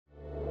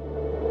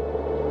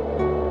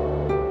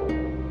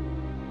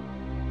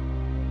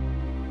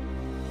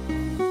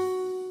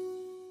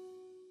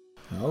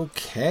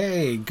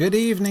Okay, good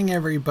evening,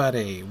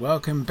 everybody.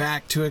 Welcome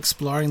back to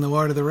Exploring the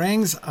Lord of the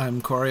Rings.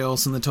 I'm Corey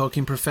Olsen, the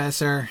Tolkien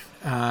Professor,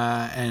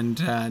 and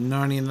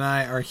Narni and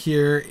I are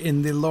here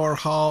in the Lore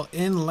Hall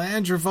in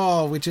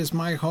Landreval, which is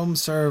my home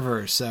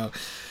server. So,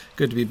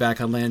 good to be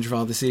back on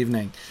Landreval this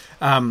evening.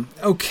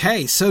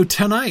 Okay, so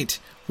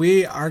tonight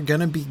we are going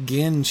to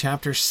begin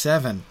Chapter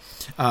 7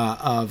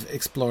 of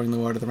Exploring the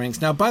Lord of the Rings.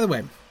 Now, by the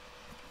way,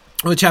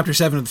 Chapter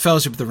 7 of the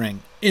Fellowship of the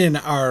Ring, in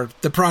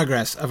the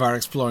progress of our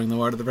Exploring the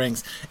Lord of the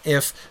Rings,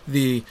 if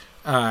the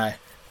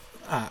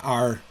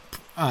our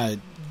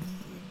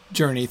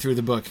journey through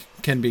the book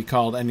can be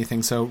called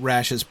anything so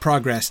rash as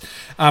progress.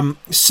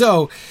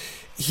 So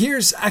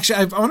here's, actually,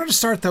 I wanted to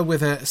start, though,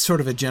 with a sort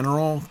of a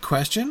general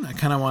question. I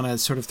kind of want to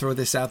sort of throw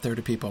this out there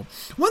to people.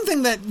 One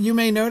thing that you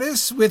may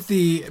notice with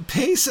the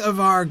pace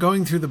of our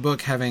going through the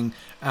book having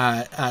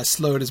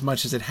slowed as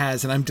much as it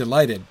has, and I'm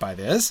delighted by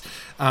this,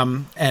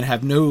 and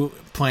have no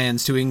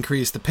plans to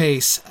increase the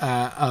pace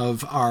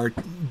of our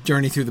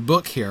journey through the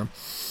book here.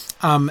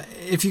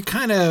 If you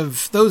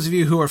those of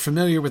you who are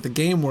familiar with the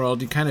game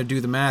world, you kind of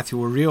do the math, you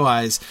will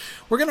realize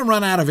we're going to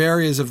run out of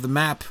areas of the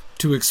map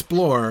to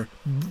explore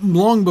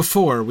long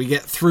before we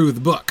get through the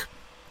book.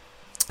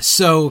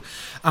 So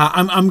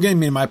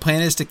my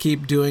plan is to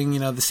keep doing,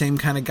 the same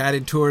kind of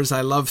guided tours.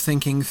 I love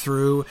thinking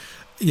through,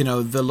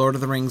 the Lord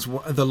of the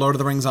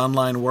Rings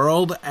online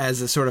world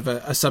as a sort of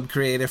a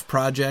sub-creative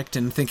project,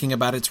 and thinking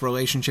about its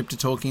relationship to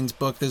Tolkien's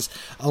book. There's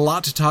a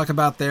lot to talk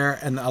about there,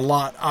 and a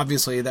lot,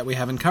 obviously, that we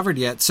haven't covered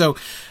yet. So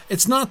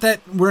it's not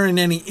that we're in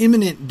any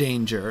imminent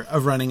danger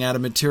of running out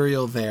of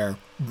material there,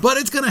 but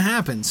it's going to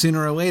happen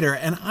sooner or later,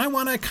 and I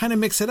want to kind of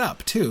mix it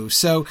up, too.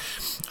 So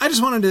I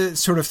just wanted to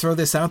sort of throw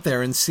this out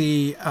there and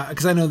see,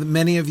 because I know that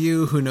many of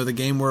you who know the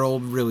game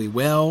world really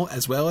well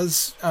as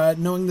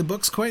knowing the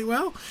books quite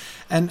well,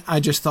 and I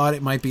just thought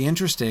it might be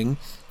interesting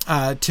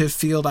to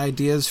field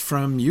ideas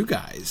from you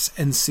guys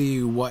and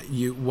see what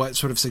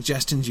sort of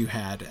suggestions you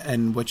had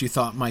and what you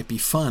thought might be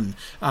fun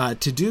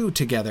to do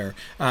together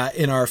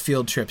in our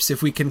field trips.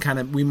 If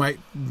we might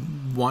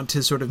want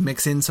to sort of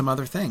mix in some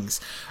other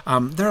things.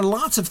 There are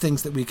lots of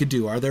things that we could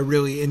do. Are there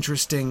really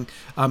interesting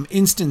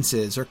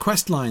instances or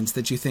quest lines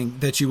that you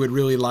think that you would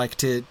really like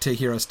to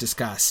hear us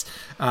discuss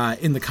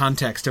in the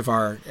context of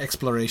our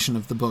exploration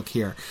of the book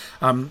here?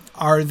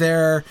 Are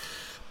there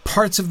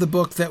parts of the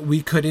book that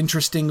we could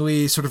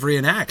interestingly sort of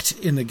reenact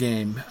in the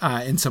game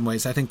in some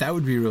ways? I think that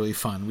would be really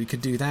fun. We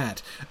could do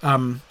that.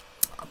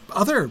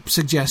 Other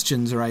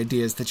suggestions or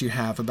ideas that you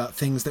have about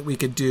things that we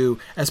could do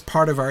as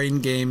part of our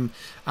in-game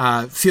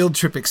field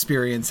trip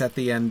experience at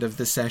the end of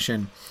the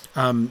session,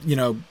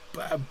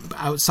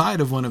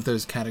 outside of one of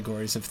those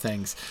categories of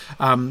things.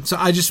 So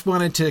I just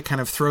wanted to kind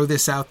of throw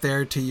this out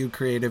there to you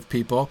creative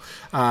people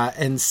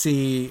and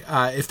see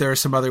if there are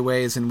some other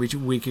ways in which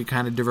we could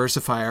kind of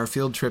diversify our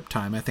field trip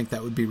time. I think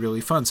that would be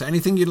really fun. So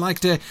anything you'd like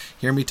to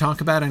hear me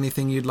talk about,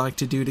 anything you'd like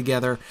to do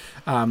together,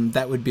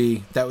 that would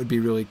be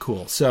really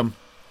cool. So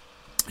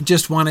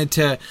just wanted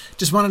to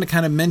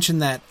kind of mention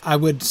that. I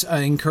would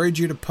encourage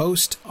you to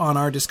post on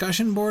our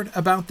discussion board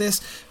about this.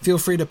 Feel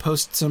free to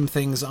post some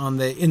things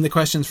in the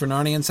questions for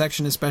Narnian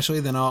section,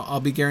 especially. Then I'll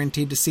be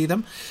guaranteed to see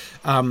them.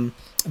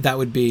 That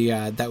would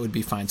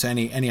be fine. So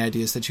any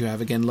ideas that you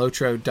have, again,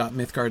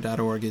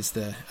 lotro.mythgard.org is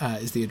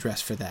the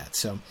address for that.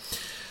 So.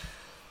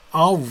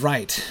 All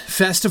right.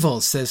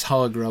 Festivals, says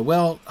Hologro.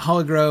 Well,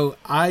 Hologro,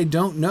 I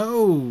don't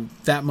know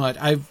that much.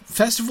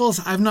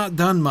 I've not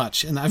done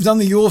much, and I've done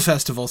the Yule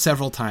Festival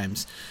several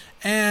times,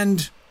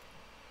 and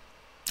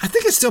I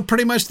think it's still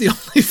pretty much the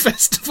only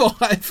festival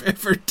I've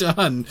ever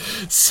done.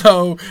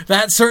 So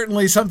that's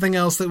certainly something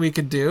else that we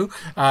could do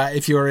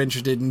if you are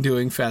interested in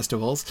doing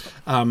festivals.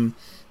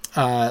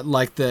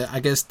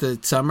 The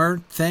summer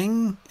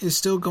thing is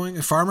still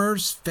going,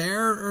 Farmers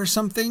Fair or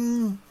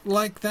something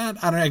like that.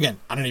 I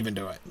don't even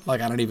do it. I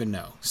don't even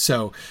know.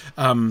 So,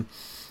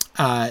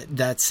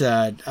 that's,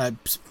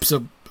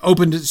 so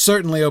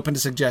certainly open to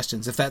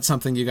suggestions. If that's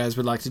something you guys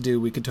would like to do,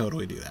 we could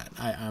totally do that.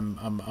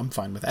 I'm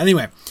fine with that.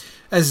 Anyway,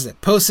 as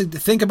I said,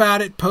 think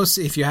about it. Post,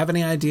 if you have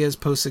any ideas,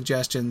 post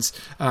suggestions.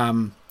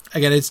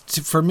 Again,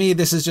 for me,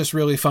 this is just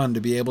really fun to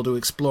be able to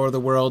explore the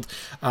world,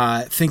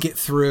 think it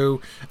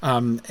through,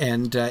 and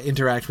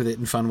interact with it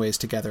in fun ways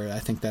together. I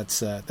think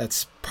that's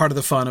part of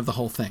the fun of the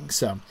whole thing.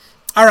 So,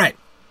 all right.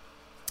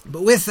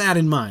 But with that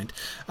in mind,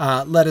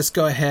 let us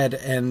go ahead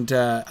and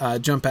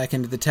jump back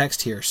into the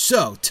text here.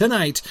 So,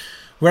 tonight,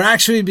 we're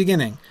actually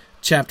beginning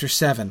Chapter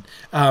 7,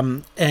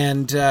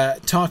 and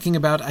talking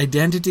about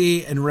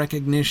identity and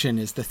recognition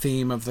is the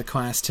theme of the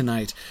class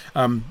tonight.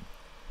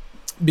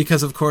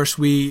 Because, of course,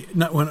 we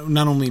not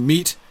only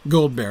meet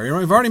Goldberry,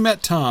 we've already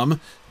met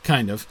Tom,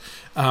 kind of.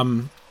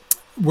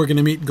 We're going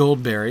to meet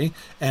Goldberry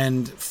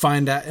and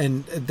find out,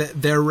 and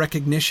their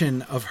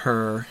recognition of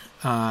her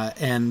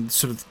and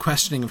sort of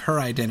questioning of her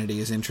identity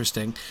is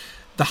interesting.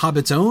 the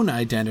Hobbit's own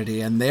identity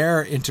and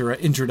their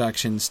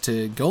introductions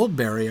to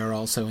Goldberry are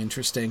also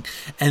interesting.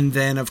 And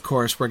then, of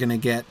course, we're going to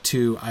get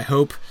to, I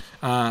hope,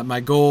 my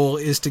goal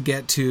is to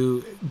get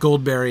to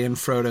Goldberry and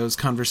Frodo's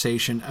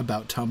conversation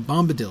about Tom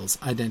Bombadil's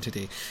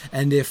identity.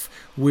 And if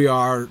we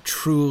are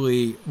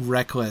truly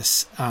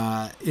reckless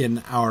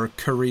in our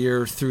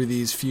career through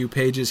these few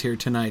pages here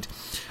tonight,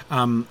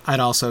 I'd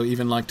also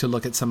even like to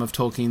look at some of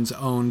Tolkien's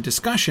own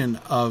discussion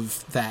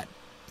of that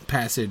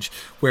passage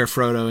where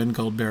Frodo and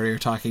Goldberry are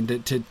talking,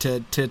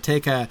 to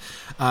take a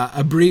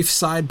brief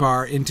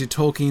sidebar into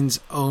Tolkien's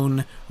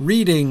own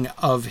reading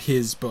of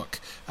his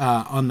book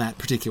on that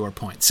particular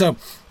point. So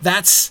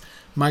that's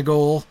my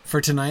goal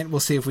for tonight. We'll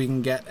see if we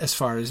can get as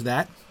far as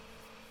that.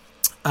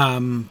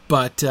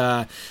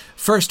 But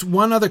first,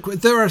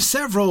 there are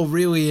several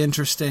really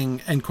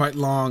interesting and quite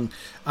long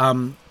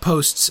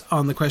posts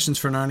on the Questions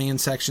for Narnian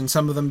section.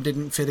 Some of them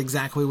didn't fit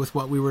exactly with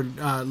what we were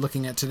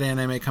looking at today,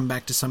 and I may come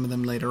back to some of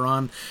them later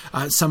on.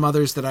 Some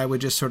others that I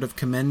would just sort of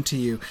commend to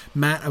you.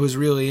 Matt, I was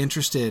really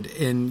interested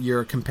in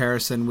your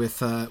comparison with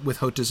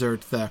Haute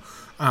Desert, the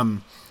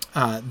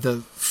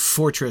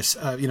fortress,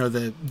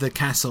 the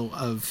castle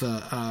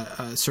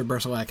of Sir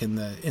Berthelac in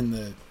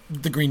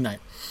the Green Knight.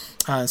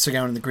 Sir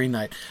Gawain and the Green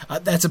Knight.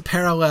 That's a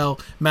parallel,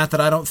 Matt,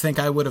 that I don't think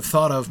I would have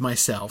thought of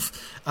myself.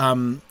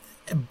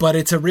 But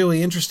it's a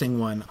really interesting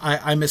one.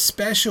 I'm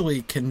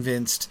especially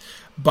convinced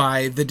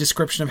by the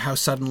description of how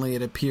suddenly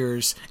it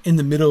appears in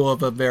the middle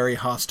of a very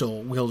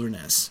hostile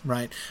wilderness,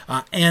 right?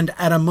 And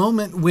at a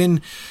moment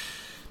when,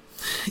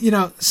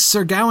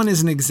 Sir Gawain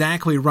isn't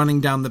exactly running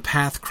down the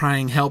path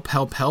crying, help,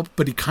 help, help,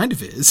 but he kind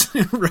of is,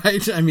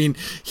 right? I mean,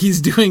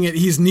 he's doing it,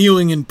 he's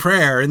kneeling in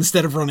prayer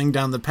instead of running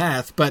down the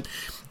path, but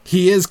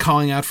he is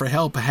calling out for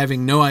help,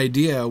 having no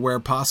idea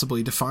where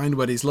possibly to find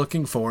what he's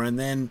looking for. And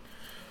then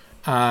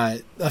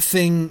a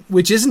thing,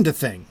 which isn't a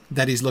thing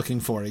that he's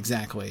looking for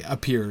exactly,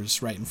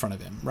 appears right in front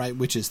of him, right?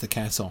 Which is the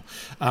castle.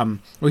 At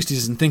least he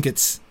doesn't think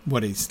it's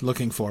what he's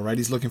looking for, right?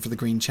 He's looking for the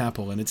Green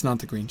Chapel, and it's not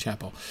the Green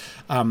Chapel.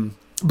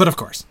 But of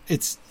course,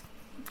 it's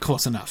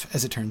close enough,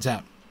 as it turns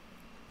out.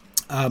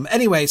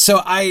 Anyway,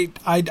 so I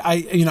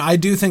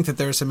do think that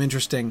there are some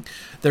interesting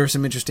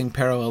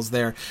parallels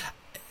there.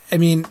 I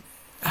mean,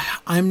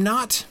 I'm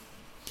not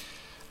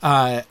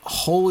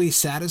wholly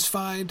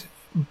satisfied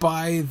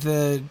by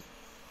the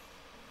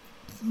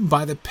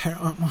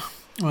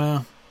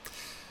well,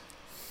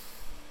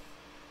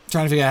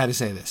 trying to figure out how to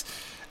say this.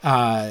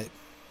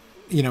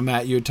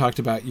 Matt, you had talked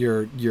about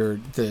your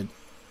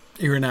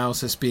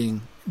analysis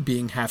being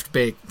half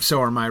baked. So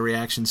are my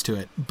reactions to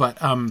it. But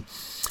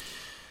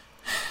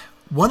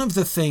one of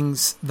the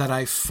things that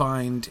I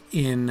find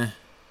in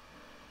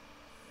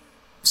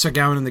Sir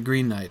Gawain and the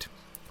Green Knight,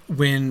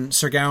 when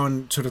Sir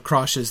Gawain sort of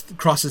crosses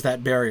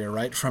that barrier,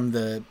 right, from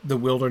the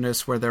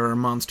wilderness where there are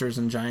monsters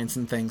and giants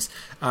and things,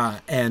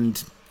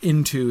 and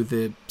into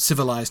the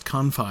civilized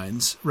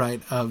confines, right,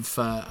 of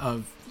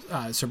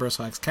Sir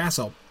Berthelac's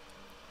castle,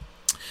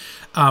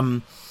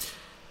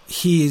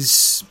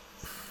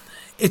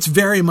 it's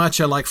very much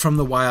a like from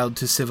the wild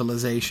to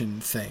civilization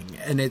thing,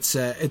 and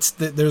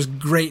there's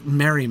great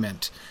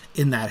merriment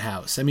in that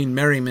house. I mean,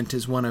 merriment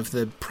is one of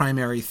the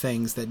primary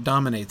things that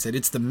dominates it.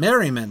 It's the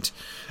merriment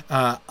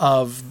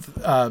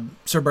of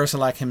Sir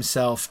Berthelac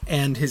himself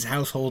and his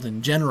household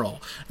in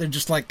general. They're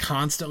just like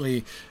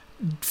constantly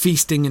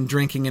feasting and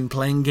drinking and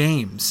playing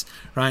games,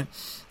 right?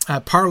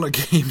 Parlor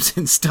games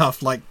and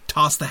stuff like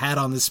toss the hat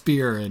on the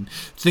spear and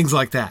things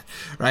like that,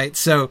 right?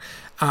 So,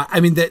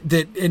 and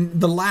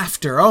the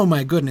laughter, oh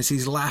my goodness,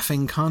 he's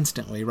laughing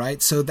constantly,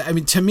 right? So,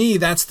 to me,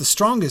 that's the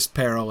strongest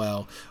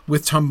parallel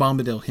with Tom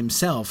Bombadil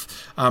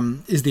himself,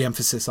 is the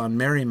emphasis on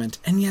merriment.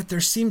 And yet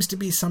there seems to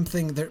be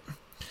something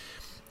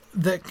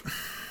that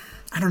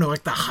I don't know,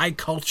 like the high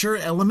culture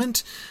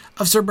element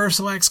of Sir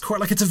Berthelac's court.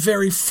 Like, it's a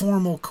very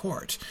formal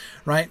court,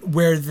 right?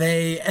 Where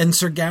and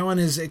Sir Gawain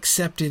is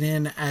accepted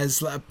in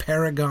as a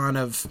paragon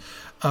of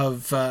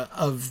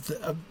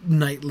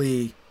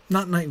knightly,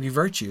 not knightly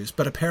virtues,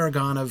 but a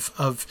paragon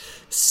of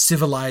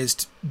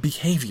civilized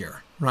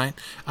behavior, right?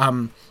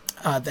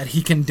 That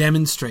he can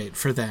demonstrate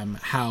for them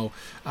how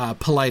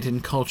polite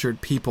and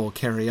cultured people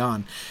carry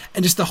on.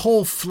 And just the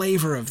whole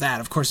flavor of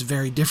that, of course,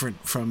 very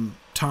different from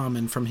Tom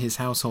and from his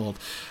household.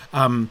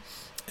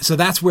 So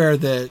that's where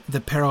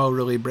the parallel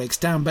really breaks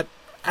down. But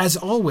as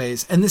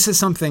always, and this is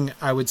something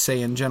I would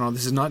say in general,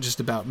 this is not just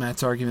about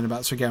Matt's argument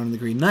about Sir Gawain and the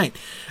Green Knight,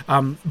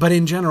 but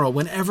in general,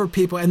 whenever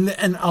people,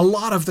 and a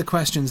lot of the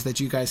questions that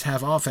you guys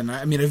have often,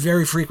 I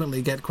very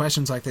frequently get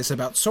questions like this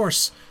about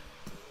source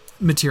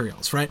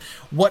materials, right?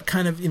 What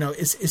kind of,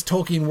 is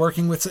Tolkien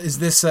working with, is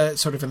this a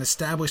sort of an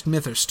established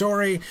myth or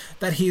story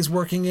that he's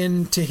working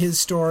into his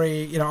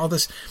story, all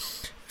this.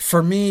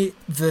 For me,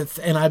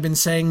 and I've been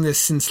saying this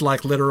since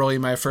like literally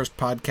my first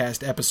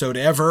podcast episode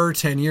ever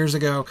 10 years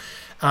ago,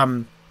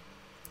 and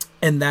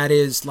that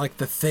is like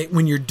the thing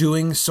when you're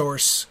doing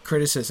source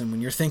criticism,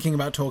 when you're thinking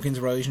about Tolkien's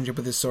relationship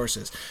with his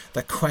sources,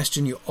 the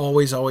question you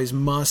always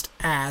must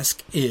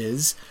ask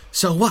is,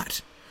 so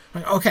what?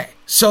 Right? Okay,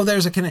 so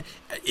there's a connection.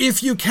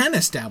 If you can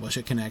establish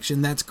a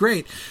connection, that's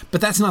great, but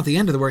that's not the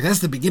end of the work. That's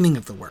the beginning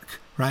of the work,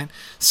 right?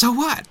 So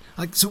what?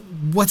 So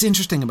what's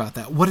interesting about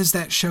that? What does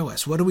that show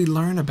us? What do we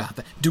learn about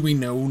that? Do we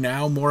know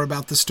now more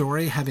about the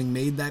story, having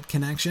made that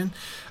connection?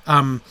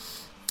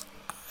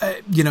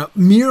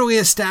 Merely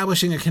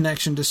establishing a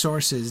connection to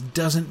sources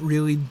doesn't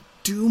really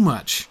do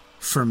much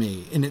for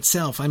me in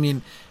itself. I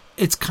mean,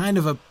 it's kind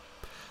of a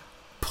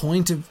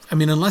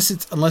unless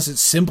it's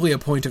simply a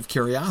point of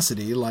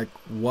curiosity, like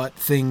what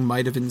thing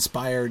might have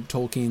inspired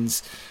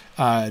Tolkien's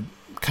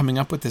coming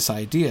up with this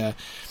idea.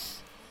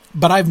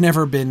 But I've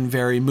never been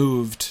very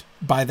moved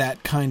by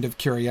that kind of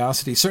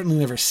curiosity, certainly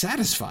never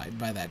satisfied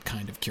by that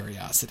kind of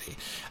curiosity.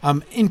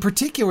 In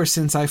particular,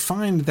 since I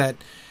find that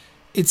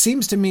it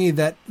seems to me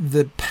that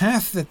the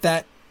path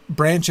that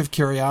branch of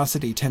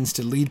curiosity tends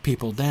to lead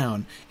people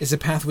down is a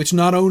path which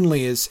not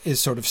only is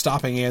sort of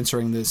stopping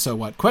answering the so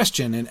what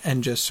question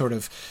and just sort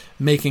of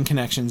making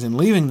connections and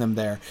leaving them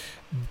there,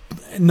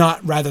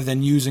 not rather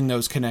than using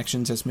those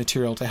connections as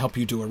material to help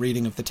you do a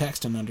reading of the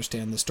text and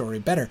understand the story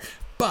better,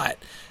 but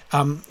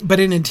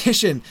in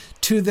addition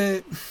to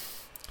the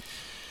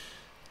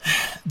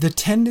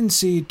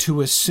tendency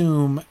to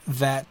assume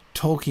that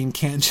Tolkien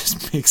can't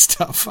just make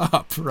stuff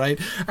up, right?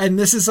 And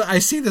I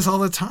see this all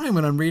the time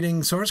when I'm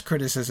reading source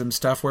criticism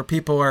stuff, where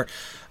people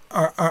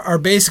are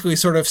basically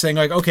sort of saying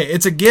like, okay,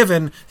 it's a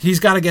given, he's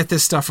got to get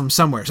this stuff from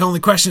somewhere. So the only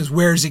question is,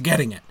 where is he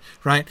getting it,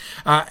 right?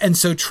 And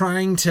so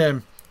trying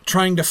to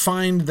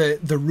find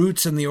the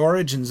roots and the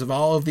origins of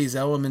all of these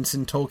elements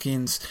in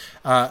Tolkien's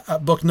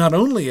book, not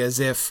only as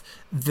if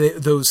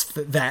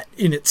that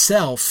in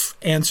itself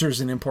answers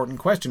an important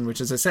question,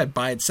 which, as I said,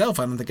 by itself,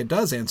 I don't think it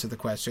does answer the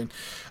question,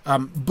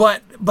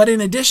 but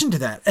in addition to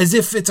that, as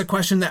if it's a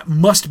question that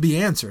must be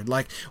answered,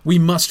 like we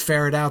must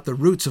ferret out the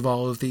roots of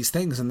all of these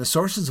things and the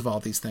sources of all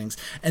these things.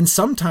 And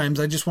sometimes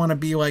I just want to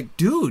be like,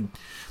 dude,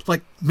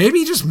 like maybe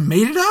he just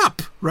made it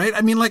up, right?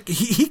 I mean, like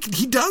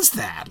he does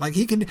that. Like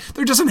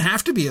there doesn't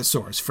have to be a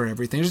source for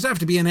everything. There doesn't have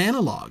to be an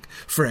analog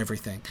for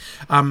everything.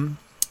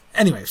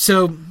 Anyway,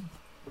 so,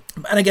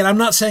 and again, I'm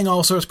not saying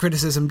all source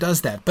criticism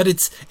does that, but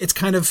it's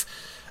kind of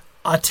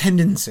a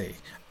tendency,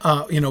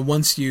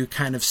 once you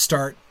kind of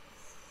start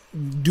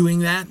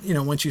doing that,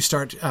 once you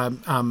start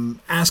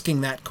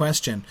asking that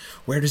question,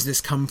 where does this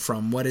come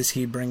from? What is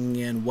he bringing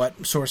in?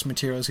 What source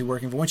material is he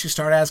working for? Once you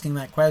start asking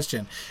that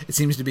question, it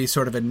seems to be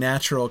sort of a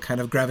natural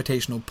kind of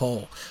gravitational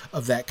pull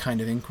of that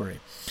kind of inquiry.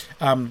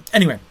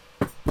 Anyway,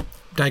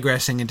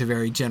 digressing into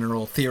very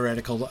general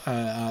theoretical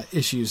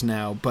issues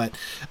now, but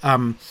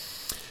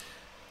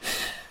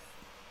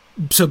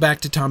so back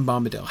to Tom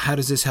Bombadil. How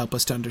does this help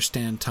us to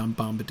understand Tom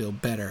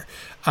Bombadil better?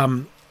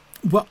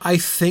 Well, I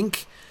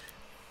think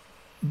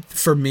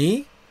for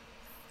me,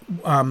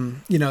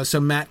 so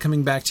Matt,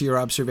 coming back to your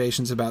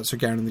observations about Sir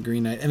Gawain and the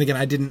Green Knight, and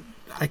again,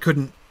 I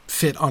couldn't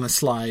fit on a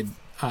slide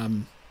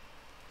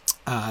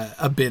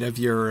a bit of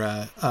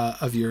your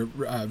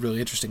really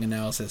interesting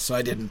analysis, so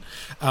I didn't.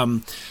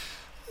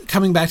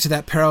 Coming back to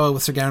that parallel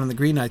with Sir Gawain and the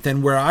Green Knight,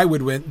 then where I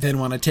would then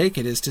want to take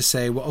it is to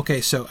say, well,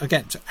 okay, so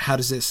again, how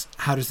does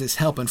this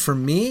help? And for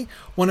me,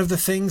 one of the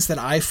things that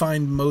I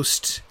find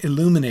most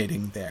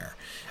illuminating there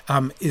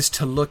is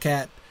to look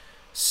at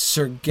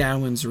Sir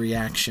Gawain's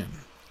reaction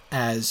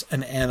as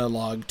an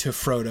analog to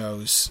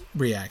Frodo's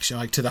reaction,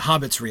 like to the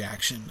Hobbit's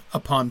reaction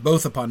upon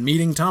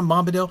meeting Tom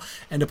Bombadil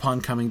and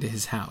upon coming to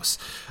his house.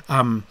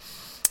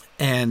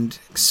 And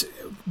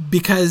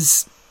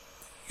because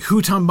who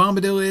Tom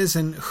Bombadil is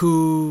and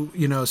who,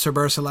 Sir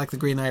Bersalak the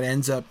Green Knight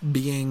ends up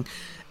being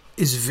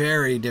is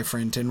very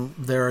different, and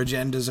their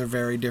agendas are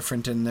very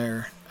different, and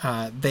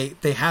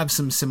they have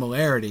some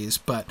similarities,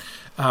 but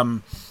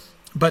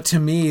to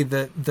me,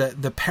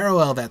 the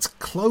parallel that's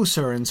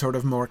closer and sort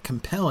of more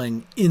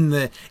compelling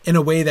in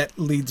a way that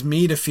leads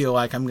me to feel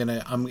like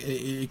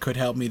it could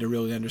help me to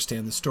really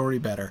understand the story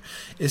better,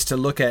 is to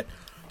look at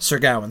Sir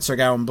Gawain. Sir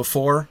Gawain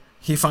before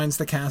he finds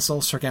the castle,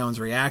 Sir Gawain's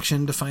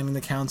reaction to finding the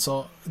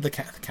castle,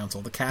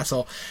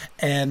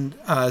 and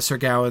Sir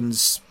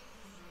Gawain's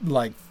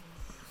like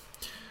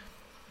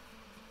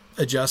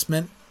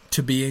adjustment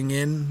to being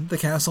in the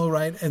castle,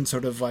 right? And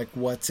sort of like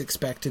what's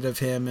expected of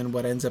him and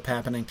what ends up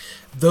happening.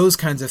 Those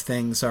kinds of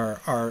things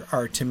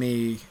are to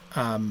me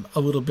a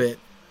little bit,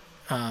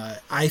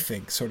 I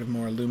think, sort of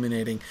more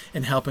illuminating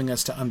in helping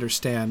us to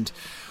understand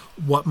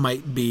what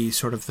might be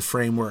sort of the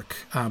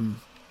framework,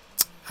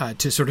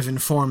 to sort of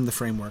inform the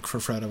framework for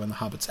Frodo and the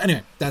Hobbits.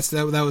 Anyway,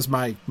 that was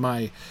my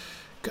I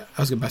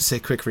was going to say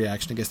quick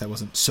reaction. I guess that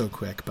wasn't so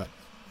quick, but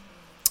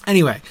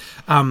anyway,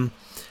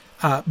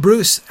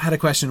 Bruce had a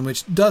question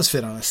which does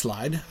fit on a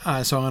slide,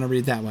 so I want to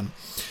read that one.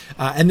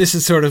 And this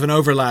is sort of an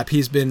overlap.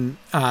 He's been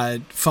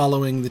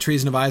following the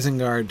Treason of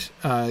Isengard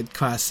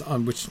class,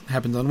 which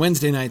happens on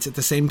Wednesday nights at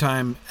the same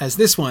time as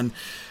this one.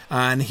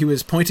 And he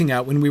was pointing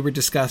out when we were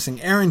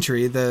discussing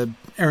Errantry, the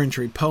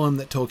Errantry poem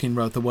that Tolkien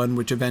wrote, the one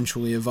which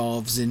eventually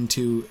evolves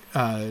into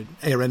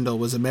Eärendil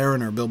was a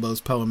Mariner,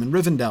 Bilbo's poem in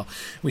Rivendell.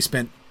 We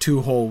spent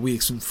 2 whole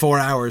weeks and 4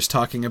 hours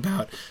talking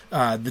about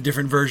the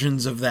different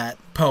versions of that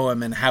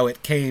poem and how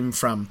it came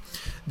from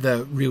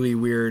the really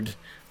weird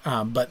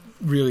but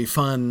really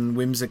fun,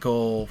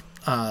 whimsical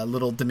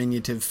little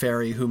diminutive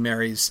fairy who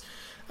marries,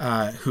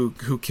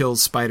 who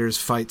kills spiders,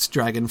 fights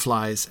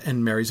dragonflies,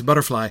 and marries a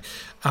butterfly,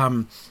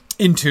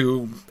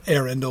 into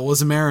Arundel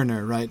was a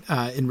mariner, right,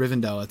 in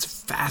Rivendell. It's a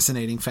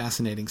fascinating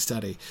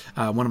study.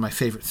 One of my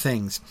favorite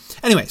things.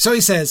 Anyway, so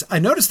he says, I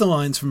noticed the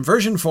lines from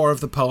version 4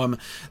 of the poem,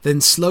 then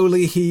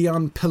slowly he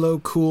on pillow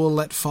cool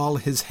let fall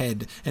his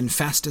head, and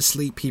fast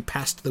asleep he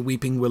passed the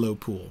weeping willow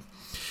pool.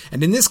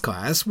 And in this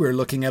class, we're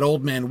looking at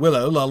Old Man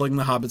Willow lulling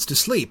the hobbits to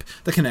sleep.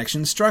 The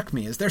connection struck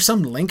me. Is there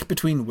some link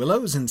between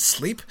willows and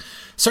sleep?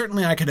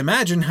 Certainly I could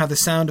imagine how the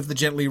sound of the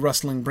gently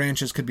rustling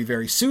branches could be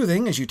very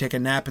soothing as you take a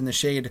nap in the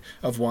shade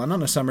of one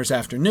on a summer's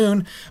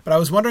afternoon, but I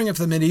was wondering if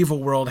the medieval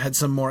world had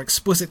some more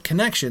explicit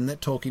connection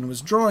that Tolkien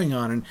was drawing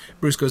on. And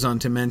Bruce goes on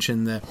to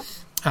mention the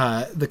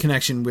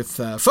connection with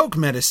folk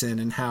medicine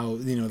and how,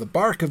 the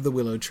bark of the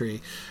willow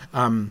tree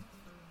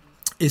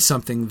is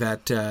something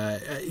that,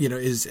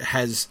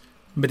 has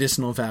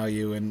medicinal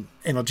value and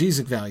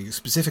analgesic value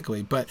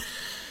specifically. But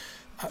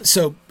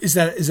so is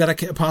that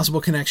a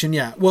possible connection?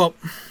 Yeah. Well,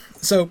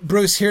 so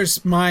Bruce,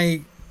 here's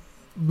my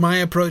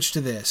approach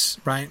to this,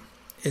 right?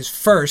 Is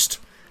first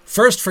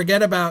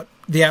forget about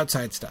the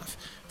outside stuff.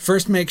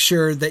 First, make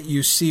sure that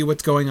you see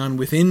what's going on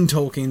within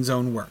Tolkien's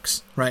own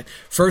works, right?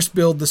 First,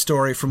 build the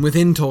story from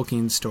within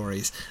Tolkien's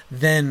stories,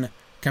 then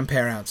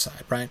compare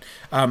outside, right?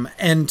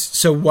 And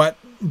so what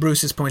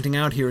Bruce is pointing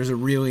out here is a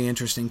really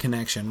interesting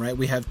connection, right?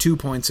 We have 2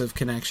 points of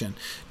connection.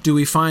 Do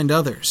we find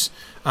others?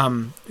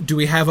 Do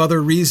we have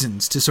other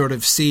reasons to sort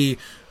of see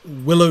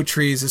willow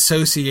trees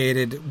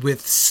associated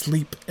with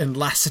sleep and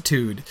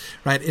lassitude,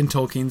 right, in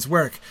Tolkien's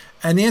work?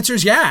 And the answer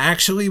is yeah,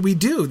 actually we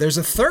do. There's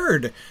a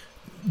third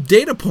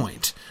data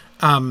point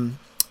on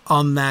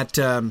that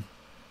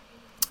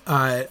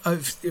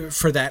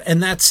for that,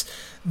 and that's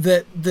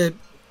the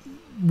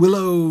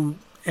willow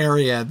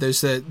area.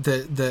 There's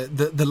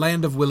the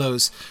Land of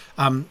Willows.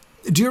 Do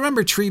you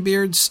remember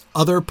Treebeard's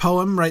other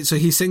poem, right? So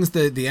he sings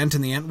the Ent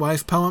and the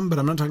Entwife poem, but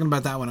I'm not talking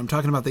about that one. I'm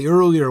talking about the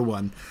earlier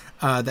one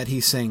that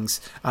he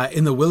sings.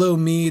 In the willow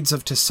meads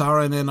of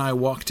Tessaranen I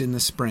walked in the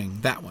spring.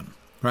 That one,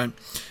 right?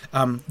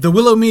 The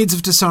willow meads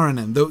of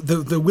Tessaranen,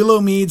 the willow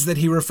meads that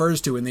he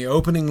refers to in the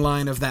opening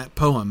line of that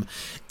poem,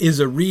 is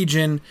a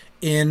region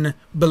in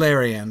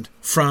Beleriand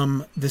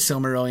from the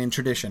Silmarillion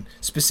tradition,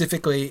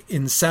 specifically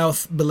in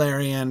South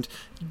Beleriand,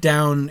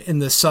 down in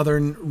the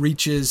southern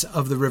reaches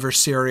of the River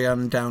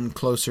Sirion, down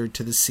closer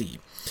to the sea.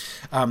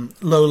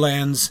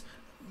 Lowlands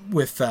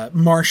with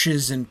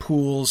marshes and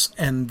pools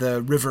and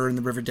the river and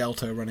the river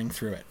delta running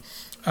through it.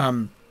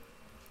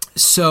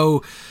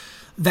 So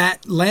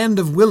that Land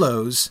of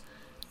Willows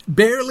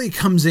barely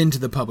comes into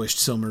the published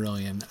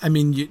Silmarillion. I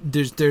mean,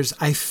 there's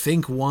I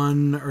think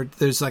one, or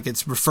there's like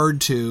it's referred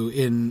to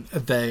in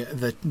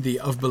the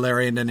Of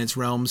Beleriand and Its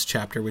Realms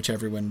chapter, which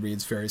everyone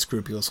reads very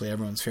scrupulously,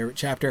 everyone's favorite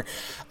chapter.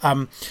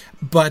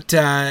 But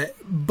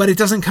it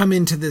doesn't come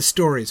into the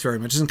stories very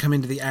much. It doesn't come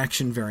into the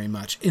action very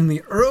much. In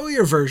the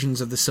earlier versions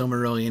of the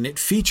Silmarillion, it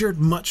featured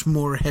much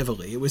more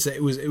heavily. It was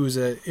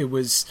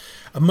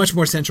a much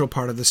more central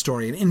part of the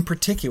story, and in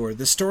particular,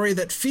 the story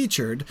that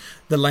featured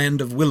the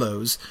Land of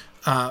Willows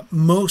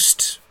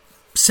most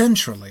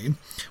centrally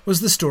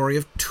was the story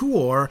of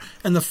Tuor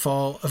and the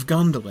fall of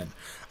Gondolin.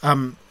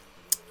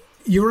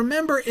 You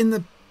remember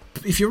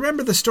if you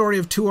remember the story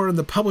of Tuor in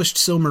the published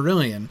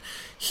Silmarillion,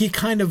 he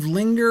kind of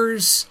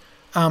lingers.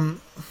 Remember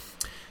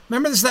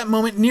there's that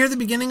moment near the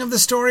beginning of the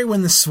story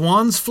when the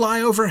swans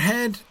fly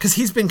overhead? Because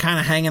he's been kind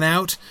of hanging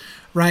out,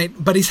 right?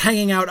 But he's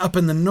hanging out up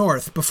in the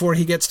north before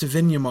he gets to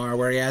Vinyamar,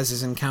 where he has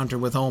his encounter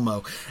with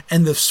Ulmo.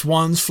 And the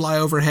swans fly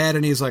overhead,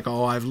 and he's like,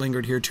 oh, I've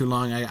lingered here too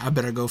long. I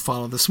better go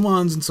follow the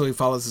swans. And so he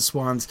follows the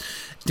swans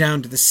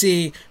down to the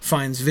sea,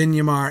 finds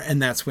Vinyamar,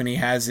 and that's when he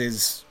has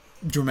his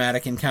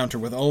dramatic encounter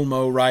with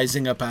Ulmo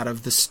rising up out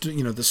of the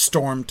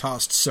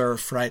storm-tossed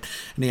surf, right?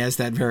 And he has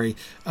that very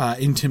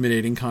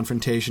intimidating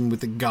confrontation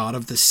with the god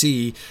of the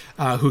sea,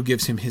 who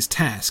gives him his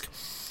task.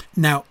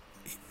 Now,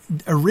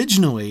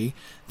 originally,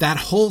 that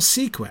whole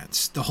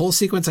sequence, the whole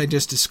sequence I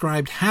just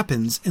described,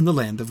 happens in the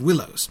Land of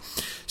Willows.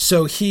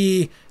 So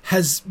he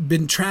has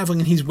been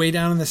traveling, and he's way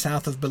down in the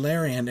south of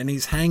Beleriand, and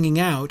he's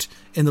hanging out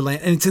in the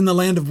land, and it's in the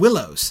Land of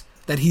Willows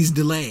that he's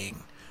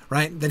delaying,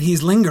 right? That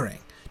he's lingering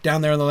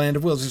down there in the Land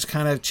of Willows, just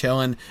kind of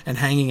chilling and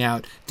hanging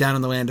out down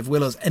in the Land of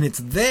Willows. And it's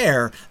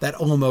there that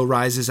Ulmo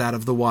rises out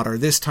of the water,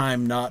 this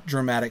time not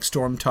dramatic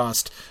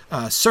storm-tossed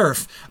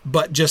surf,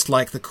 but just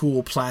like the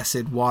cool,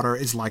 placid water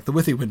is like the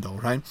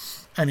Withywindle, right?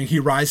 And he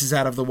rises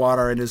out of the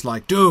water and is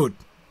like, dude,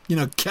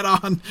 get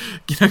on,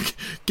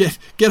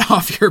 get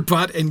off your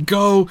butt and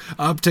go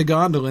up to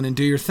Gondolin and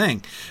do your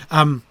thing.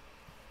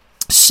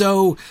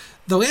 So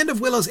the Land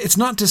of Willows, it's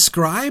not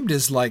described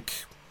as like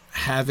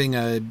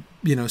having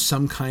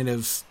some kind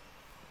of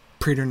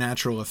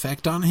preternatural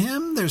effect on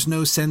him. There's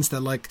no sense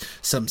that like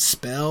some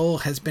spell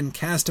has been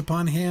cast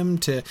upon him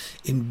to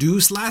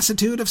induce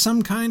lassitude of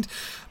some kind.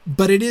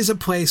 But it is a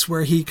place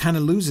where he kind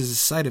of loses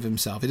sight of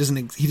himself.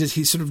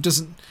 He sort of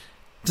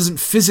doesn't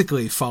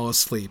physically fall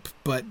asleep,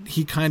 but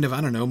he kind of,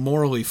 I don't know,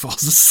 morally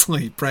falls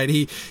asleep, right?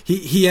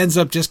 He ends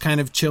up just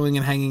kind of chilling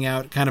and hanging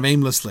out kind of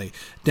aimlessly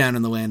down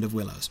in the Land of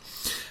Willows.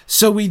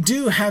 So we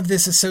do have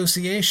this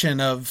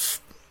association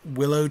of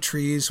willow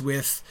trees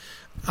with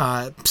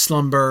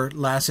slumber,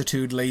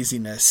 lassitude,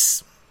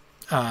 laziness.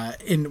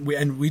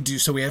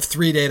 So we have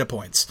 3 data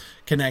points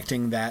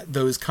connecting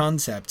those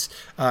concepts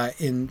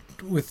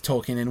with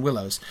Tolkien and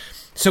Willows.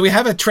 So we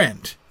have a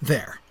trend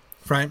there,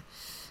 right?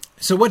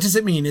 So what does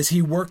it mean? Is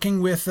he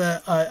working with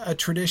a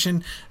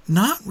tradition?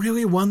 Not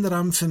really one that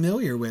I'm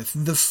familiar with.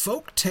 The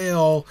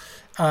folktale,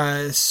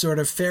 sort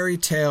of fairy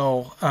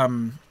tale,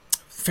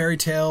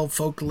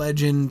 folk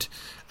legend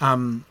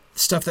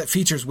stuff that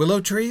features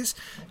willow trees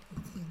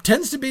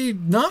tends to be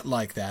not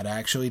like that,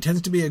 actually. It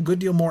tends to be a good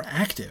deal more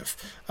active.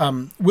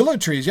 Willow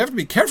trees, you have to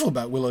be careful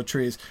about willow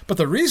trees, but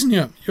the reason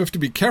you have to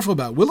be careful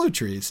about willow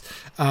trees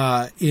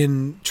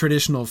in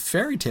traditional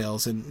fairy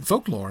tales and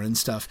folklore and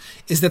stuff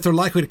is that they're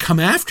likely to come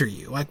after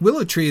you. Like,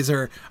 willow trees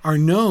are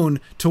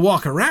known to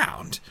walk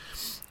around,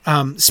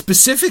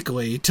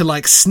 specifically to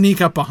like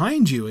sneak up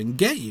behind you and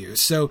get you.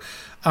 So,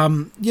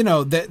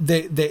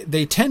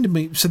 they tend to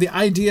be, so the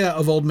idea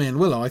of Old Man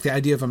Willow, like the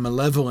idea of a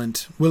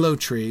malevolent willow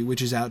tree,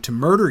 which is out to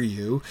murder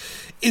you,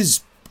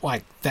 is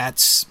like,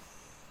 that's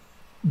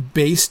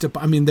based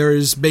upon, I mean, there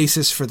is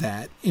basis for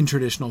that in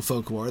traditional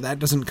folklore. That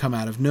doesn't come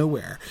out of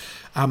nowhere.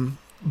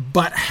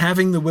 But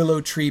having the willow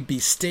tree be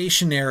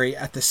stationary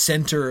at the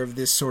center of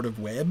this sort of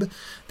web,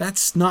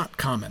 that's not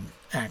common,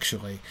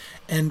 actually.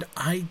 And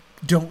I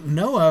don't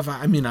know of,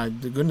 I mean,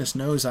 goodness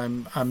knows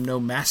I'm no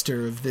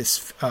master of this,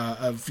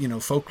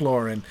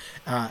 folklore and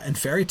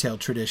fairy tale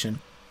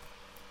tradition.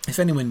 If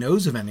anyone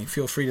knows of any,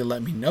 feel free to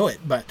let me know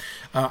it. But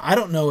I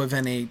don't know of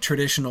any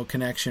traditional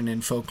connection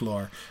in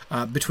folklore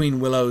between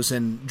willows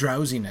and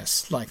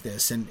drowsiness like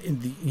this, and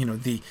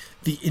in the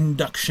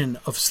induction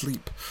of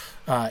sleep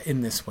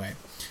in this way.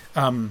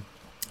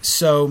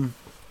 So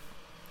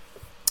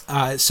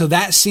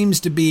that seems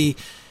to be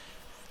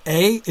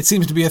it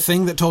seems to be a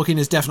thing that Tolkien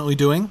is definitely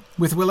doing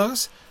with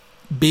willows.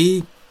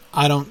 B,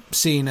 I don't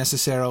see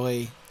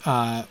necessarily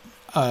a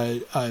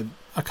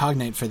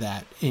cognate for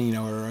that,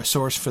 or a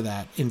source for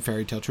that in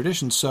fairy tale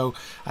traditions. So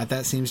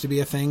that seems to be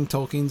a thing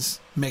Tolkien's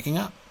making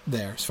up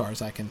there, as far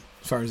as I can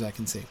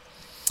see.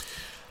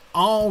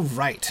 All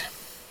right.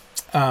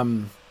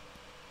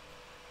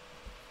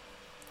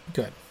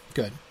 Good.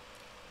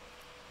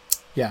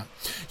 Yeah,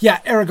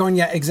 Aragorn,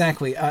 yeah,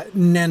 exactly.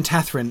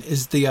 Nantathrin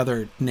is the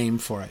other name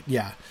for it,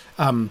 yeah.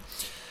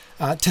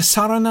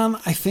 Tessaranan,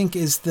 I think,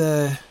 is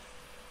the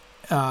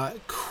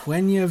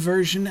Quenya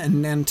version,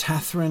 and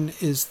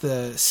Nantathrin is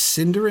the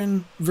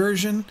Sindarin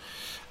version.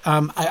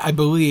 I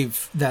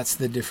believe that's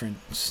the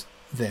difference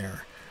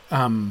there.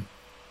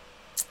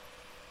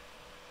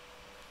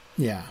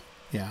 Yeah.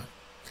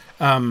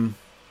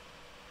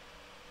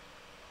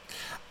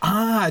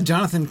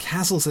 Jonathan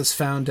Castles has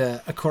found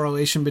a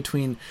correlation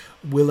between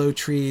willow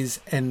trees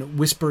and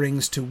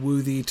whisperings to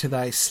woo thee to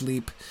thy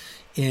sleep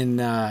in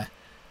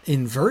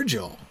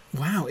Virgil.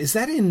 Wow, is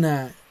that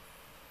in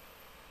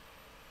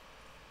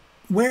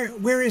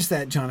where is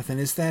that, Jonathan?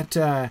 Is that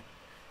in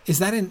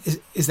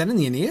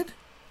the Aeneid?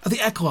 Oh, the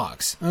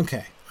Eclogues.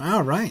 Okay,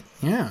 all right,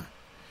 yeah.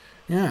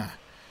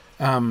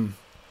 And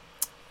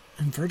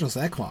Virgil's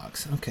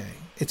Eclogues. Okay.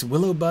 Its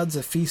willow buds,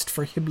 a feast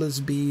for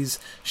Hybla's bees,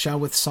 shall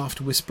with soft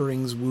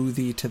whisperings woo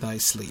thee to thy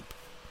sleep.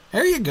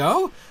 There you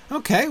go.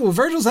 Okay, well,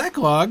 Virgil's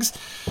Eclogues,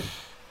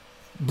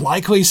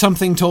 likely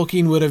something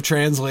Tolkien would have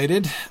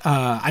translated.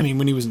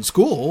 When he was in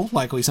school,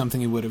 likely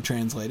something he would have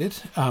translated.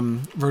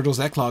 Virgil's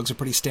Eclogues are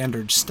pretty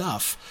standard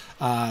stuff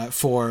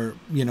for,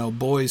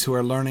 boys who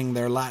are learning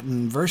their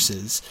Latin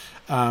verses.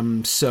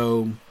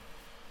 So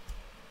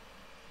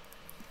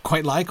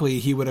quite likely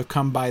he would have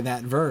come by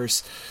that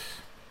verse.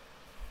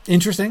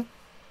 Interesting.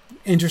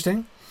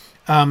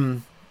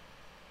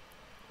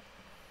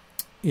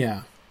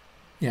 Yeah.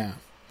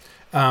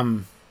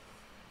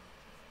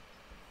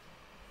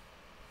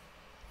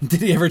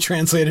 Did he ever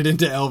translate it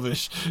into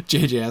Elvish?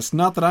 JJ asks.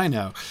 Not that I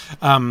know.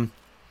 I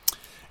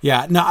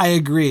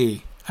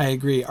agree.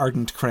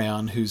 Ardent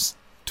Crayon, whose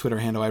Twitter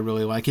handle I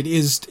really like. It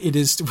is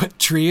what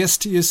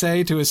treeist, you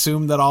say, to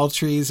assume that all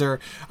trees are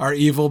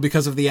evil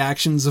because of the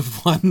actions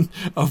of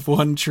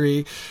one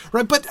tree,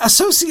 right? But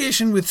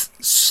association with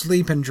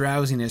sleep and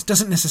drowsiness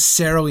doesn't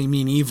necessarily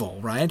mean evil,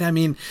 right? I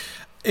mean,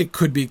 it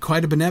could be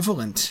quite a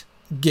benevolent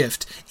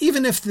gift,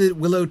 even if the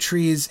willow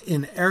trees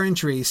in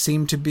errantry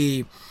seem to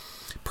be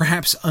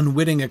perhaps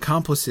unwitting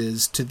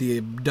accomplices to the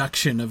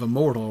abduction of a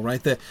mortal,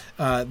 right? The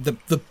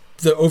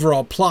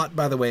overall plot,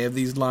 by the way, of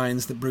these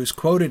lines that Bruce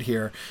quoted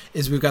here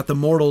is we've got the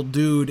mortal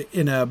dude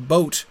in a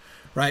boat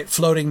right,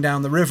 floating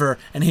down the river,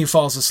 and he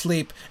falls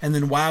asleep. And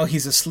then while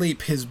he's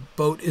asleep, his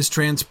boat is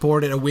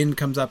transported. A wind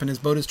comes up, and his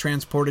boat is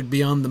transported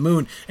beyond the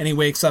moon, and he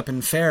wakes up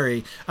in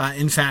Faerie.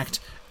 In fact,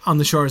 on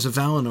the shores of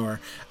Valinor,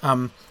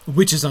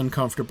 which is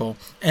uncomfortable,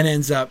 and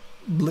ends up,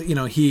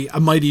 a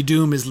mighty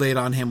doom is laid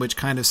on him, which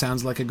kind of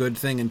sounds like a good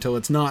thing until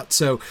it's not.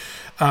 So,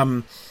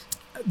 the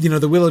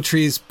willow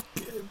trees.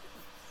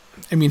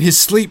 I mean, his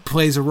sleep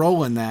plays a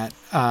role in that,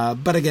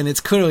 but again, it's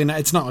clearly not.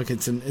 It's not like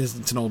it's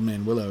an old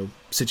man willow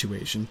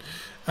situation.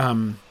 Yeah.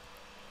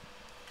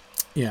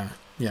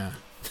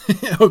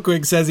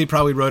 Oakwig says he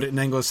probably wrote it in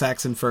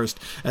Anglo-Saxon first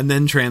and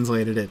then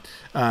translated it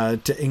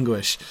to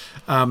English.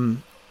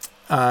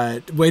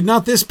 Wait,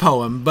 not this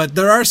poem, but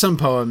there are some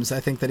poems I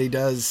think that he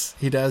does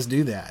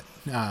do that.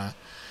 Yeah.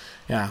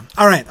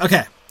 All right.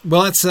 Okay.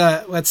 Well,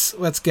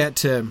 let's get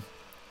to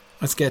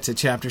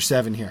chapter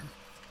 7 here.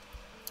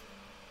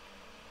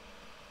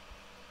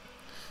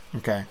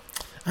 Okay.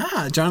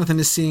 Jonathan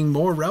is seeing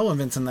more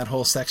relevance in that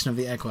whole section of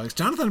the eclogues.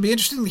 Jonathan, it'd be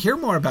interesting to hear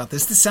more about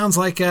this. This sounds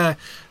like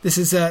this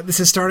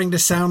is starting to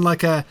sound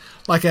like an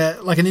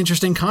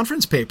interesting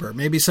conference paper.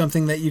 Maybe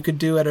something that you could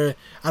do at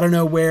I don't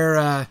know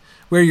where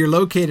you're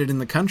located in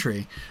the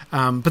country.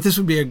 But this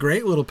would be a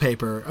great little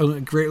paper, a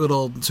great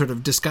little sort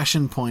of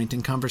discussion point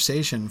and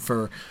conversation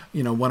for,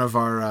 one of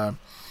our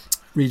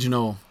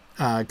regional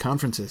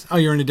conferences. Oh,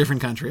 you're in a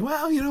different country.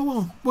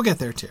 Well, we'll get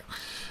there too.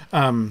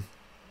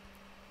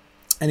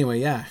 Anyway,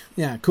 yeah,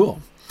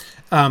 cool.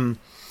 All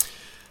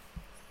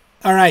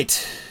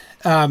right.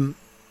 We're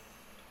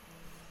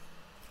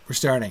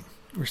starting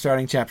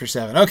chapter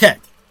 7. Okay.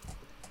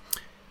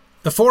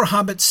 The 4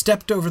 hobbits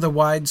stepped over the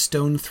wide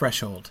stone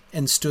threshold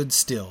and stood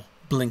still,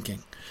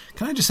 blinking.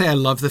 Can I just say I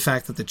love the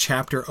fact that the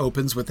chapter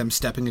opens with them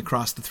stepping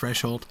across the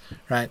threshold,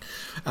 right?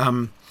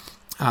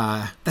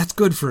 That's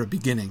good for a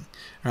beginning,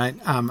 right?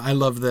 I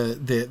love the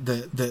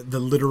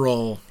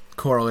literal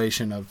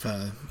correlation of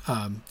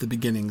the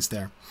beginnings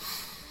there.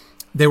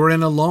 They were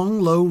in a long,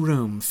 low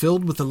room,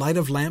 filled with the light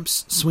of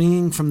lamps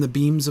swinging from the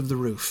beams of the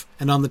roof,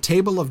 and on the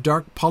table of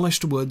dark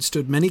polished wood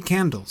stood many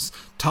candles,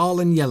 tall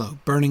and yellow,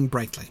 burning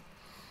brightly.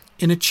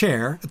 In a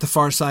chair, at the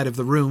far side of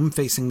the room,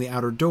 facing the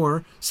outer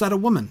door, sat a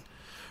woman.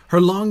 Her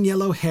long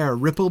yellow hair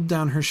rippled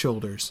down her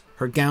shoulders.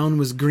 Her gown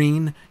was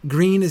green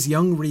as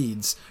young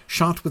reeds,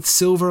 shot with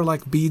silver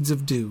like beads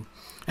of dew,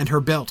 and her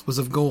belt was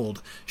of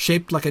gold,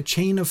 shaped like a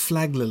chain of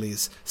flag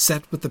lilies,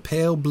 set with the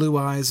pale blue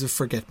eyes of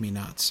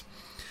forget-me-nots.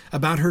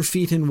 About her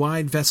feet in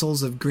wide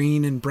vessels of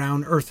green and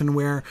brown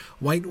earthenware,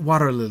 white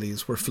water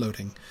lilies were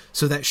floating,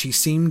 so that she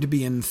seemed to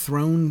be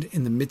enthroned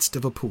in the midst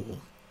of a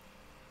pool.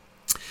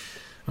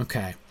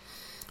 Okay,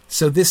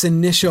 so this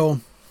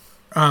initial...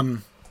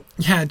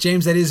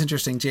 James, that is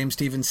interesting. James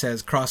Stevens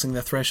says crossing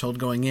the threshold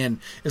going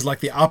in is like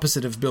the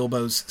opposite of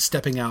Bilbo's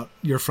stepping out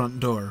your front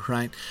door,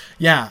 right?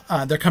 Yeah,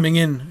 they're coming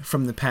in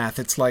from the path.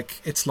 It's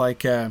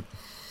like a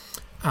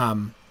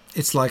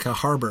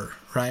harbor,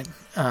 right?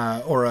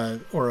 Or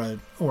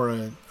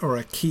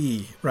a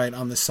quay, right,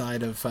 on the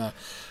side of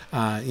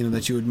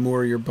that you would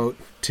moor your boat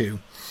to.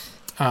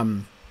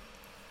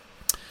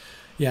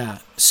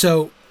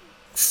 So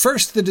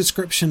first the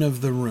description of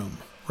the room.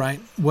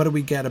 Right? What do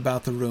we get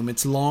about the room?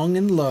 It's long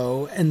and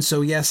low, and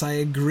so yes, I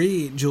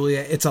agree, Julia,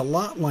 it's a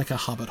lot like a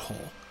hobbit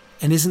hole.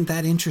 And isn't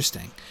that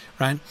interesting,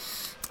 right?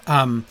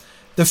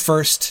 The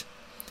first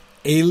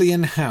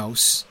alien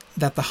house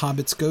that the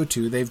hobbits go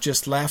to, they've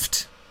just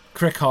left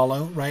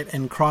Crickhollow, right,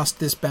 and crossed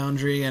this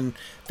boundary, and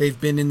they've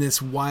been in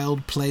this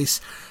wild place,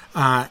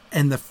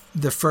 and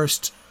the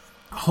first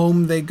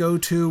home they go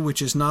to,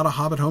 which is not a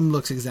hobbit home,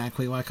 looks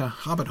exactly like a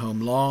hobbit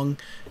home, long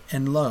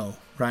and low,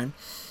 right?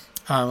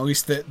 At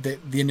least the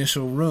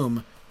initial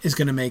room is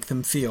going to make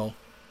them feel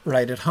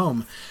right at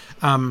home.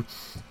 And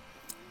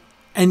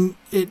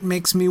it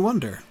makes me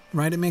wonder,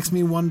 right? It makes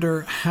me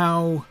wonder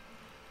how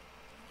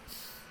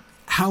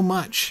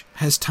much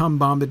has Tom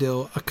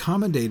Bombadil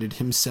accommodated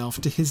himself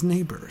to his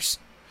neighbors?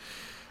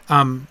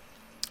 And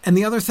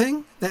the other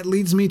thing that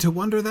leads me to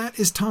wonder that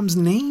is Tom's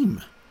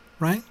name,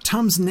 right?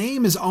 Tom's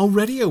name is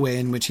already a way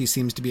in which he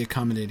seems to be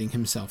accommodating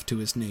himself to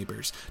his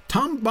neighbors.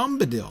 Tom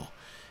Bombadil.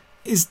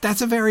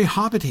 That's a very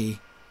hobbity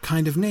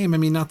kind of name. I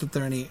mean, not that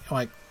there are any,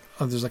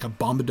 there's like a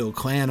Bombadil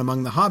clan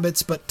among the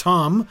hobbits, but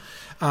Tom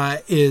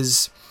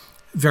is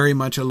very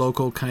much a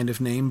local kind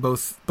of name,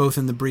 both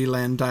in the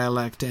Breeland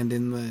dialect and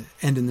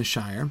in the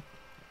Shire.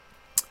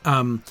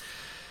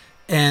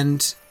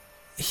 And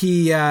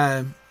he,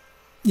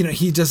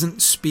 he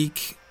doesn't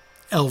speak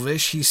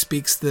Elvish. He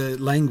speaks the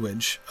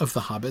language of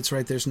the hobbits,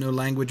 right? There's no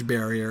language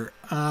barrier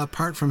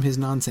apart from his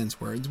nonsense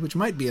words, which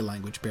might be a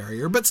language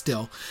barrier, but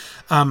still.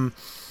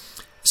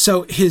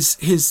 So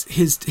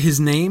his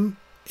name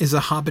is a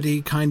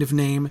hobbity kind of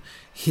name.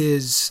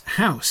 His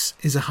house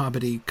is a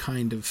hobbity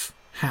kind of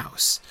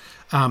house.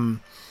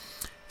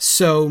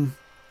 So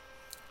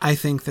I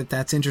think that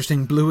that's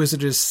interesting. Blue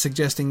Wizard is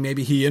suggesting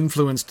maybe he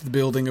influenced the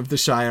building of the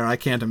Shire. I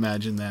can't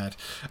imagine that.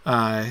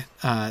 That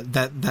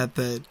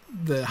the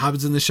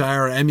Hobbits in the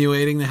Shire are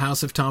emulating the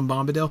House of Tom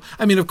Bombadil.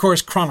 I mean, of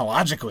course,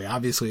 chronologically,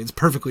 obviously, it's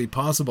perfectly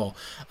possible.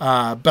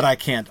 But I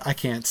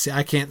can't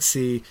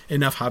see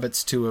enough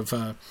Hobbits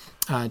to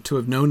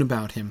have known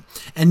about him.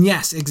 And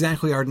yes,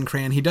 exactly, Arden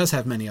Cran, he does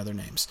have many other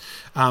names.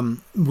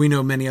 We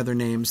know many other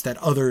names that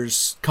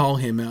others call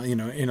him,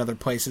 in other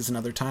places and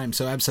other times.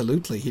 So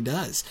absolutely, he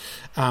does.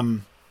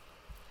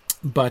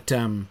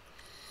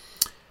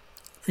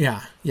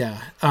 Yeah.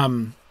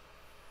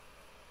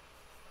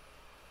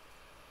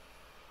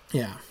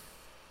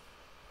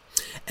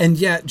 And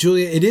yet,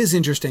 Julia, it is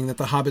interesting that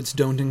the hobbits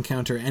don't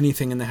encounter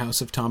anything in the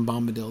House of Tom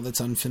Bombadil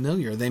that's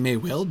unfamiliar. They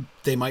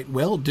might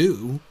well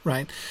do,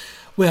 right?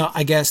 Well,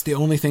 I guess the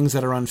only things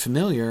that are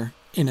unfamiliar,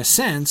 in a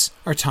sense,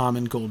 are Tom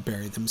and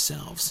Goldberry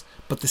themselves.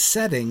 But the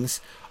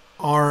settings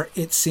are,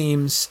 it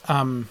seems,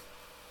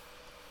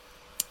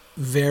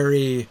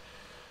 very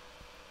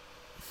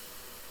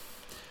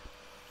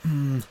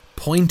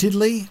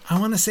pointedly, I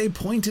want to say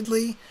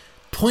pointedly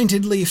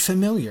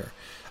familiar.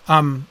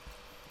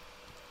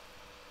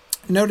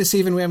 Notice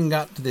even we haven't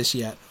got to this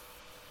yet,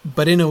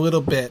 but in a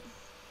little bit,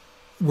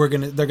 they're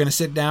gonna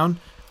sit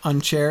down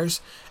on chairs,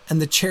 and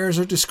the chairs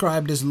are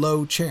described as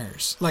low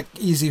chairs, like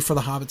easy for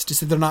the hobbits to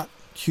sit. They're not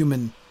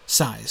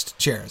human-sized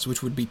chairs,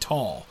 which would be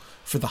tall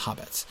for the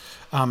hobbits.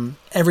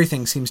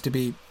 Everything seems to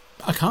be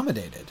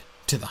accommodated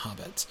to the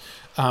hobbits.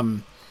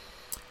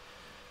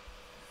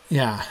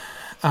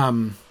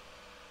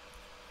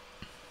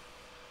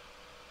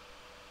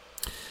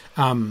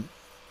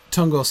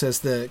 Tungo says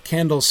the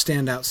candles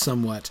stand out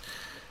somewhat.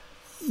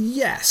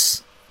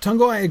 Yes,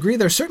 Tungo, I agree.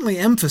 They're certainly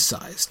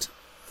emphasized.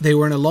 They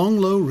were in a long,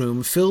 low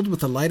room filled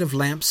with the light of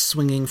lamps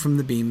swinging from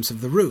the beams of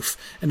the roof,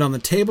 and on the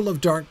table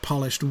of dark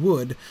polished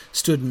wood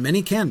stood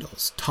many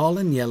candles, tall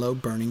and yellow,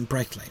 burning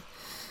brightly.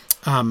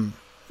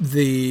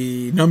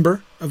 The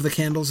number of the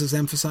candles is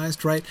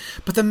emphasized, right?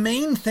 But the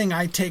main thing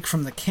I take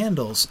from the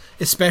candles,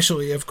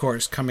 especially, of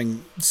course,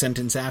 coming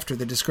sentence after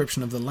the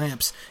description of the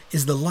lamps,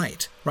 is the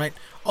light, right?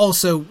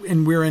 Also,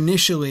 and we're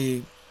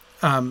initially,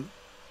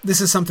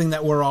 this is something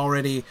that we're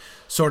already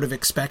sort of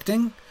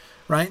expecting,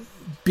 right?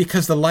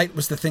 Because the light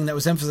was the thing that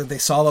was emphasized. They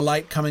saw the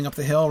light coming up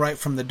the hill, right?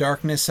 From the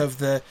darkness of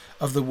the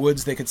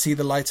woods, they could see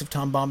the lights of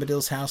Tom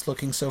Bombadil's house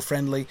looking so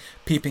friendly,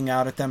 peeping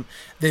out at them.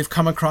 They've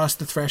come across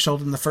the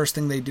threshold, and the first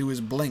thing they do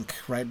is blink,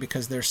 right?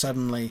 Because they're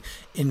suddenly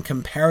in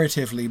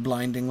comparatively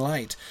blinding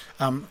light.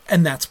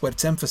 And that's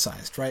what's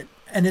emphasized, right?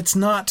 And it's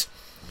not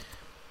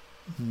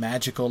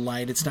magical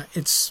light.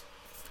 It's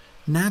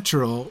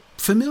natural,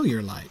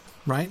 familiar light,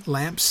 right?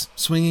 Lamps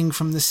swinging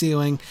from the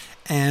ceiling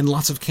and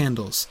lots of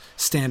candles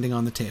standing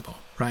on the table,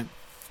 right?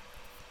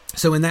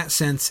 So in that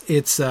sense,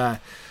 it's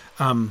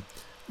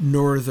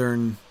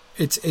northern.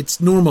 It's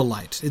normal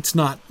light. It's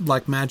not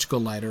like magical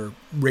light or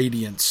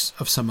radiance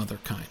of some other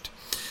kind.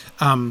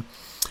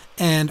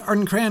 And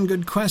Arden Cran,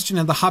 good question.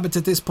 Have the hobbits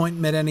at this point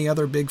met any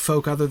other big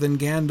folk other than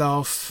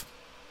Gandalf?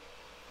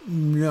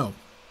 No,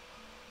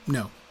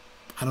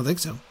 I don't think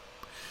so.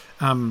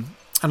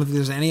 I don't think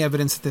there's any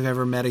evidence that they've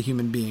ever met a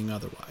human being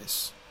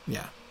otherwise.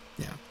 Yeah.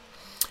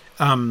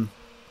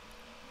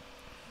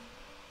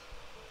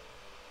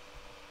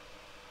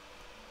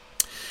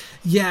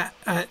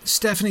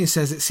 Stephanie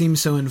says it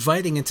seems so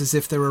inviting. It's as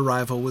if their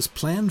arrival was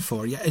planned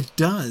for. Yeah, it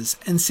does.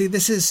 And see,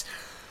 this is,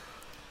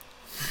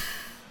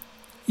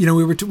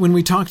 when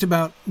we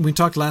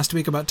talked last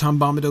week about Tom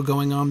Bombadil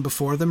going on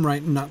before them,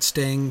 right, and not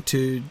staying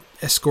to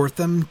escort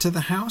them to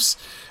the house.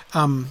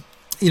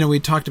 We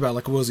talked about,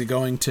 like, was he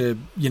going to,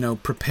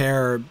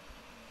 prepare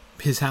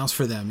his house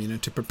for them,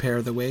 to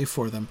prepare the way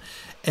for them.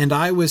 And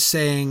I was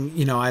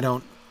saying, I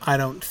don't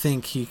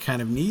think he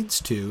kind of needs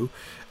to,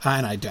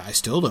 and I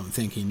still don't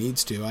think he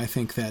needs to. I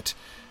think that,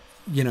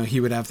 he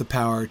would have the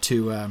power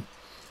to,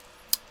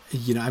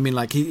 is he going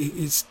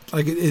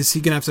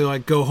to have to,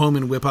 go home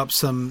and whip up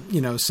some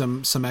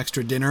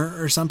extra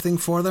dinner or something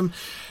for them?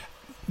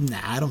 Nah,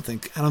 I don't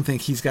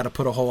think he's got to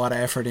put a whole lot of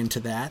effort into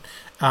that.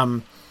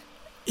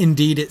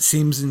 Indeed, it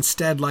seems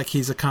instead like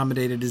he's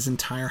accommodated his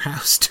entire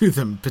house to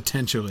them,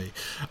 potentially.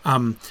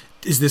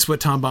 Is this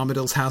what Tom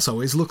Bombadil's house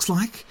always looks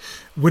like?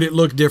 Would it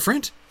look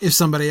different if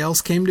somebody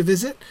else came to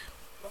visit?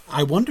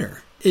 I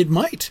wonder. It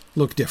might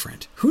look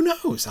different. Who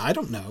knows? I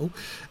don't know.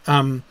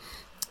 And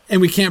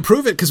we can't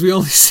prove it because we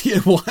only see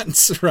it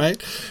once,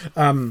 right?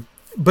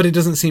 But it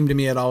doesn't seem to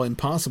me at all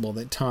impossible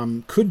that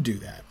Tom could do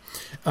that.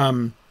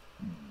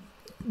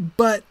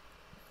 But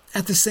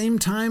at the same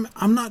time,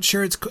 I'm not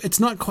sure it's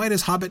not quite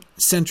as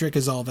Hobbit-centric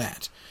as all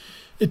that.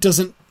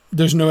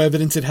 There's no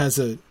evidence it has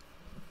a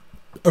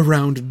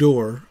round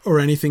door or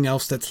anything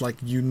else that's like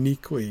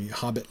uniquely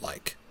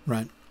Hobbit-like,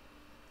 right?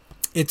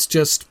 It's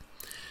just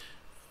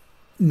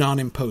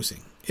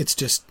non-imposing. It's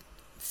just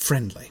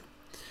friendly.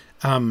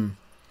 And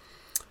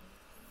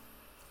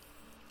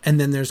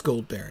then there's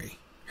Goldberry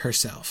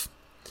herself.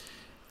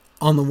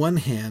 On the one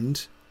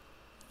hand,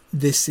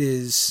 this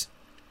is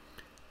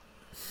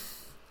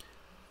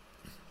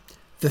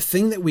the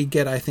thing that we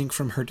get, I think,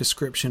 from her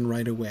description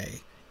right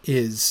away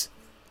is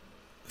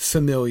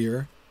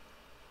familiar,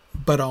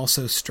 but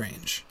also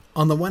strange.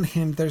 On the one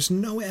hand, there's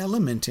no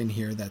element in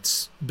here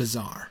that's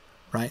bizarre,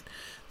 right?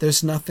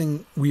 There's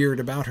nothing weird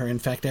about her. In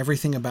fact,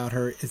 everything about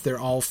her is they're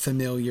all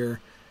familiar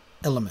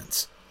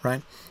elements,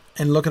 right?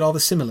 And look at all the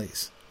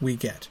similes we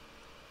get.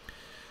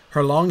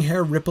 Her long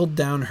hair rippled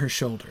down her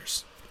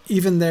shoulders.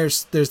 Even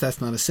there's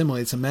that's not a simile,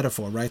 it's a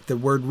metaphor, right? The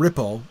word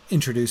ripple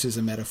introduces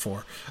a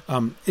metaphor.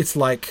 It's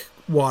like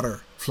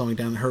water flowing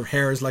down. Her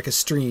hair is like a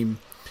stream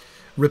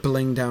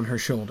rippling down her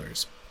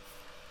shoulders.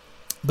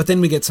 But then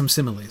we get some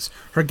similes.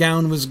 Her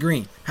gown was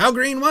green. How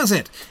green was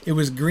it? It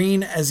was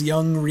green as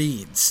young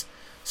reeds.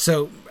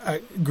 So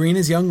green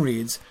as young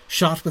reeds,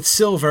 shot with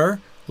silver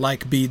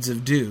like beads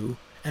of dew,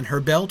 and her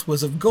belt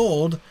was of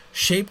gold,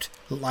 shaped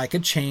like a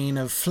chain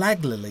of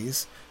flag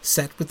lilies,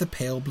 set with the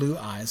pale blue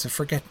eyes of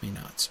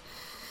forget-me-nots.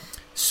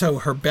 So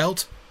her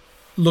belt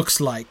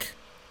looks like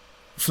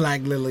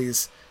flag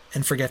lilies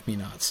and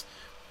forget-me-nots,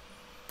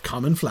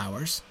 common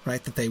flowers,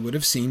 right, that they would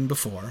have seen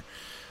before.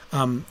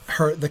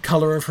 The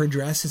color of her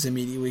dress is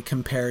immediately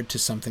compared to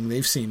something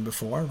they've seen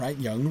before, right?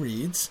 Young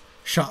reeds,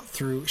 shot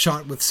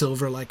with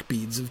silver like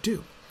beads of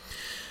dew.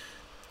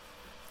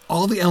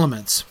 All the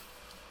elements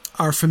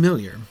are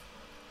familiar.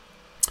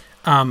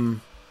 But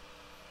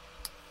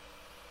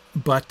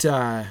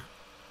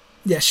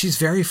yeah, she's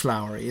very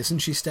flowery, isn't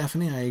she,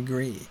 Stephanie? I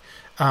agree.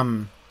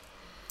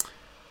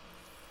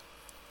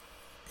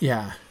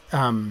 Yeah.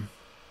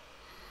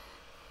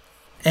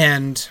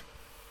 And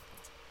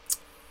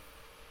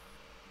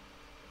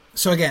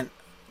so again,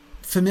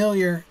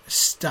 familiar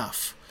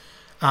stuff.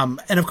 And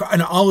of course,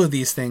 and all of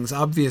these things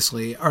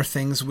obviously are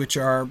things which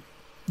are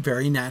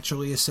very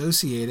naturally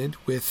associated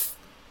with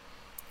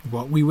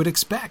what we would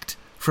expect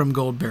from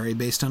Goldberry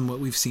based on what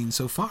we've seen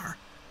so far,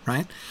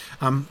 right?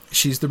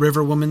 She's the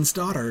river woman's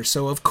daughter,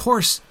 so of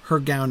course her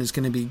gown is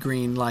going to be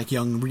green like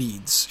young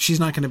reeds.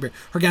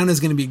 Her gown is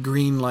going to be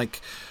green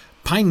like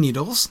pine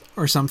needles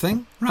or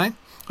something, right?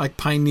 Like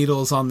pine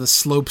needles on the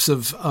slopes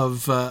of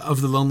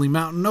the Lonely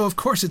Mountain. No, of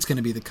course it's going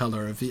to be the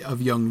color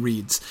of young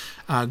reeds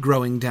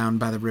growing down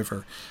by the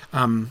river.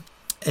 And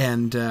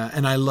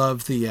I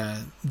love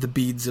the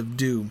beads of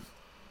dew.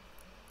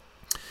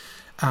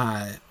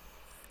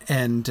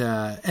 And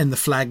the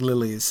flag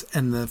lilies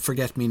and the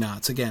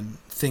forget-me-nots, again,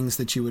 things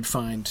that you would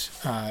find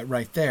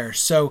right there.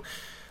 So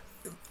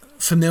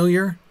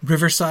familiar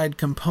riverside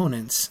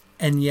components,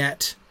 and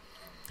yet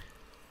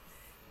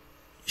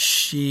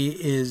she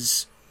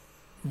is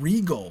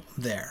regal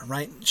there,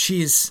 right?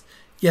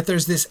 Yet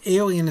there's this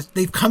alien,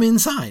 they've come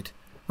inside,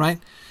 right?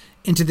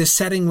 Into this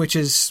setting which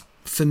is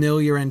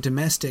familiar and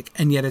domestic,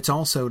 and yet it's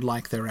also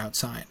like they're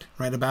outside,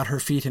 right? About her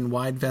feet in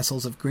wide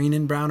vessels of green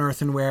and brown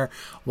earthenware,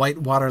 white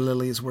water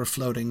lilies were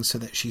floating so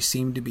that she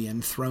seemed to be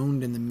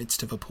enthroned in the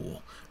midst of a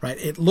pool, right?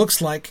 It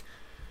looks like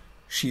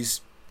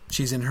she's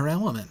in her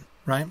element,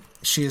 right?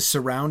 She is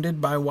surrounded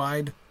by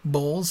wide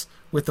bowls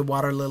with the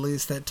water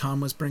lilies that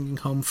Tom was bringing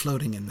home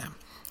floating in them,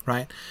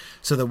 right?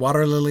 So the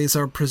water lilies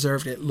are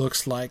preserved. It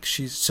looks like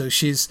this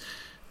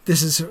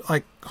is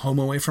like home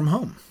away from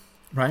home,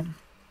 right?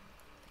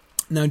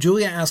 Now,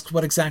 Julia asked,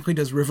 what exactly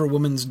does river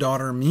woman's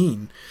daughter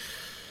mean?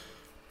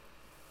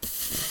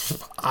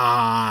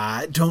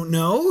 I don't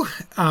know.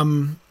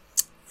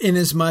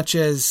 Inasmuch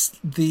as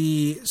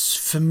the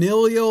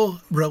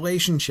familial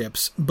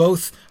relationships,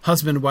 both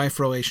husband-wife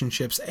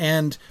relationships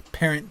and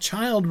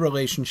parent-child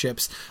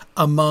relationships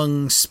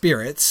among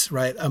spirits,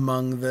 right,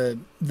 among the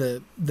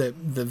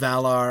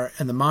Valar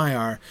and the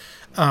Maiar,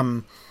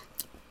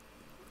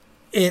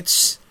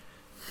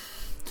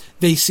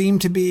 they seem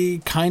to be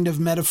kind of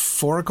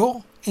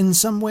metaphorical in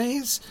some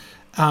ways,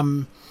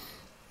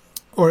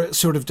 or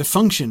sort of to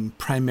function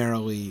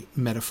primarily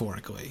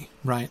metaphorically,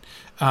 right?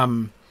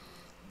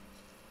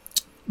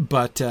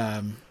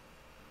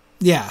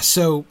 Yeah,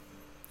 so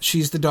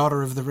she's the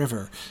daughter of the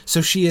river.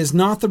 So she is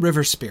not the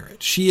river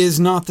spirit. She is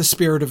not the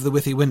spirit of the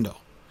Withywindle.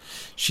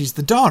 She's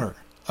the daughter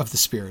of the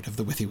spirit of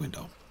the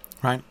Withywindle,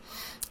 right?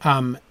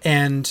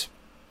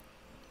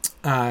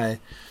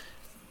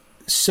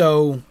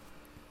 So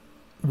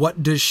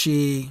what does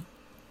she,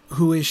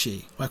 who is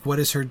she? Like, what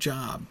is her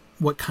job?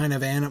 What kind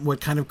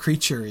of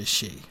creature is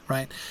she,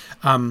 right?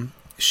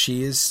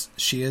 She is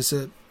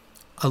a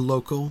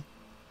local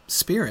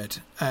spirit.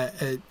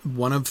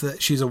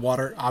 She's a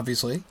water,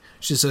 obviously.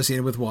 She's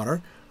associated with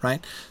water,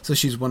 right? So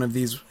she's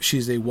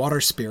a water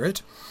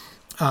spirit,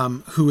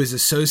 who is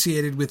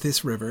associated with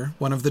this river,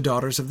 one of the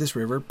daughters of this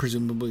river,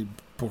 presumably,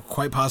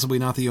 quite possibly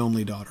not the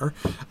only daughter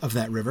of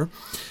that river.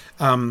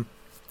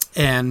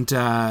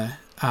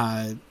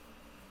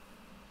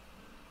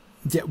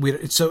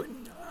 So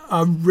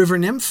a river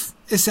nymph,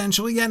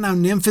 essentially. Yeah, now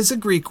nymph is a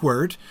Greek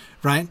word,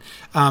 right?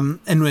 And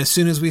as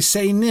soon as we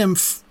say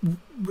nymph,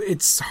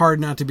 it's hard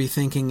not to be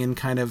thinking in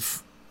kind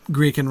of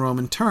Greek and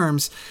Roman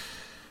terms.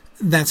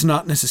 That's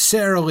not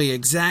necessarily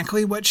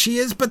exactly what she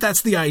is, but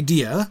that's the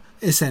idea,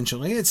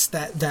 essentially. It's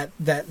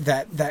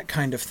that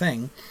kind of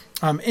thing.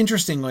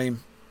 Interestingly,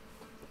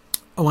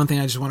 one thing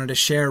I just wanted to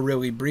share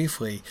really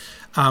briefly.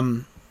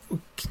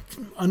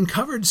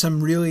 Uncovered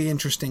some really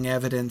interesting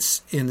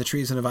evidence in the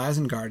Treason of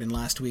Isengard in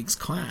last week's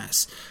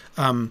class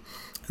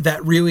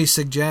that really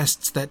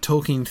suggests that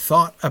Tolkien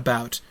thought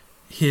about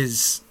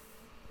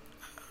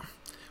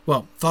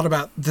thought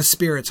about the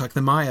spirits like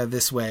the Maiar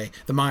this way,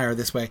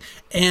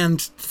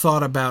 and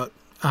thought about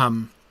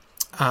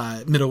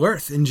Middle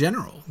Earth in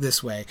general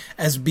this way,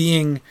 as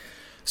being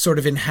sort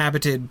of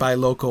inhabited by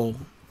local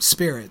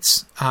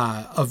spirits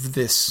of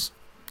this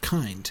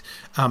kind.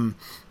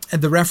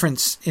 The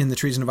reference in the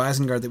Treason of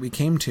Isengard that we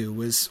came to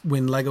was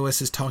when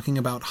Legolas is talking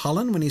about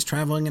Hollin, when he's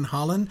traveling in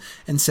Hollin,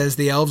 and says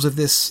the elves of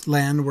this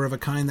land were of a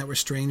kind that were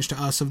strange to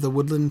us of the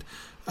woodland,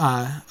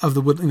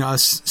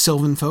 us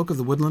sylvan folk of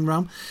the woodland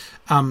realm.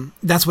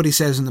 That's what he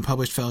says in the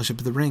published Fellowship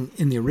of the Ring.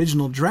 In the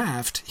original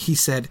draft, he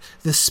said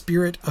the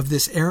spirit of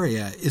this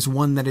area is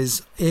one that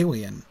is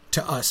alien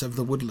to us of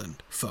the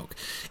woodland folk.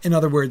 In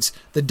other words,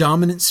 the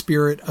dominant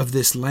spirit of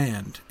this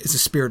land is a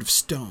spirit of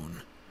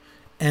stone.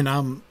 And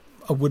I'm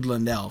a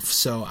woodland elf,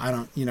 so I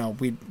don't,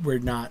 we're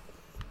not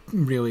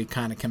really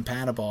kind of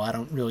compatible. I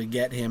don't really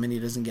get him, and he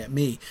doesn't get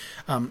me.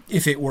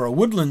 If it were a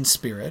woodland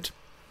spirit,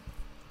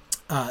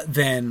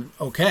 then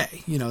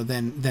okay,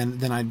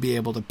 then I'd be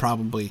able to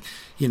probably,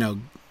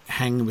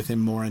 hang with him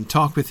more and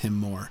talk with him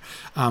more.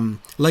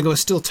 Legolas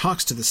still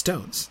talks to the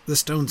stones. The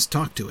stones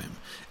talk to him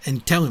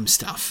and tell him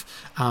stuff.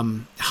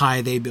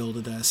 High they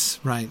builded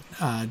us, right?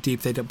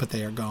 Deep they don't, but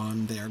they are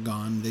gone. They are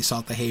gone. They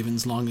sought the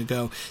havens long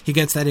ago. He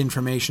gets that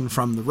information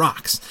from the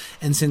rocks.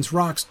 And since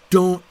rocks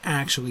don't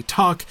actually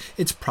talk,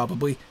 it's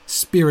probably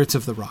spirits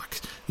of the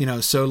rocks.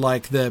 So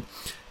like the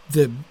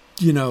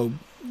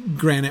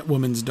granite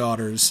woman's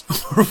daughters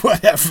or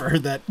whatever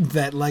that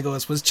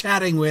Legolas was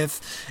chatting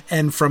with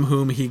and from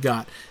whom he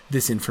got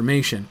this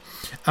information.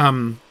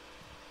 So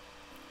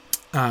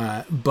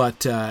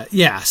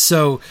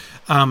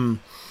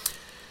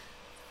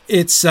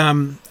it's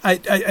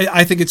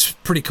I think it's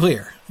pretty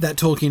clear that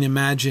Tolkien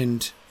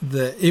imagined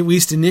at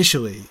least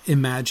initially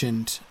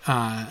imagined,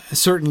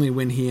 certainly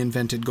when he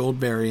invented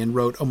Goldberry and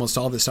wrote almost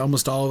all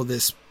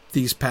of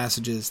these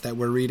passages that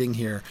we're reading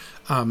here,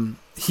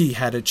 he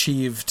had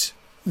achieved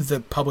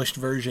the published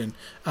version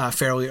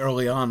fairly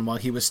early on while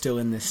he was still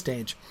in this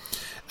stage.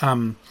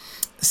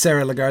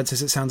 Sarah Lagarde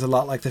says it sounds a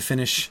lot like the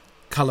Finnish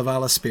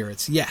Kalevala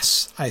spirits.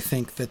 Yes, I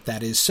think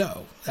that is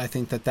so. I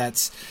think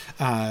that's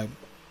that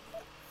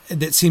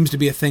seems to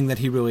be a thing that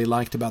he really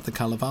liked about the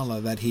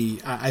Kalevala.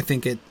 I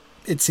think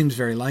it seems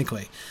very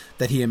likely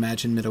that he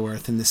imagined Middle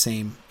Earth in the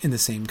same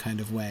kind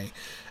of way.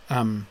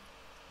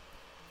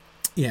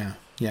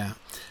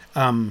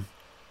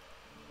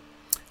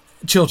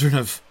 Children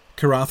of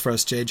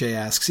Carothros, JJ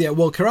asks. Yeah,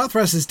 well,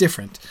 Carothros is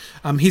different.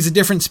 He's a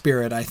different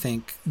spirit, I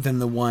think, than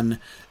the one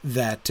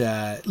that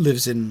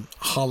lives in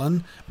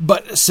Hollin,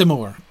 but a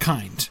similar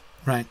kind,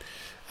 right?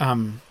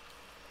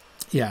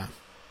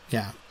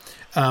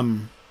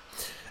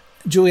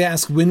 Julia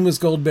asks, when was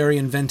Goldberry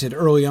invented?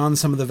 Early on,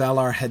 some of the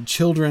Valar had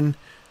children.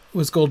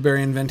 Was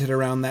Goldberry invented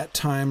around that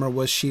time, or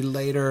was she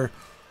later?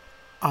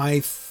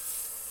 I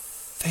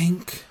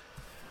think...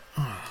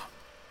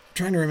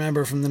 trying to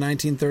remember from the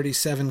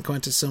 1937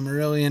 Quenta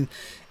Silmarillion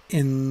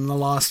in The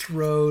Lost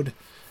Road.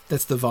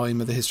 That's the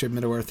volume of the History of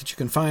Middle-earth that you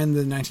can find the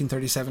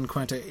 1937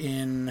 Quenta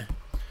in.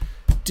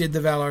 Did the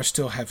Valar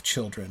still have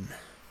children?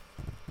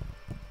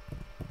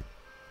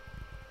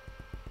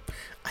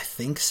 I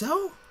think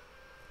so.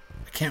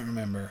 I can't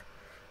remember,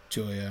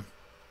 Julia.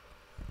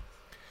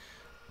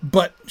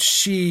 But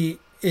she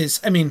is,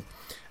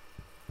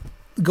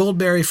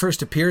 Goldberry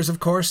first appears, of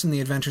course, in the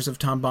Adventures of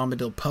Tom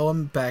Bombadil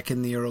poem back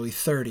in the early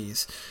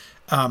 30s.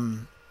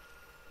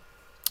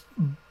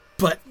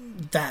 But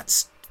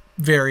that's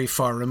very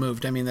far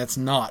removed. That's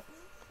not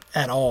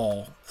at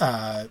all...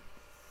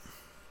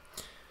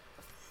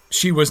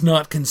 she was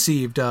not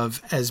conceived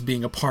of as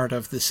being a part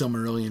of the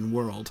Silmarillion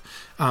world.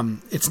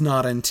 It's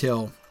not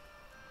until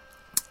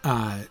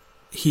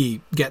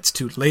he gets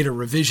to later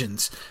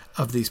revisions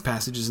of these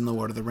passages in The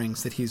Lord of the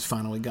Rings that he's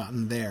finally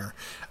gotten there.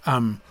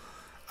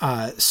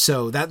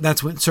 So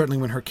that's certainly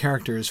when her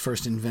character is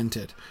first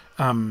invented.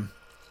 So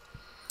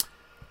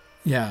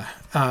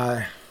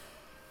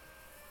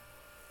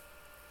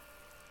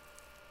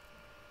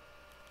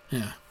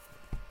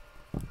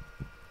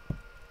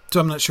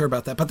I'm not sure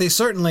about that, but they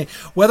certainly,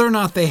 whether or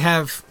not they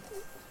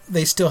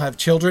still have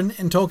children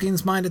in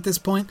Tolkien's mind at this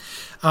point,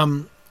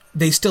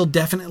 they still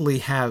definitely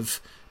have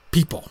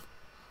people,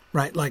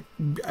 right? Like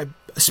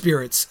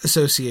spirits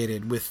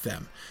associated with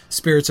them,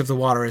 spirits of the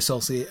water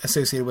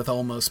associated with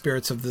Ulmo,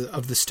 spirits of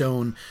the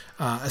stone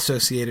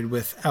associated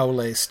with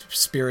Aule,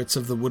 spirits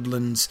of the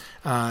woodlands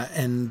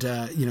and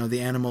the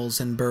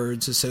animals and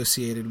birds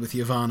associated with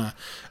Yavanna.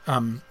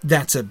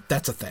 That's a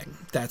thing.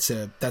 That's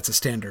a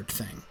standard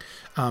thing.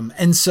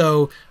 And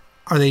so,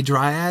 are they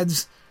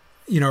dryads,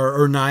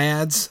 or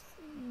naiads?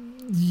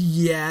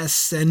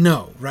 Yes and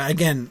no, right?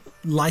 Again,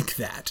 like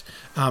that.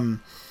 Okay,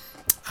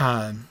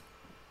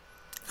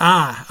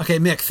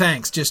 Mick,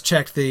 thanks. Just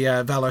checked the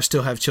Valar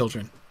still have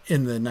children.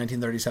 in the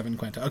 1937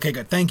 Quenta. Okay,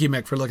 good. Thank you,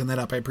 Mick, for looking that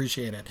up. I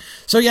appreciate it.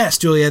 So yes,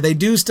 Julia, they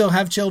do still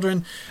have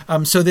children.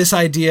 So this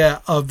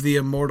idea of the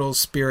immortal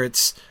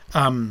spirits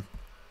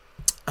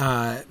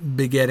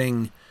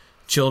begetting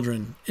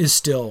children is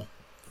still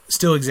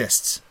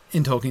exists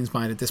in Tolkien's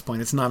mind at this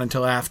point. It's not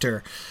until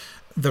after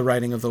the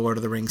writing of the Lord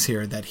of the Rings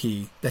here that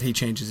he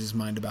changes his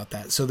mind about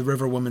that. So the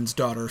River Woman's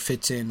daughter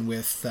fits in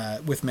with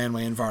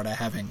Manwë and Varda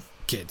having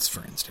kids,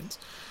 for instance.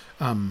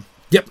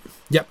 Yep.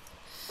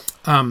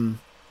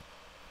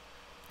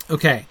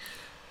 Okay.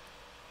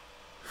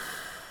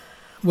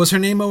 Was her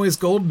name always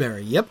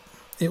Goldberry? Yep,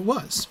 it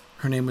was.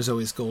 Her name was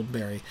always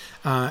Goldberry.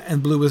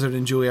 And Blue Wizard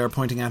and Julia are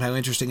pointing out how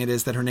interesting it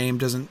is that her name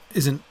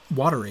isn't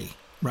watery,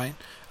 right?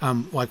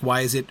 Like,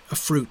 why is it a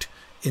fruit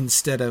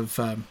instead of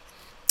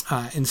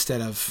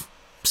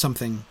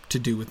something to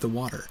do with the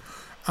water?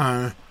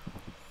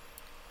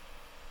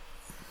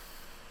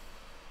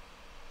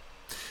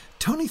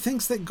 Tony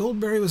thinks that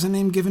Goldberry was a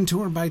name given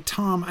to her by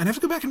Tom. I'd have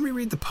to go back and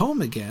reread the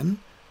poem again.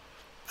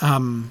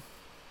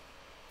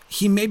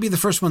 He may be the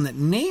first one that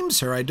names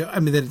her.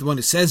 The one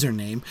who says her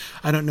name.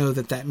 I don't know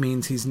that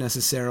means he's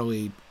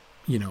necessarily,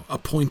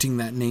 appointing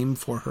that name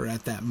for her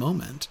at that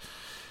moment.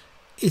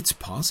 It's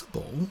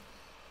possible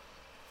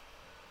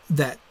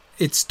that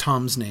it's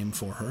Tom's name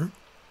for her.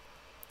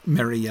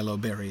 Merry Yellow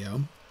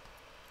Berrio.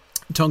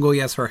 Tongo,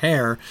 yes, her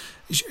hair,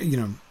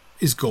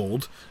 is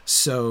gold.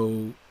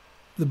 So,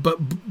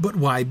 but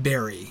why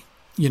berry?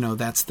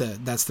 That's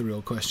the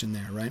real question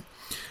there, right?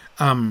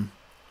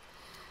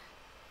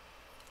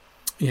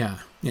 Yeah.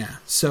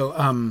 So,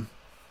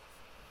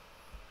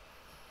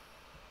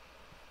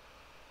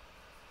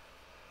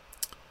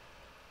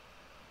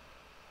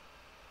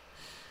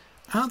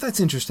 oh, that's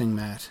interesting,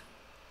 Matt.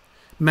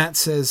 Matt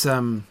says,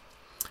 in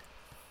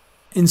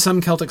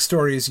some Celtic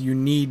stories, you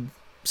need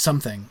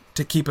something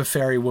to keep a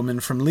fairy woman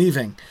from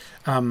leaving.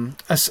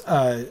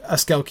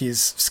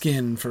 Askelki's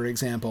skin, for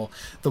example.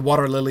 The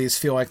water lilies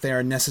feel like they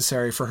are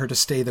necessary for her to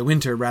stay the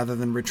winter rather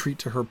than retreat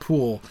to her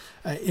pool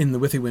in the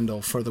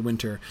Withywindle for the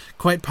winter.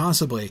 Quite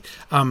possibly.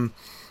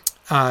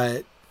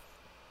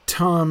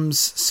 Tom's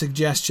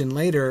suggestion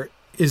later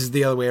is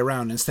the other way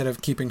around. Instead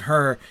of keeping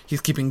her, he's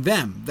keeping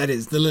them. That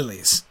is, the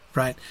lilies,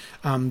 right?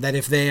 That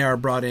if they are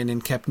brought in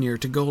and kept near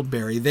to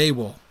Goldberry, they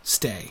will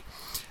stay.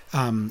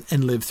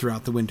 And live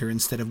throughout the winter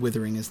instead of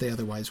withering as they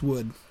otherwise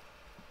would.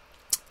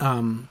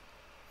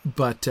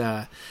 But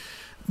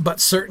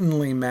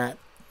certainly, Matt,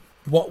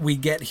 what we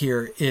get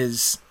here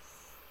is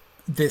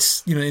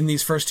this, in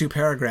these first two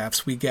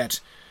paragraphs, we get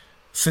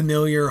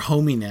familiar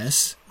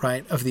hominess,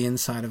 right, of the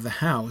inside of the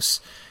house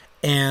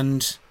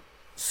and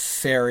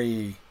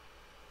fairyness,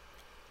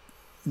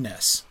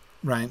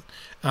 right?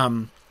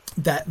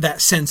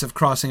 That sense of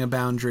crossing a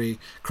boundary,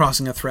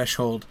 crossing a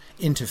threshold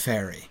into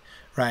fairy,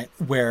 right?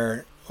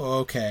 Where,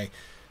 okay,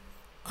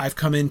 I've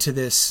come into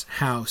this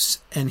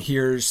house and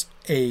here's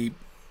a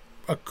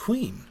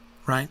queen,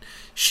 right?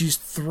 She's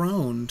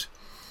throned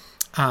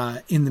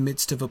in the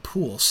midst of a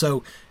pool.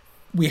 So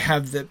we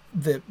have the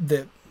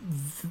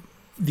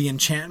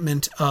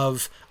enchantment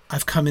of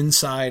I've come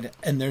inside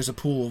and there's a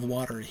pool of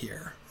water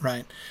here,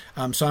 right?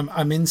 So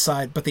I'm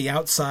inside, but the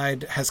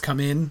outside has come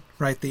in,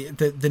 right?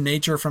 The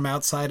nature from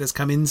outside has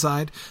come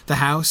inside the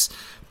house.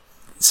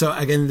 So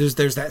again,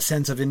 there's that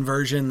sense of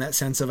inversion, that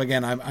sense of,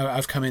 again,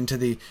 I've come into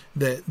the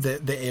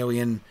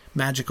alien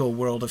magical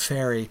world of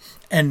fairy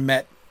and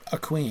met a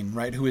queen,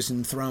 right, who is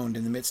enthroned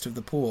in the midst of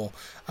the pool,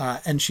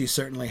 and she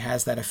certainly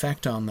has that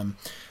effect on them.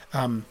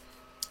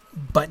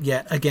 But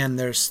yet again,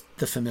 there's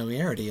the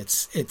familiarity.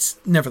 It's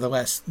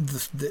nevertheless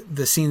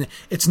the scene.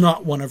 It's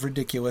not one of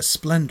ridiculous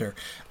splendor.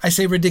 I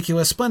say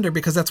ridiculous splendor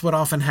because that's what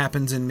often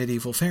happens in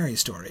medieval fairy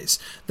stories.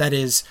 That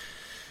is,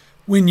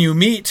 when you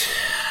meet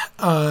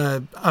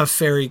a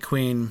fairy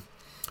queen,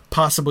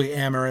 possibly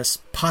amorous,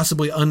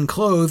 possibly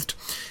unclothed,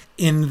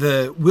 in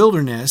the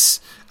wilderness,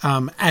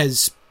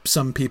 as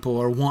some people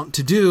are wont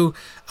to do,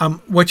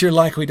 what you're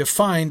likely to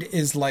find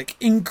is like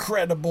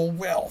incredible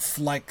wealth.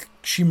 Like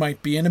she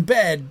might be in a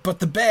bed, but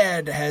the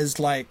bed has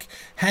like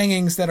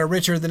hangings that are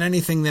richer than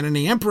anything that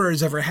any emperor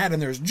has ever had,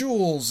 and there's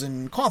jewels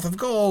and cloth of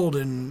gold,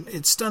 and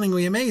it's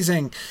stunningly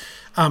amazing.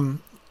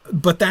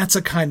 But that's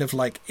a kind of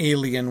like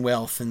alien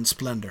wealth and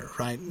splendor,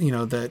 right?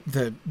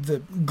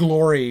 The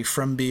glory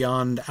from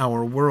beyond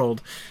our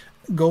world.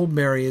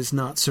 Goldberry is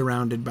not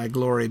surrounded by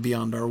glory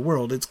beyond our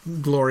world. It's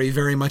glory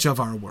very much of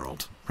our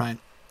world, right?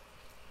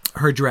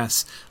 Her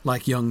dress,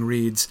 like young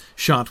reeds,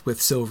 shot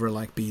with silver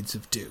like beads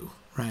of dew,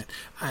 right?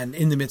 And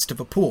in the midst of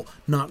a pool.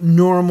 Not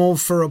normal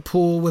for a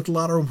pool with a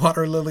lot of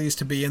water lilies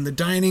to be in the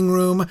dining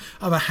room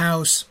of a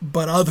house,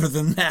 but other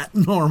than that,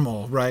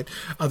 normal, right?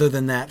 Other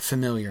than that,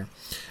 familiar.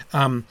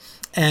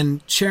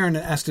 And Sharon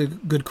asked a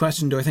good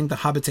question. Do I think the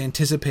hobbits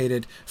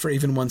anticipated for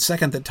even 1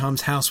 second that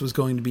Tom's house was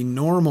going to be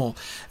normal?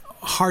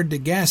 Hard to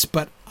guess,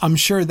 but I'm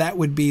sure that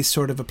would be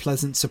sort of a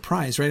pleasant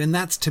surprise, right? And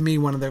that's, to me,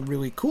 one of the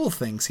really cool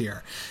things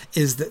here,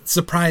 is that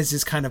surprise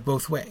is kind of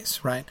both ways,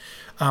 right?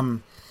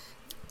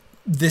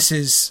 This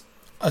is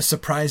a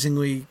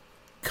surprisingly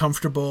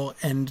comfortable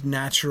and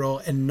natural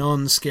and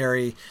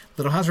non-scary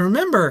little house.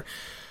 Remember,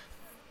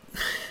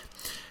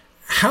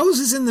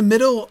 houses in the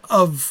middle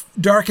of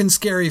dark and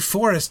scary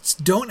forests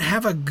don't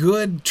have a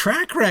good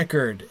track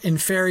record in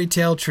fairy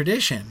tale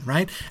tradition,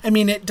 right? I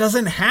mean, it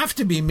doesn't have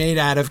to be made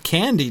out of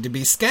candy to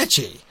be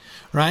sketchy,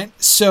 right?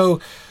 So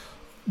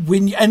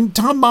and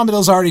Tom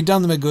Bombadil's already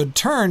done them a good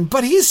turn,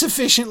 but he's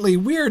sufficiently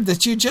weird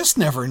that you just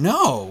never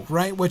know,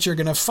 right, what you're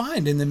going to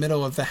find in the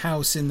middle of the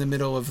house, in the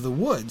middle of the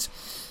woods.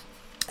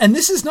 And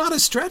this is not a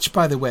stretch,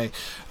 by the way.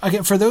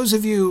 Again, for those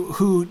of you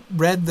who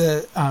read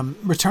the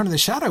Return of the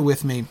Shadow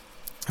with me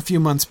a few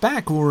months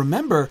back will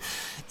remember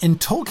in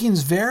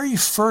Tolkien's very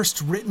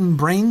first written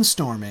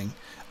brainstorming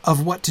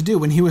of what to do,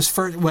 when he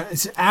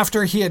was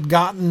after he had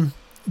gotten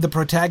the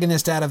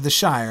protagonist out of the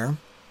Shire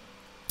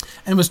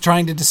and was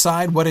trying to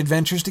decide what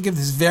adventures to give,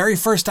 his very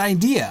first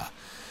idea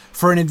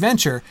for an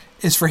adventure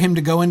is for him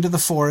to go into the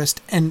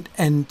forest and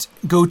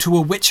go to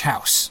a witch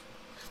house.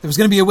 There was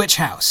going to be a witch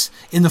house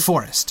in the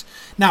forest.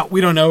 Now,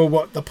 we don't know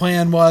what the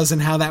plan was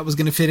and how that was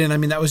going to fit in. I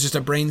mean, that was just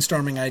a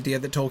brainstorming idea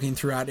that Tolkien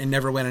threw out and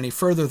never went any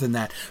further than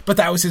that. But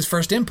that was his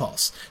first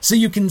impulse. So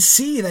you can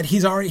see that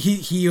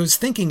he was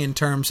thinking in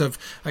terms of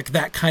like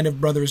that kind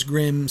of Brothers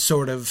Grimm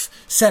sort of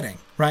setting,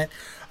 right?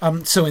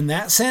 So in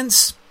that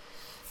sense,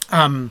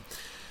 house,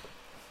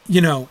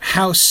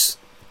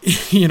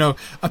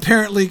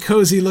 apparently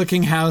cozy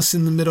looking house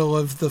in the middle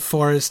of the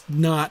forest,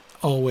 not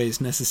always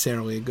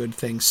necessarily a good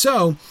thing.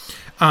 So,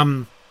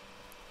 now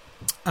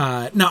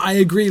I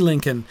agree,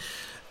 Lincoln.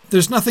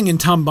 There's nothing in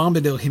Tom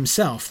Bombadil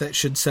himself that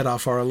should set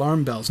off our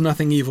alarm bells.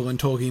 Nothing evil in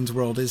Tolkien's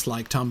world is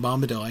like Tom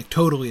Bombadil. I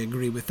totally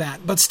agree with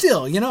that. But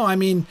still,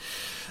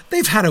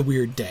 they've had a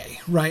weird day,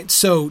 right?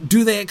 So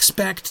do they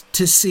expect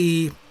to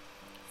see,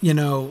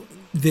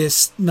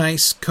 this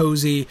nice,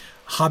 cozy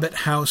Hobbit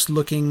house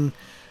looking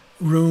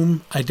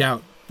room? I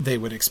doubt they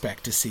would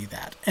expect to see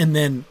that. And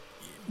then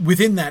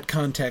within that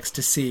context,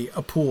 to see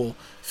a pool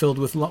filled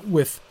with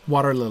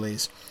water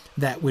lilies,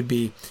 that would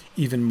be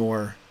even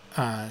more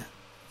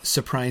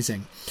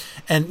surprising.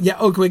 And yeah,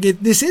 Oakwig,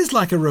 this is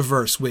like a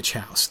reverse witch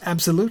house.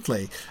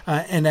 Absolutely.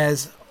 And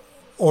as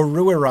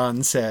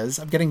Oruiran says,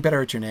 I'm getting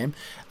better at your name,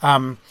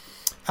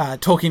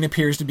 Tolkien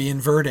appears to be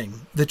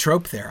inverting the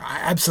trope there.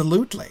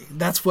 Absolutely.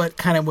 That's what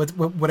kind of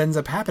what ends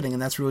up happening,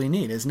 and that's really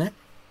neat, isn't it?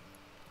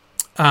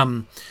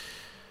 All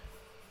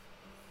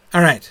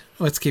right,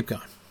 let's keep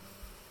going.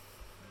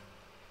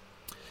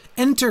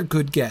 "Enter,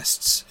 good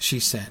guests," she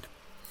said.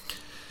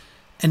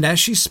 And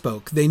as she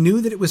spoke, they knew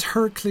that it was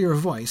her clear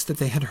voice that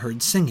they had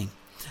heard singing.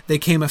 They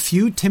came a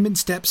few timid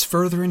steps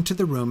further into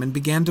the room and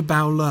began to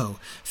bow low,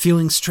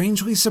 feeling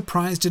strangely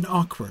surprised and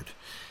awkward.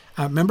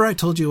 Remember I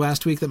told you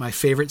last week that my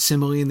favorite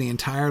simile in the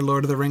entire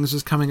Lord of the Rings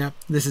was coming up?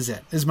 This is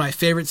it. This is my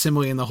favorite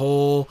simile in the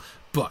whole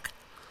book.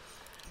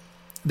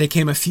 They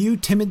came a few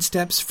timid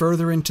steps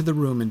further into the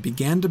room and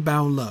began to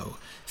bow low,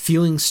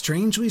 feeling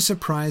strangely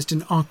surprised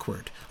and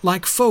awkward,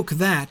 like folk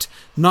that,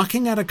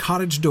 knocking at a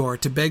cottage door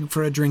to beg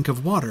for a drink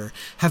of water,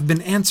 have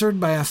been answered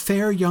by a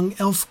fair young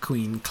elf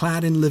queen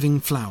clad in living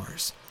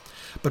flowers.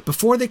 But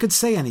before they could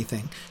say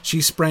anything,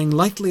 she sprang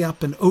lightly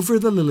up and over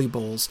the lily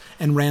bowls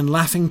and ran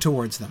laughing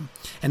towards them,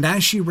 and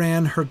as she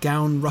ran her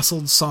gown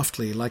rustled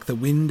softly like the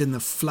wind in the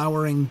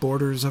flowering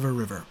borders of a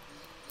river.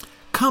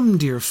 "Come,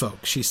 dear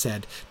folk," she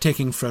said,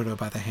 taking Frodo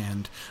by the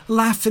hand.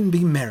 "Laugh and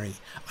be merry.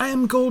 I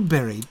am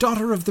Goldberry,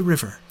 daughter of the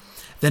river."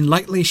 Then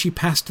lightly she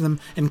passed them,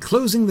 and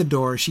closing the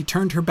door, she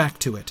turned her back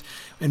to it,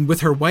 and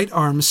with her white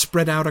arms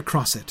spread out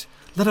across it.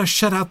 "Let us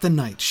shut out the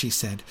night," she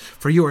said,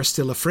 "for you are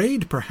still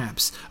afraid,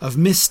 perhaps, of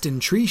mist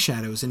and tree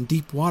shadows and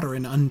deep water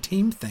and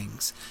untamed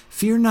things.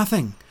 Fear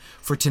nothing,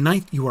 for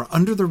tonight you are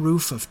under the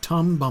roof of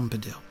Tom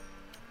Bombadil."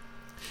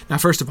 Now,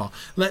 first of all,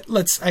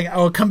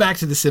 I'll come back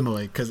to the simile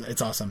because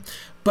it's awesome.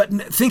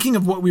 But thinking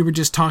of what we were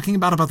just talking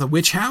about the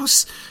witch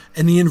house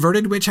and the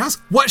inverted witch house,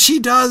 what she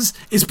does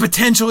is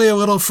potentially a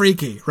little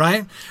freaky,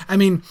 right? I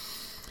mean,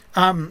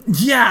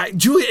 yeah,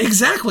 Julia,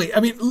 exactly. I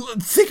mean,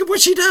 think of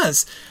what she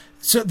does.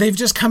 So they've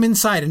just come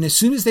inside, and as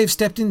soon as they've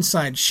stepped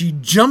inside, she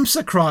jumps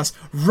across,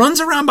 runs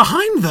around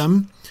behind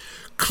them,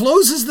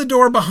 closes the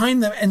door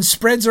behind them, and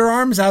spreads her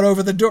arms out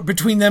over the door,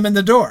 between them and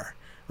the door,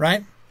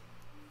 right?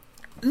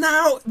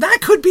 Now, that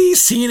could be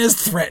seen as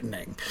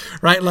threatening,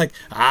 right? Like,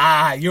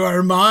 you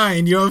are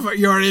mine.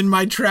 You're in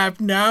my trap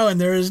now, and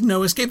there is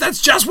no escape.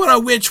 That's just what a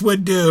witch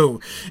would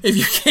do if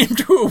you came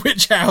to a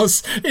witch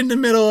house in the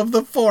middle of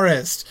the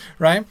forest,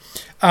 right?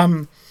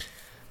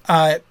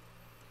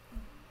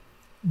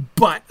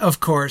 But, of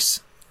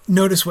course,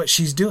 notice what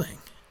she's doing.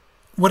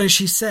 What does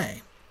she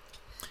say?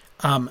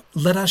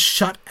 Let us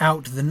shut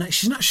out the night.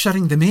 She's not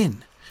shutting them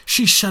in.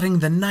 She's shutting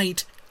the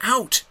night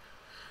out,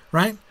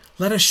 right?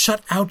 Let us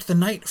shut out the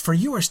night, for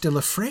you are still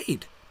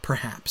afraid,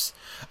 perhaps,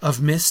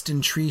 of mist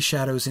and tree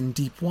shadows and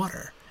deep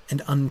water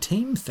and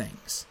untamed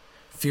things.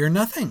 Fear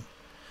nothing,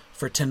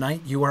 for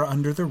tonight you are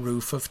under the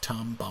roof of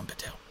Tom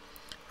Bombadil,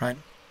 right?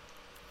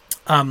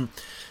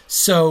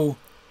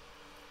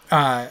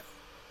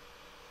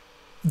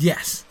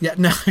 Yes. Yeah.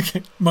 No.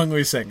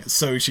 Mengli Sing.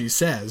 So she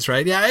says.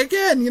 Right. Yeah.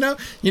 Again,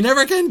 you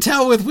never can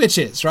tell with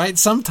witches. Right.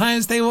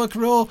 Sometimes they look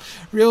real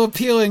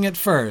appealing at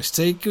first.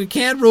 So we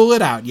can't rule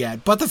it out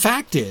yet. But the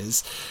fact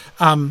is,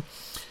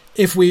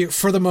 if we,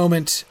 for the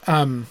moment,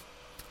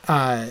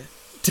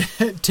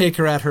 take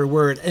her at her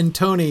word, and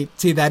Tony,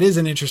 see, that is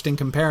an interesting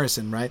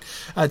comparison, right?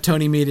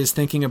 Tony Mead is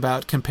thinking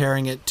about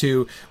comparing it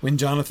to when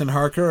Jonathan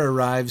Harker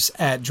arrives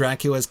at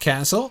Dracula's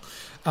castle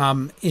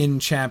in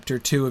chapter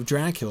 2 of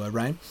Dracula,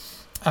 right?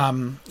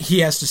 He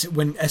has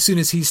to, as soon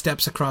as he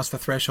steps across the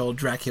threshold,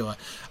 Dracula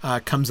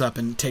comes up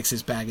and takes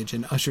his baggage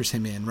and ushers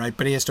him in, right?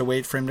 But he has to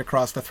wait for him to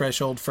cross the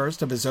threshold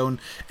first of his own,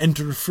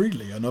 enter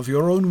freely and of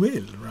your own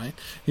will, right?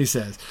 He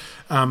says.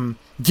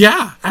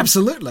 Yeah,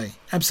 absolutely.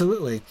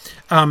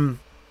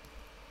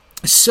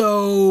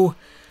 So,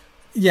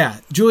 yeah,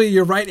 Julia,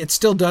 you're right. It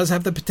still does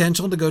have the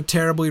potential to go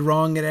terribly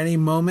wrong at any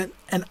moment.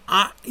 And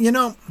I'm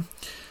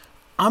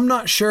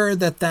not sure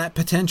that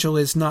potential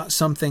is not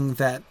something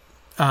that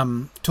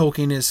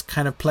Tolkien is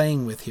kind of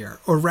playing with here.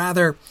 Or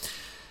rather,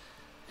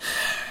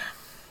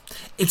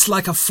 it's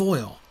like a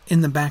foil in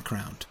the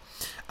background.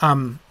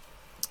 Who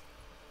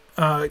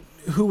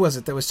was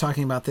it that was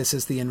talking about this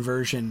as the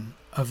inversion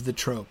of the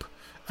trope?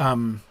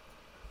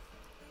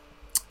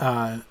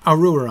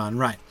 Aruaran,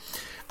 right.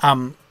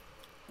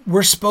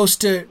 We're supposed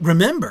to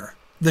remember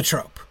the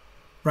trope,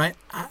 right?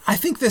 I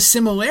think the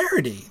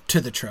similarity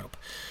to the trope,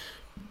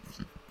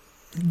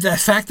 the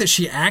fact that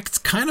she acts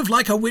kind of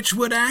like a witch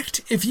would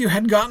act if you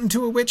had gotten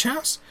to a witch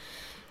house,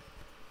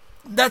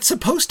 that's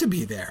supposed to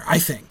be there, I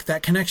think.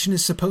 That connection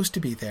is supposed to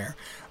be there.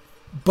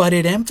 But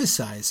it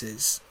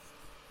emphasizes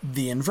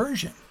the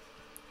inversion,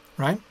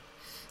 right?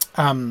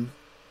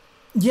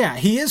 Yeah,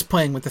 he is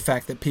playing with the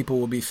fact that people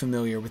will be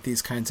familiar with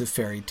these kinds of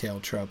fairy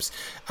tale tropes.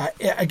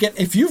 Again,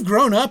 if you've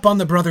grown up on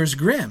the Brothers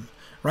Grimm,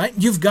 right,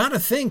 you've got to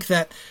think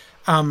that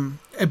a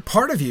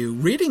part of you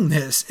reading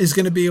this is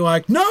going to be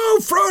like, no,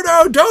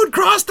 Frodo, don't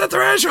cross the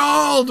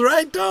threshold,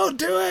 right? Don't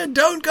do it.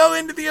 Don't go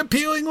into the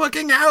appealing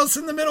looking house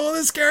in the middle of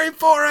the scary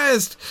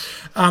forest.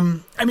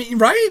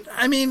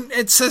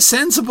 It's a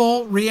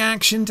sensible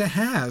reaction to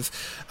have.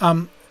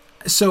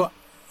 So,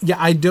 yeah,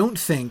 I don't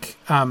think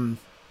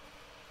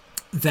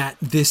that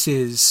this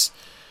is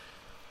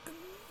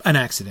an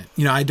accident.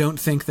 I don't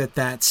think that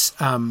that's,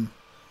 that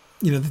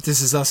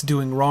this is us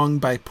doing wrong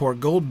by poor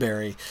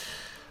Goldberry.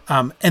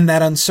 And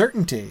that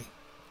uncertainty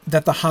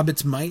that the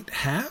hobbits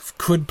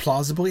could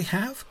plausibly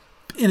have,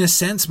 in a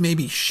sense,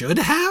 maybe should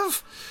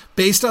have,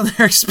 based on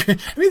their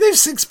experience. I mean, they've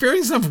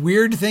experienced enough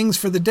weird things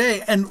for the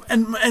day.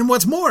 And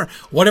what's more,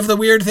 what have the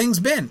weird things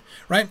been,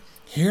 right?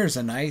 Here's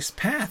a nice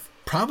path,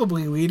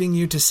 probably leading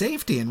you to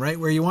safety and right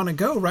where you want to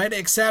go, right?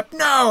 Except,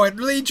 no, it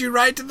leads you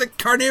right to the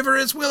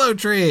carnivorous willow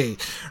tree,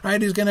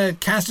 right? Who's going to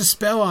cast a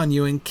spell on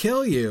you and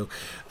kill you.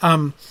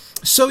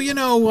 So,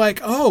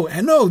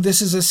 no,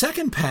 this is a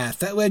second path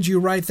that led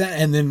you right there.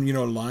 And then,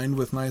 lined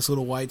with nice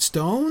little white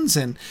stones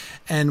and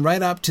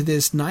right up to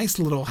this nice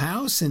little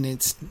house. And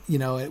it's,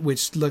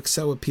 which looks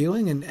so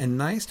appealing and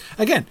nice.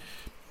 Again,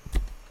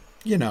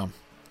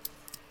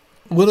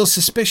 little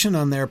suspicion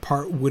on their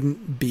part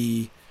wouldn't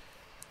be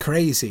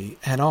crazy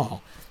at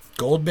all.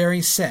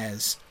 Goldberry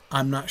says,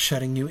 I'm not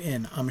shutting you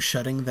in. I'm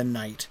shutting the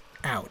night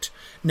out.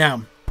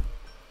 Now,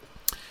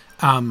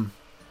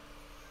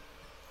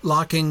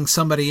 locking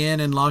somebody in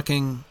and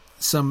locking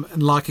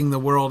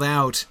the world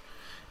out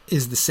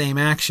is the same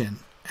action,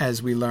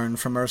 as we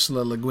learned from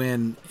Ursula Le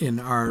Guin in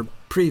our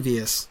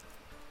previous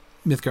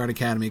Mythgard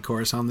Academy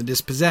course on the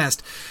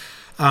Dispossessed.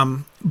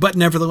 But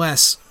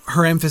nevertheless,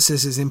 her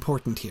emphasis is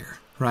important here,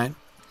 right?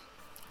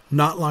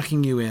 Not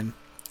locking you in,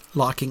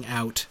 locking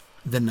out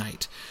the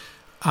night.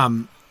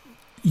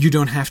 You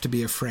don't have to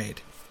be afraid.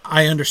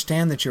 I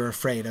understand that you're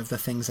afraid of the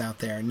things out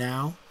there.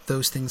 Now,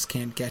 those things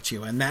can't get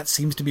you. And that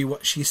seems to be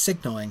what she's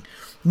signaling.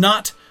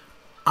 Not,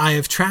 I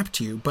have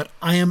trapped you, but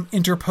I am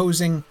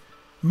interposing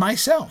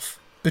myself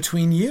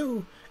between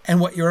you and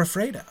what you're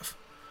afraid of.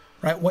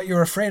 Right? What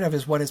you're afraid of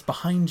is what is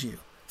behind you,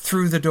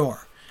 through the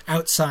door,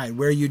 outside,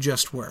 where you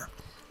just were.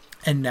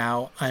 And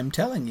now I'm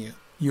telling you,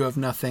 you have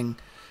nothing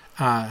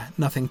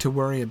to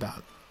worry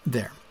about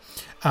there.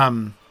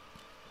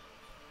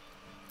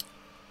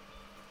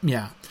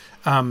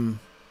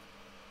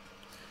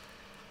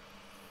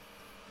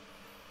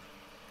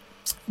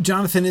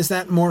 Jonathan, is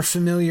that more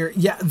familiar?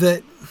 Yeah,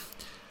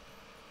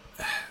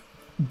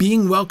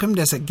 being welcomed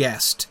as a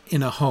guest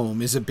in a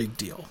home is a big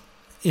deal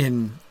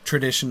in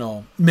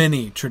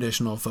many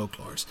traditional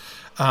folklores.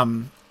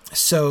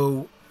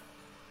 So,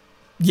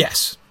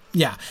 yes,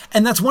 yeah.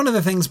 And that's one of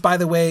the things, by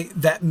the way,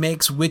 that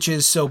makes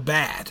witches so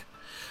bad.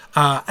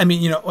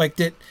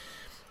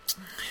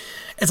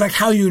 It's like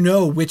how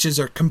witches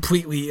are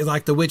completely,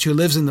 like the witch who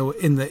lives in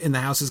the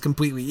house is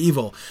completely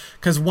evil.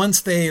 Because once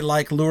they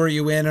lure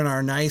you in and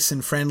are nice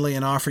and friendly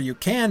and offer you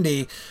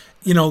candy,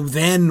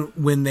 then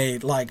when they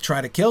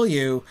try to kill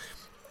you,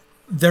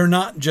 they're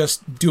not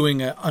just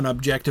doing an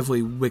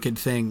objectively wicked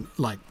thing,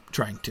 like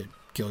trying to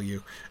kill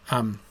you,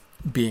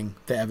 being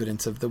the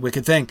evidence of the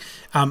wicked thing.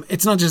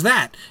 It's not just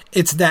that.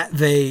 It's that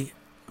they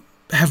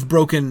have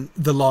broken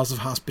the laws of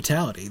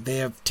hospitality. They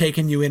have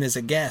taken you in as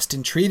a guest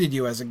and treated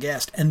you as a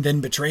guest and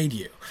then betrayed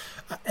you.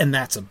 And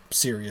that's a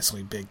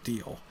seriously big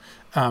deal.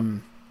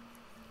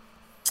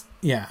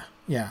 Yeah.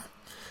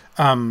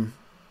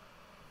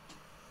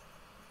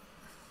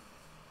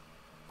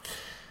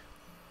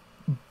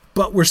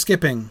 But we're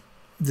skipping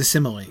the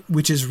simile,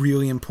 which is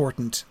really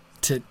important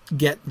to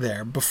get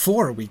there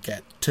before we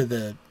get to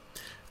the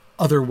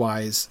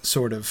otherwise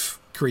sort of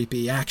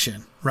creepy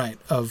action, right,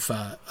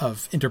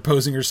 of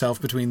interposing herself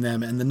between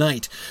them and the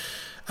knight.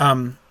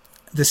 The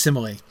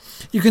simile.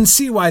 You can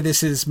see why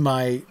this is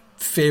my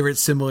favorite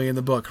simile in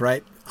the book,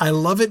 right? I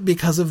love it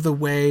because of the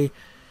way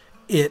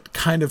it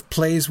kind of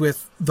plays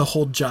with the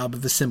whole job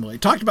of the simile.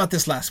 Talked about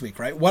this last week,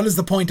 right? What is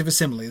the point of a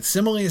simile? The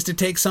simile is to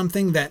take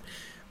something that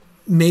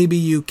maybe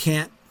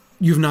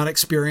you've not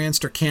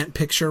experienced or can't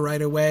picture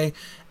right away,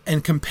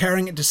 and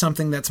comparing it to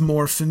something that's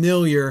more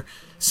familiar,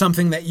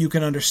 something that you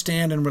can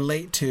understand and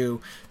relate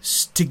to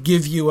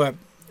give you a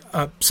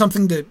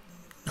something to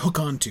hook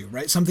onto,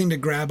 right? Something to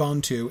grab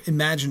onto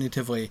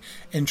imaginatively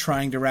in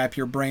trying to wrap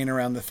your brain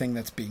around the thing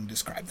that's being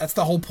described. That's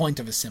the whole point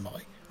of a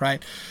simile,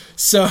 right?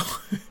 So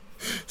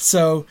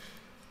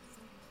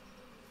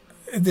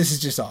this is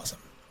just awesome.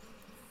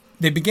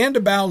 They began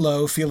to bow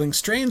low, feeling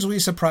strangely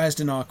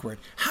surprised and awkward.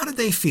 How did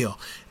they feel?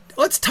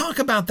 Let's talk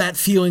about that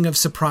feeling of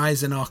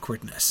surprise and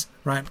awkwardness,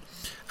 right?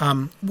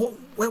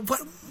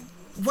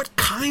 What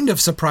kind of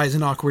surprise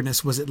and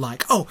awkwardness was it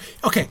like? Oh,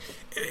 okay.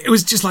 It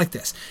was just like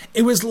this.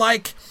 It was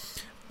like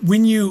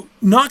when you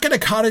knock at a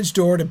cottage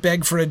door to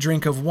beg for a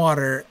drink of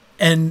water,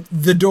 and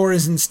the door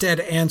is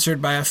instead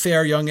answered by a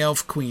fair young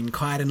elf queen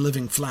clad in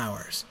living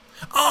flowers.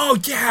 Oh,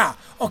 yeah.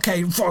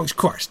 Okay, of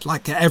course.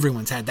 Like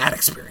everyone's had that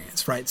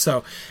experience, right?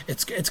 So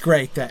it's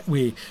great that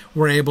we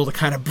were able to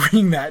kind of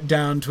bring that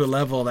down to a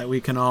level that we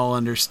can all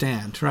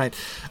understand, right?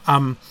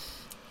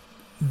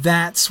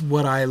 That's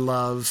what I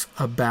love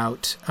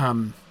about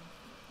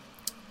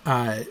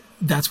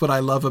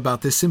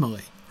this simile,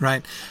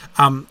 right?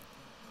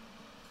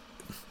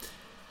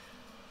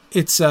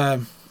 It's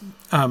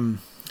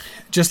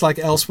just like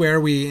elsewhere,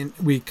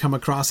 we come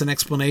across an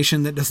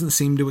explanation that doesn't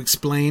seem to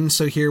explain.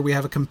 So here we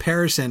have a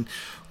comparison,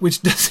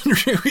 which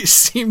doesn't really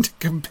seem to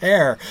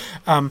compare,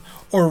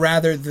 or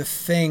rather, the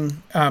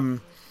thing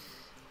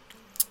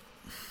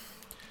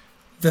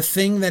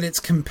that it's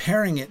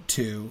comparing it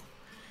to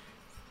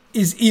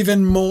is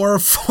even more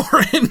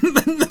foreign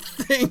than the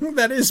thing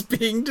that is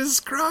being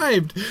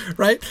described,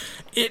 right?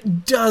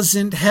 It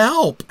doesn't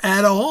help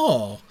at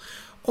all.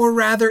 Or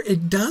rather,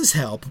 it does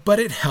help, but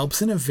it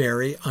helps in a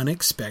very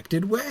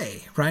unexpected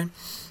way, right?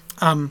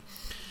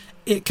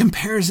 It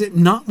compares it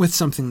not with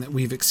something that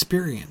we've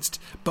experienced,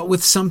 but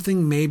with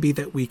something maybe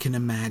that we can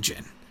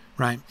imagine,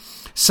 right?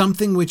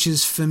 Something which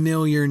is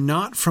familiar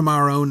not from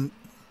our own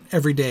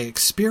everyday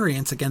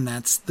experience. Again,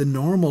 that's the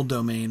normal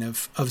domain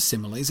of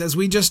similes, as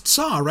we just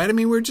saw, right? I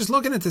mean, we're just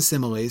looking at the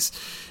similes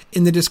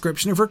in the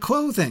description of her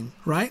clothing,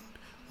 right?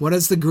 What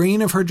is the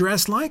green of her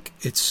dress like?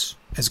 It's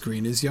as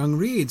green as young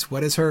reeds.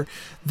 What is her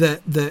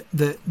the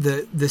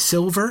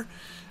silver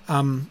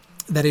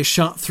that is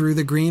shot through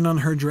the green on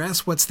her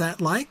dress? What's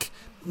that like?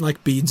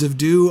 Like beads of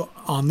dew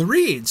on the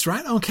reeds,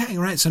 right? Okay,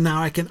 right. So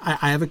now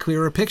I have a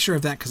clearer picture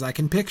of that because I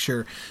can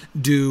picture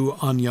dew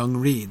on young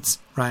reeds,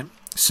 right?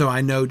 So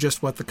I know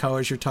just what the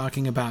colors you're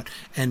talking about,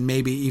 and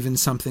maybe even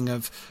something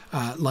of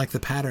like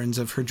the patterns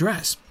of her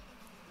dress.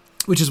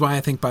 Which is why I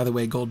think, by the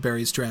way,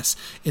 Goldberry's dress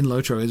in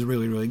Lotro is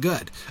really, really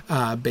good,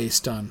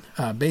 based on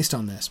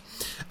this.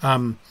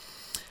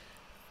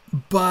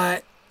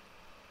 But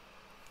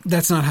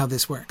that's not how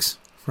this works,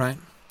 right?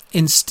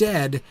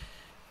 Instead,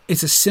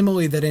 it's a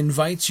simile that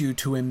invites you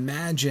to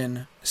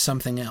imagine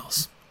something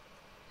else.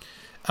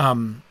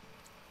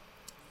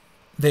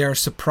 They are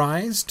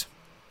surprised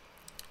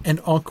and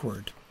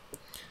awkward.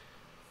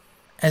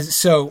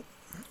 So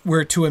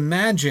we're to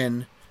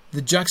imagine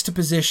the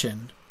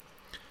juxtaposition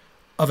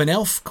of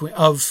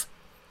of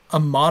a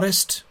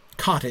modest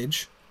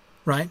cottage,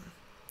 right?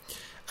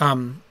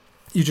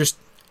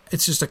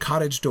 It's just a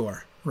cottage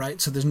door,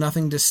 right? So there's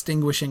nothing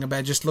distinguishing about it.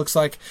 It just looks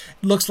like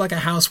a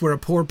house where a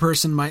poor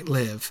person might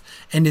live.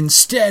 And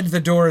instead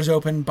the door is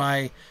opened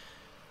by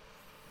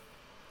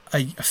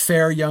a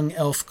fair young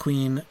elf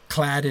queen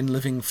clad in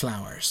living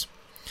flowers.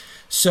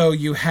 So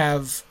you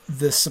have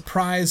the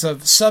surprise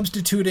of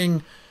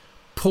substituting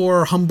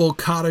poor humble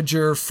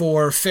cottager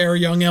for fair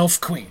young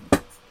elf queen,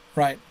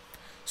 right?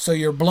 So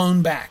you're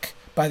blown back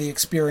by the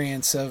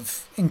experience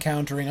of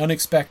encountering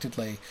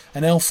unexpectedly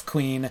an elf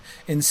queen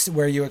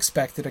where you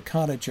expected a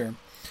cottager.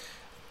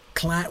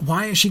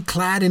 Why is she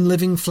clad in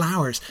living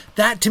flowers?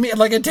 That, to me,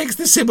 like, it takes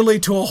the simile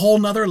to a whole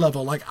nother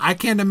level. Like, I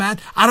can't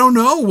imagine. I don't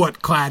know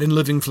what clad in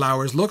living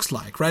flowers looks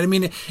like, right? I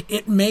mean,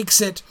 it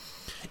makes it.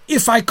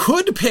 If I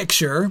could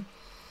picture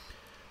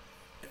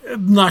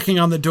knocking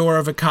on the door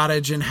of a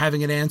cottage and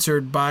having it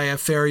answered by a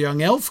fair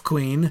young elf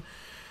queen,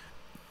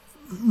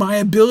 my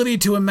ability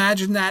to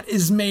imagine that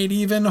is made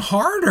even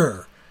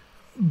harder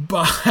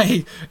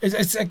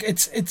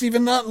it's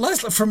even not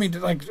less for me to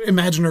like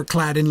imagine her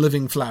clad in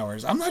living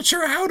flowers. I'm not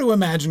sure how to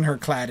imagine her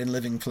clad in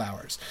living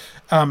flowers.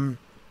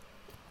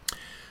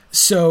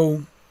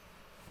 So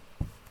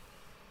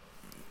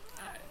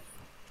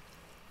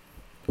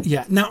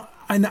yeah, now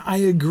I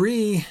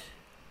agree.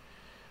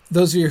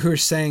 Those of you who are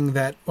saying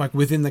that, like,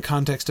 within the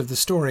context of the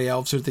story,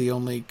 elves are the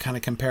only kind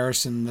of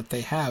comparison that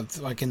they have,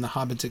 like in the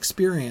Hobbit's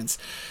experience.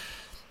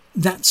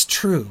 That's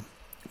true.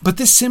 But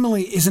this simile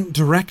isn't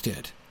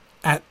directed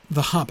at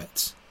the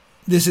hobbits.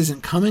 This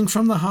isn't coming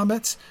from the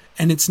hobbits,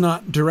 and it's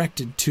not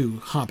directed to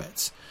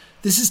hobbits.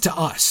 This is to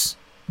us,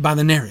 by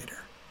the narrator.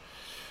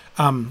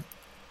 The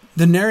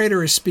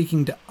narrator is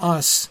speaking to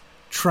us,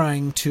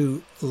 trying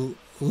to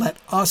let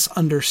us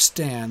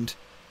understand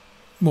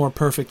more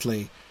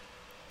perfectly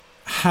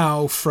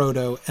how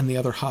Frodo and the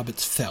other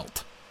hobbits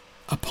felt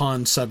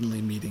upon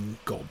suddenly meeting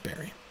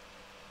Goldberry.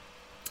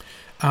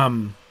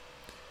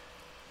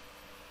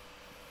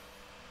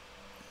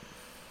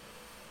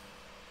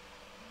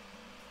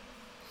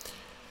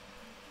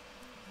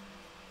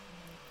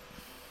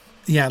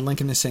 Yeah,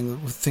 Lincoln is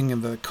saying the thing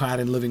of the clad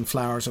in living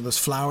flowers are those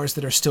flowers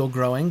that are still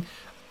growing.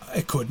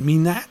 It could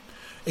mean that.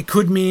 It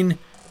could mean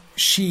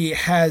she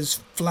has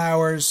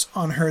flowers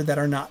on her that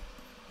are not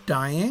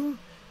dying.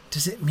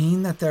 Does it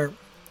mean that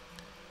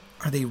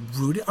are they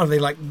rooted? Are they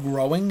like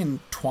growing and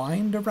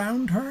twined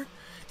around her?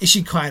 Is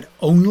she clad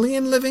only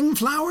in living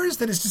flowers?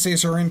 That is to say,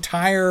 is her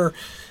entire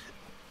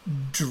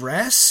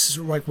dress,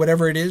 like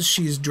whatever it is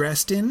she's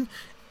dressed in,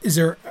 is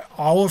there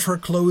all of her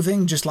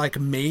clothing just like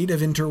made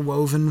of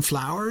interwoven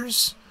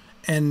flowers?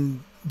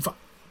 And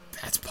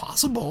that's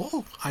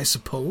possible, I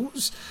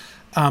suppose.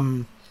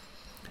 And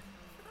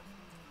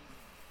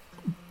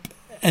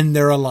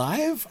they're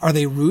alive? Are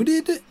they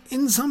rooted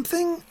in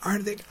something? Are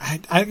they?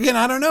 Again,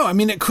 I don't know. I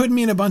mean, it could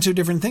mean a bunch of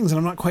different things, and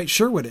I'm not quite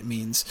sure what it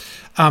means.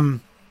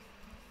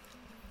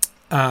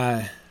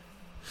 Yeah.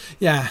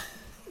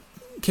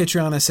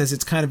 Catriona says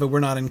it's kind of a "we're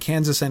not in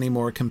Kansas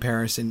anymore"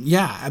 comparison.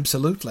 Yeah,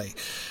 absolutely.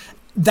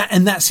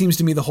 That seems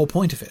to me the whole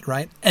point of it,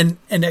 right? And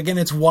again,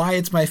 it's why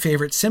it's my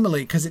favorite simile,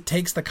 because it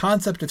takes the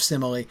concept of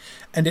simile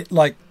and it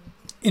like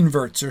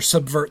inverts or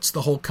subverts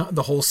the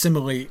whole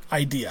simile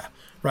idea,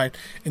 right?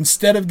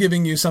 Instead of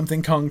giving you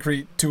something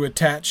concrete to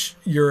attach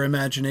your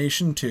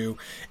imagination to,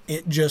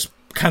 it just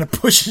kind of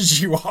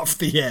pushes you off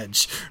the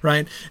edge,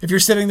 right? If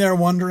you're sitting there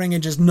wondering, it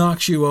just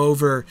knocks you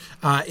over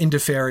into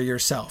fairy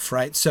yourself,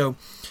 right? So,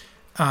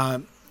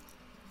 and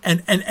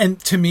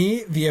to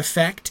me, the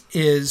effect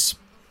is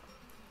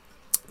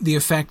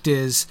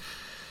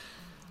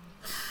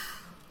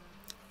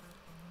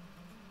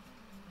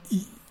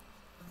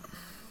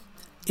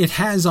it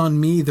has on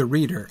me, the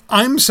reader.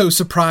 I'm so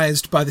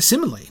surprised by the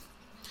simile,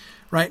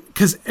 right?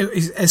 Because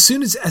as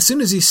soon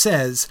as he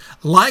says,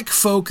 like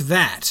folk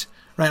that,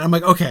 right? I'm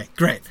like, okay,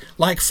 great.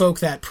 Like folk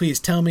that, please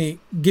tell me,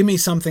 give me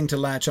something to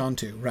latch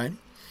onto, right?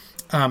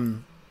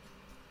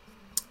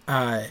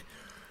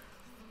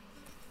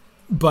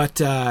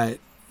 But I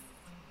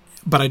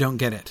don't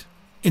get it.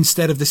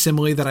 Instead of the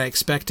simile that I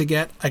expect to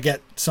get, I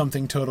get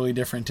something totally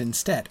different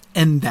instead.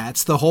 And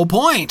that's the whole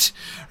point,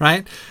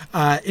 right?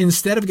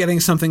 Instead of getting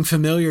something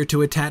familiar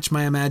to attach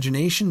my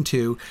imagination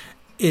to,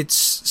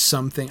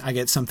 I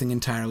get something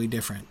entirely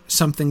different.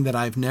 Something that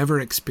I've never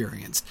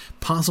experienced,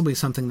 possibly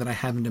something that I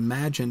haven't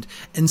imagined,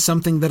 and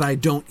something that I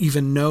don't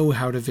even know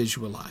how to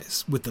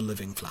visualize with the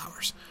living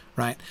flowers,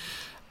 right?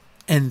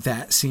 And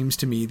that seems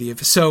to me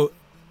so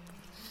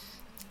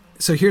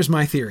here's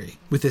my theory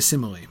with this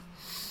simile.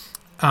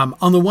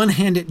 On the one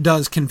hand, it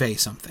does convey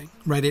something,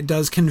 right? It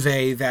does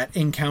convey that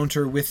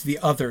encounter with the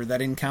other,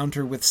 that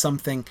encounter with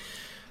something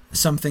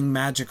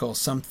magical,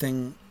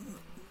 something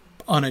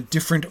on a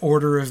different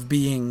order of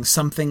being,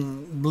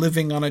 something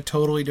living on a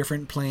totally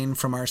different plane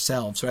from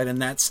ourselves, right?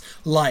 And that's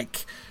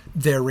like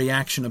their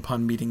reaction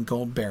upon meeting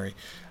Goldberry.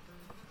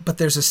 But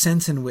there's a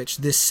sense in which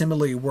this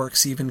simile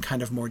works even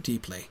kind of more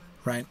deeply,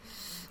 right?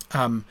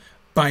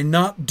 By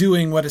not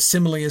doing what a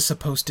simile is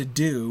supposed to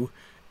do,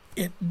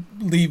 it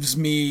leaves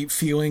me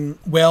feeling,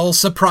 well,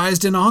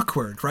 surprised and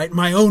awkward, right?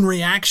 My own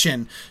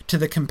reaction to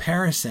the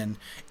comparison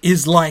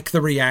is like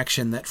the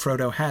reaction that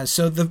Frodo has.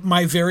 So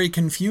my very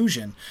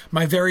confusion,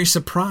 my very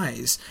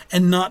surprise,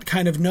 and not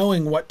kind of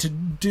knowing what to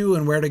do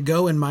and where to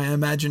go in my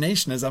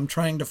imagination as I'm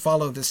trying to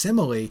follow the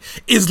simile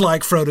is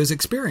like Frodo's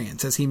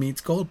experience as he meets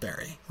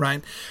Goldberry,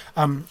 right?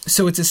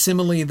 So it's a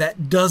simile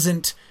that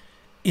doesn't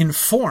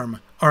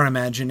inform our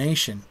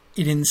imagination.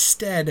 It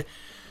instead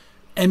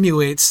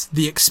emulates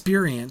the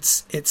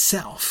experience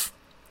itself.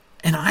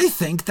 And I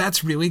think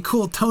that's really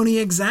cool. Tony,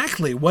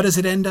 exactly. What does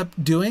it end up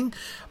doing?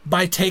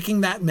 By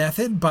taking that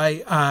method,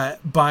 by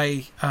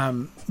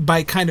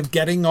kind of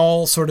getting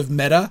all sort of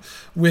meta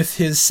with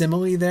his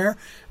simile there,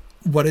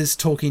 what is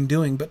Tolkien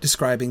doing but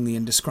describing the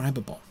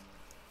indescribable?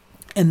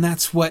 And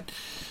that's what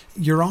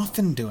you're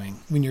often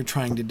doing when you're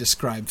trying to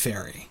describe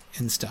fairy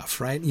and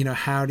stuff, right? You know,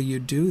 how do you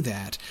do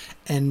that?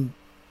 And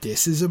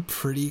this is a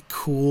pretty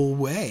cool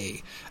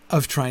way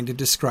of trying to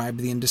describe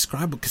the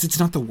indescribable, because it's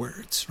not the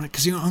words, right?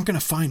 Because you aren't going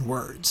to find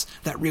words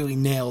that really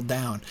nail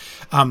down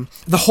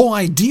the whole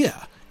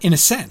idea, in a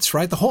sense,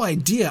 right? The whole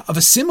idea of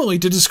a simile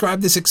to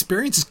describe this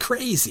experience is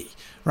crazy,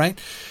 right?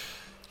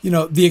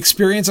 The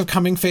experience of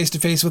coming face to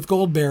face with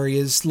Goldberry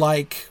is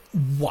like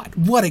what?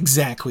 What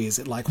exactly is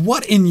it like?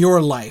 What in your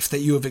life that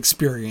you have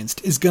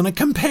experienced is going to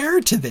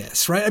compare to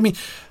this, right? I mean,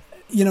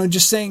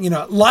 just saying,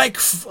 like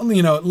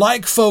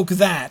folk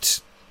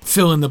that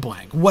fill in the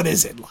blank. What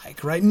is it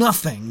like, right?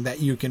 Nothing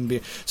that you can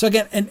be. So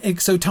again,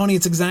 so Tony,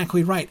 it's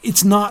exactly right.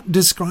 It's not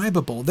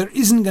describable. There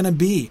isn't going to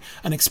be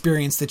an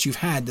experience that you've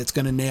had that's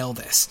going to nail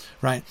this,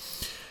 right?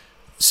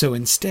 So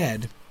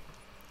instead,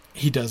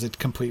 he does a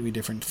completely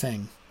different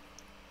thing.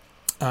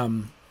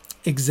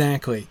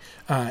 Exactly,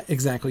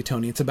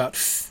 Tony. It's about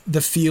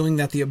the feeling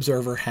that the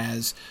observer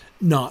has,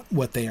 not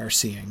what they are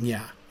seeing.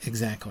 Yeah,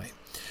 exactly.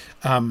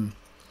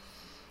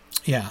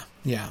 Yeah.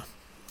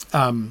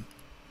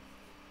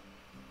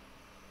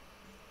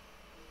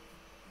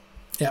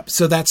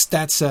 So that's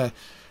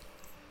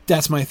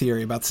my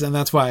theory about this, and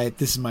that's why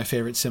this is my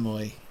favorite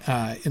simile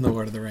in the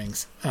Lord of the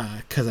Rings,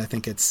 because I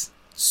think it's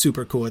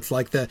super cool. It's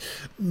like the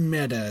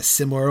meta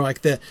simile, or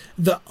like the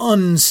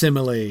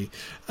unsimile,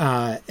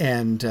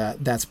 and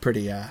that's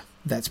pretty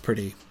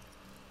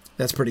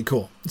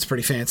cool. It's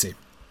pretty fancy.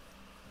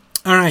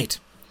 All right,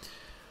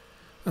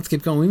 let's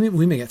keep going.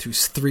 We may get through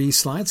 3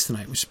 slides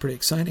tonight, which is pretty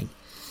exciting.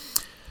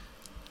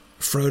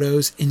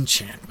 Frodo's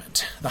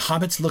enchantment. The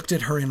hobbits looked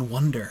at her in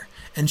wonder,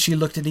 and she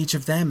looked at each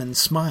of them and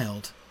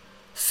smiled.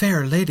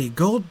 "Fair Lady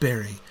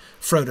Goldberry,"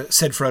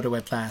 said Frodo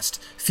at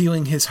last,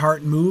 feeling his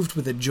heart moved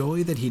with a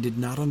joy that he did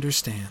not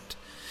understand.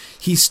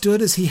 He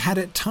stood as he had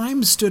at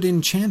times stood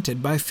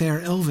enchanted by fair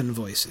elven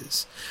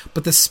voices,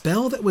 but the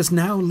spell that was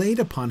now laid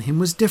upon him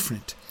was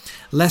different.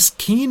 Less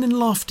keen and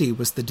lofty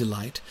was the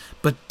delight,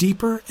 but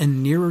deeper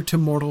and nearer to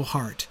mortal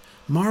heart,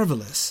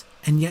 marvellous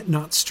and yet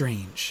not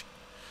strange.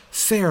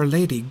 "Fair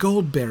Lady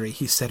Goldberry,"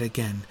 he said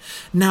again,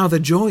 "now the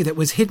joy that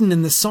was hidden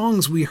in the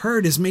songs we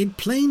heard is made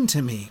plain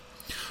to me.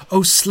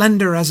 O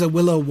slender as a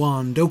willow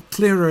wand, O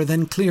clearer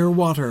than clear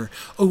water,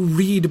 O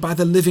reed by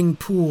the living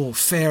pool,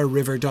 fair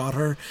river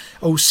daughter,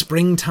 O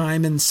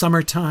springtime and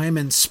summertime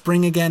and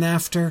spring again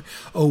after,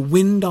 O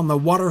wind on the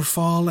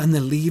waterfall and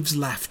the leaves'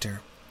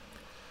 laughter."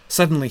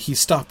 Suddenly he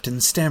stopped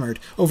and stammered,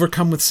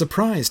 overcome with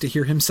surprise to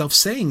hear himself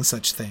saying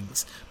such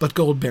things, but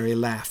Goldberry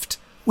laughed.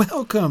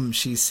 "Welcome,"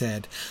 she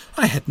said.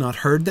 "I had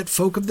not heard that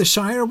folk of the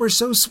Shire were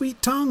so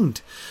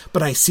sweet-tongued.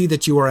 But I see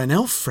that you are an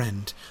elf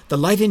friend. The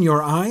light in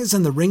your eyes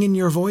and the ring in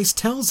your voice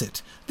tells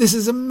it. This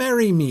is a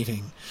merry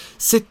meeting.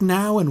 Sit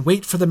now and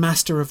wait for the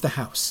master of the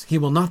house. He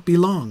will not be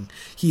long.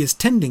 He is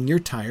tending your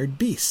tired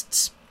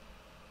beasts."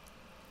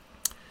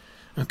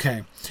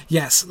 Okay.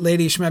 Yes,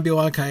 Lady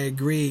Shmabulak, I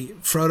agree.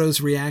 Frodo's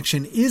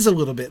reaction is a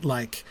little bit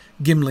like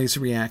Gimli's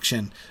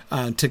reaction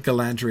to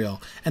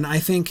Galadriel. And I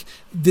think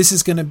this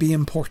is going to be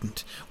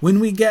important. When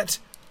we get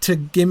to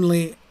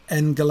Gimli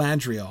and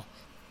Galadriel,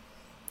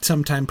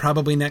 sometime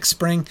probably next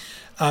spring,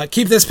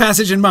 keep this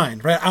passage in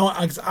mind, right?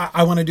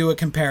 I want to do a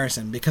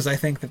comparison because I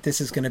think that this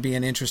is going to be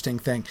an interesting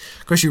thing.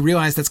 Of course, you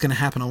realize that's going to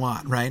happen a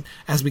lot, right?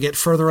 As we get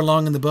further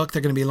along in the book, there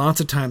are going to be lots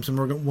of times when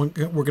we're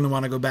going to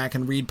want to go back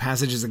and read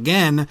passages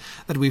again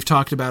that we've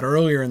talked about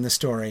earlier in the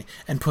story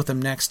and put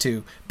them next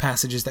to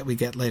passages that we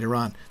get later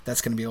on.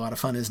 That's going to be a lot of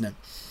fun, isn't it?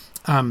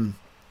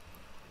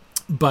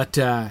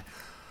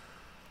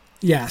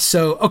 Yeah,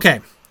 so,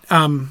 okay.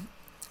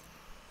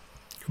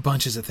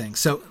 Bunches of things.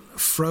 So,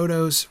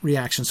 Frodo's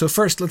reaction. So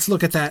first, let's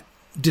look at that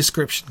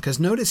description, because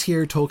notice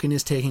here Tolkien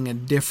is taking a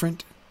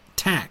different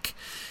tack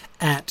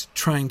at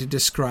trying to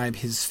describe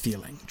his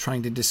feeling,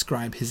 trying to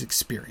describe his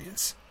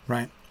experience,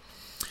 right?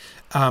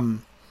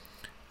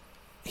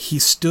 He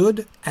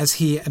stood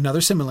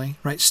another simile,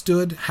 right?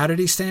 Stood, how did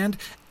he stand?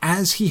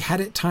 As he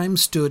had at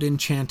times stood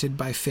enchanted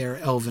by fair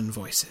elven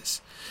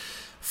voices.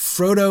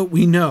 Frodo,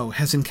 we know,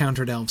 has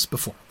encountered elves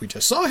before. We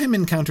just saw him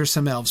encounter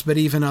some elves, but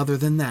even other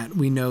than that,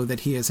 we know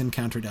that he has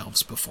encountered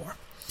elves before.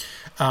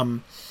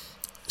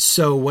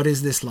 So what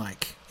is this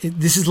like?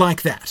 This is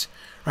like that,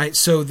 right?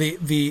 So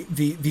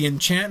the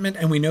enchantment,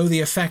 and we know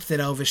the effect that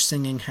elvish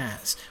singing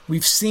has.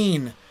 We've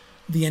seen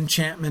the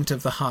enchantment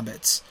of the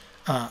hobbits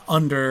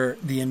under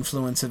the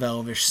influence of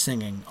elvish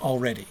singing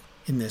already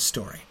in this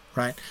story,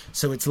 right?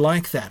 So it's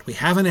like that. We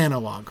have an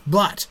analog,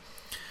 but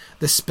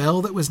the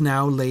spell that was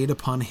now laid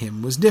upon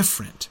him was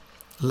different.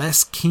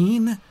 Less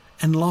keen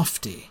and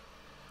lofty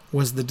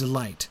was the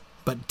delight,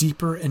 but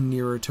deeper and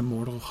nearer to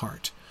mortal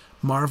heart,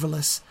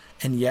 marvelous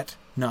and yet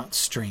not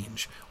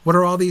strange. What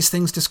are all these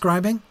things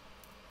describing?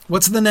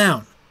 What's the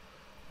noun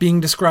being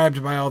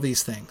described by all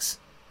these things?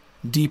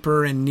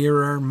 Deeper and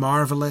nearer,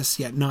 marvelous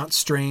yet not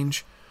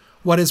strange.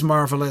 What is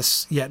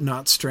marvelous yet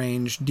not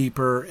strange,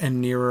 deeper and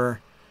nearer?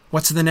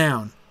 What's the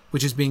noun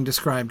which is being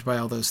described by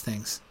all those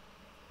things?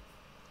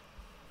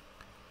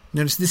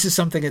 Notice this is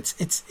something it's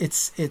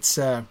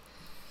I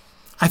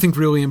think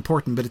really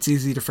important, but it's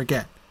easy to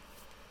forget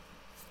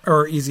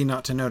or easy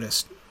not to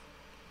notice.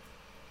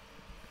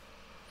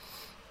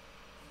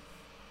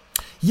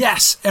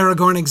 Yes,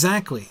 Aragorn,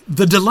 exactly.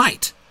 The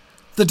delight.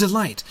 The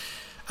delight.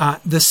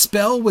 The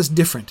spell was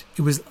different.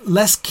 It was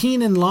less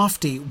keen and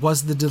lofty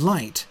was the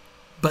delight,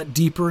 but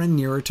deeper and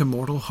nearer to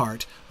mortal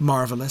heart,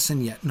 marvelous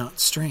and yet not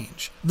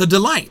strange. The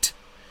delight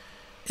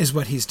is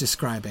what he's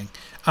describing.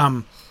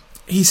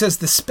 He says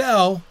the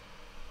spell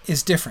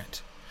is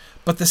different,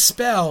 but the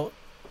spell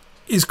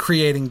is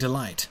creating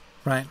delight,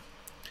 right?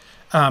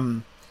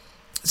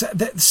 So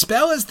the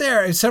spell is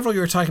there. Several of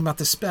you are talking about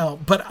the spell,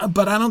 but I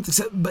don't think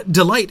so. But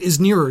delight is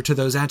nearer to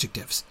those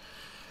adjectives.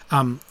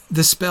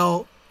 The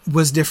spell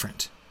was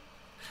different.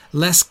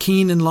 Less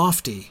keen and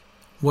lofty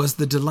was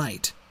the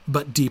delight,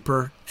 but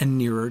deeper and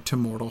nearer to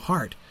mortal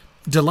heart.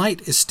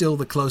 Delight is still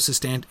the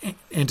closest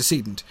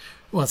antecedent.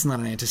 Well, it's not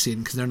an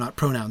antecedent because they're not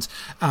pronouns,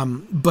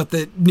 but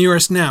the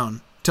nearest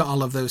noun to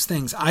all of those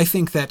things. I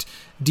think that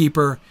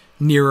deeper,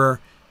 nearer,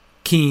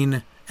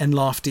 keen, and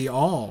lofty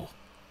all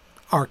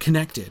are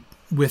connected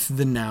with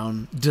the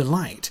noun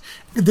delight.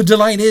 The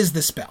delight is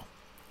the spell,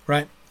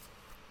 right?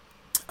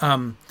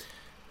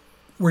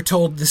 We're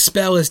told the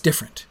spell is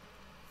different.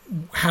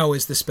 How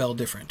is the spell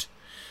different?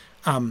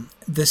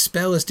 The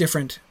spell is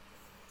different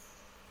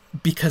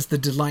because the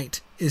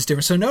delight is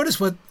different. So notice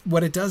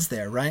what it does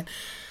there, right?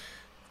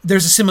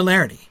 There's a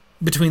similarity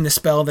between the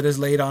spell that is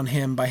laid on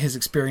him by his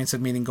experience of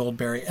meeting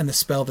Goldberry and the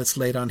spell that's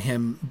laid on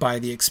him by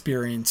the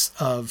experience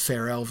of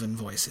fair elven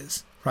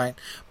voices, right?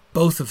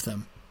 Both of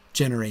them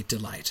generate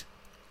delight.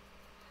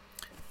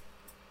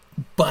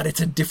 But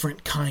it's a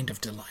different kind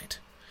of delight.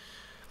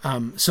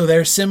 So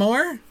they're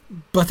similar,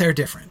 but they're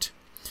different.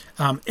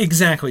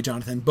 Exactly,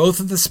 Jonathan. Both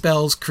of the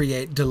spells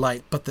create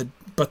delight, but the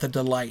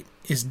delight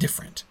is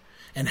different.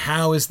 And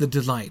how is the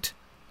delight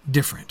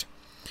different?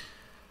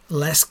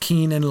 Less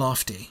keen and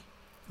lofty,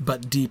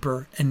 but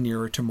deeper and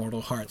nearer to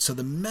mortal heart. So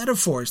the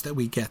metaphors that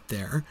we get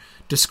there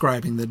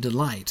describing the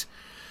delight.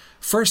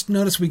 First,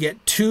 notice we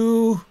get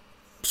two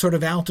sort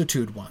of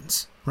altitude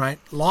ones, right?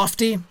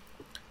 Lofty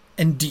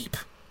and deep.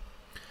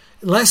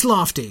 Less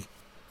lofty,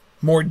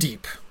 more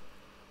deep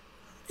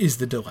is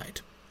the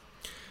delight.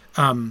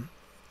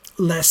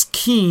 Less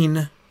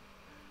keen,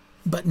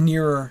 but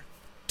nearer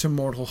to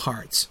mortal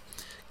hearts.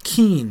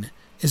 Keen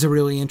is a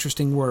really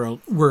interesting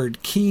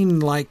word. Keen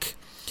like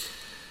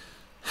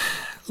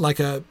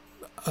a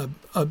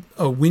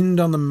wind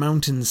on the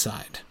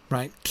mountainside,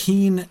 right?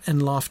 Keen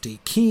and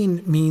lofty.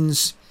 Keen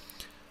means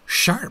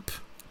sharp,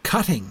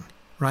 cutting,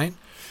 right?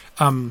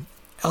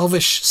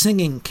 Elvish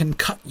singing can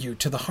cut you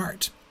to the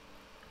heart.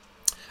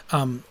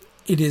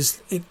 It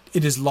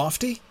is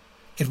lofty.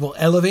 It will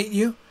elevate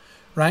you,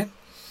 right?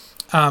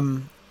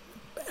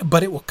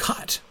 But it will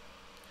cut.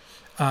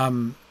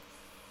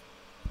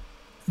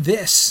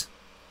 This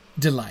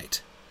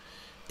delight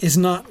is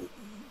not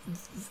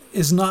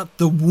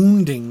the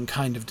wounding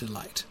kind of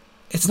delight.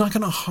 It's not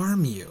going to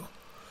harm you,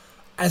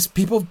 as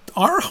people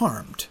are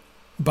harmed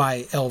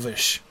by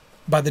Elvish,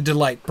 by the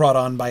delight brought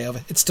on by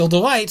Elvish. It's still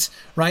delight,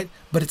 right?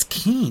 But it's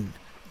keen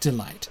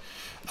delight.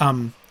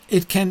 You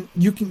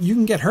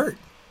can get hurt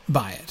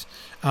by it.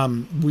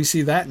 We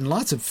see that in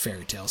lots of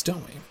fairy tales,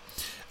 don't we?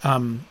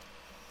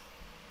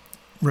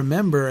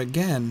 Remember,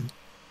 again,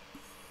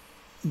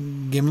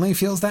 Gimli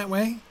feels that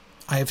way.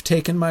 I have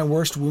taken my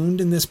worst wound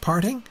in this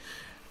parting.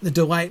 The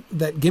delight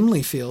that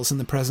Gimli feels in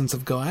the presence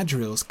of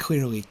Galadriel is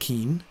clearly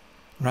keen,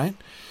 right?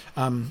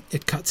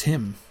 It cuts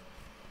him.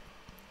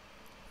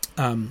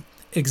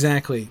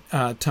 Exactly,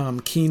 Tom.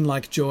 Keen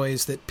like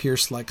joys that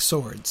pierce like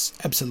swords.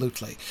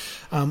 Absolutely.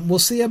 We'll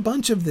see a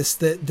bunch of this.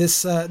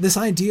 This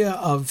idea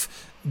of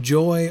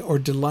joy or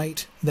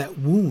delight that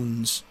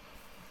wounds.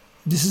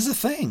 This is a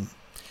thing.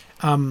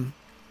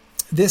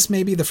 This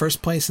may be the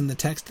first place in the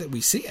text that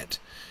we see it,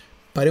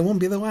 but it won't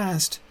be the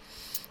last.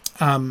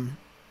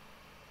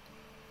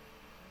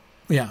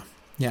 Yeah.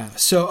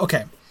 So,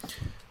 okay.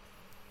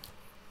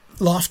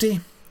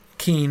 Lofty,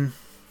 keen,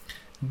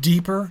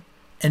 deeper,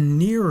 and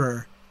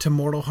nearer to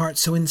mortal heart.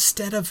 So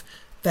instead of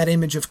that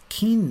image of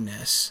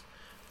keenness,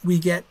 we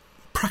get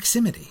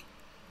proximity,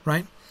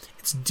 right?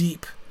 It's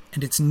deep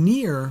and it's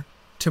near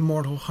to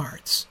mortal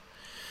hearts.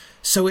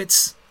 So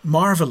it's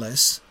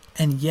marvelous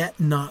and yet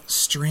not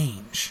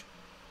strange,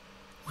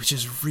 which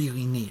is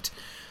really neat.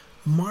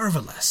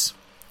 Marvelous.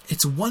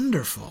 It's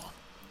wonderful.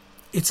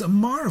 It's a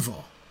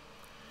marvel.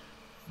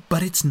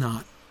 But it's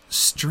not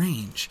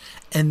strange.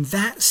 And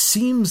that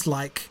seems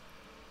like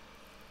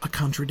a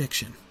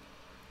contradiction,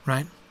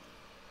 right?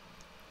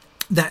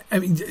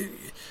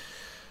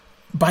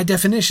 By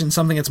definition,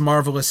 something that's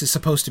marvelous is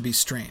supposed to be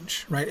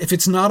strange, right? If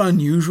it's not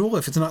unusual,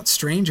 if it's not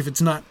strange, if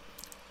it's not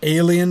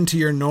alien to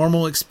your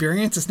normal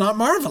experience, it's not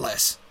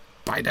marvelous,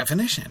 by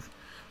definition,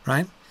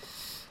 right?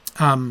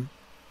 And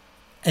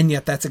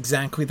yet that's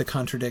exactly the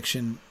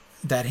contradiction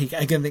that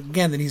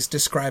that he's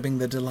describing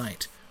the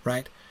delight,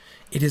 right?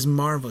 It is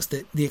marvelous,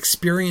 that the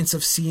experience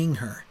of seeing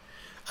her,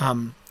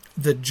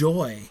 the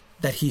joy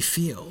that he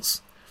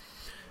feels,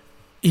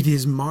 it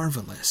is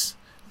marvelous.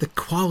 The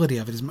quality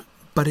of it is,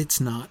 but it's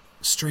not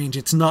strange.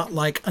 It's not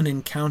like an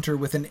encounter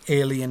with an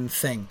alien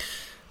thing.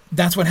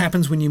 That's what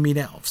happens when you meet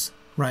elves,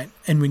 right?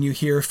 And when you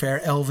hear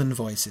fair elven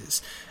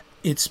voices,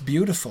 it's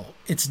beautiful,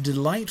 it's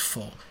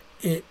delightful,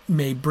 it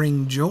may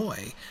bring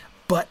joy,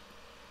 but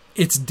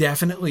it's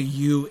definitely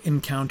you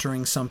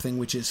encountering something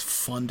which is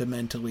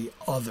fundamentally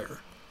other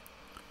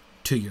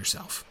to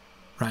yourself,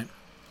 right?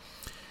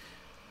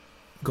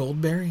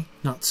 Goldberry,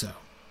 not so.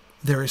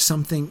 There is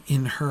something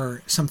in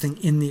her, something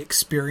in the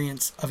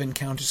experience of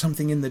encounter,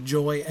 something in the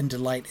joy and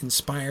delight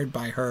inspired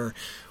by her,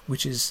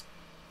 which is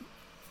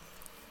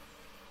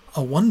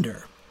a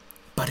wonder,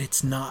 but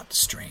it's not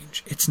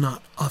strange. It's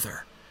not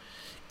other.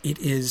 It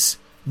is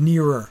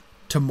nearer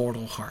to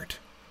mortal heart.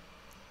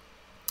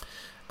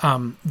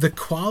 The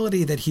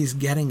quality that he's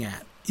getting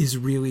at is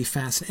really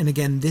fascinating. And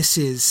again, this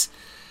is,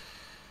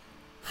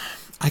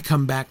 I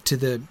come back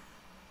to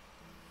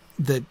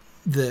the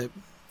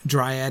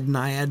dryad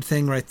naiad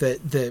thing, right?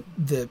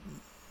 The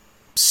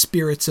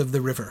spirits of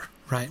the river,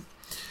 right?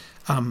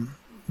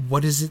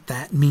 What does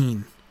that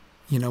mean?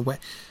 You know, what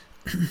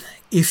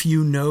if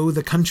you know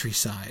the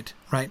countryside,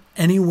 right?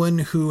 Anyone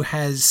who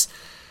has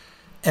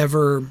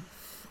ever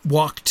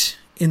walked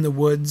in the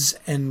woods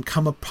and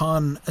come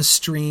upon a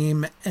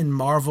stream and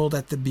marveled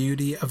at the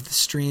beauty of the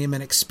stream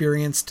and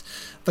experienced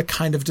the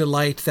kind of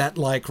delight that,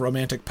 like,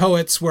 romantic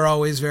poets were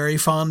always very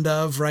fond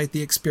of, right?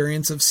 The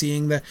experience of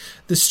seeing the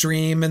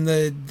stream and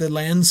the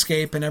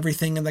landscape and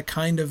everything, and the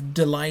kind of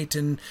delight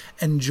and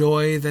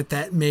joy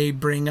that may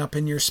bring up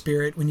in your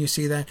spirit when you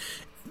see that.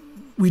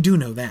 We do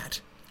know that.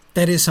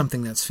 That is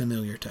something that's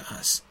familiar to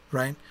us,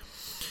 right?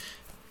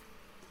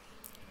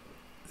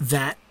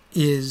 That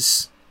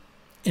is,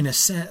 in a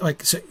sense,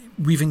 like, so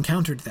we've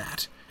encountered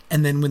that.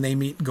 And then when they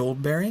meet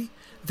Goldberry,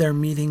 they're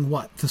meeting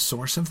what? The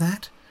source of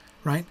that,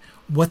 right?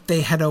 What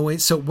they had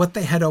always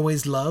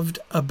loved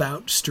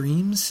about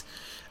streams,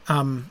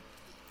 now,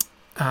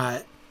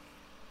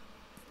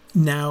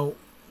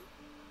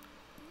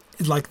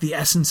 like, the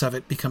essence of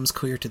it becomes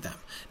clear to them.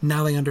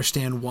 Now they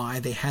understand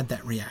why they had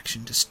that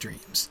reaction to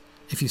streams,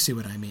 if you see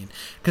what I mean.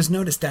 Because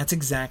notice, that's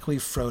exactly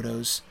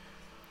Frodo's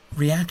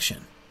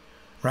reaction,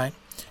 right?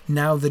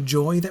 Now the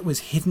joy that was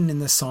hidden in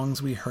the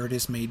songs we heard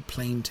is made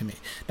plain to me.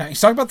 Now,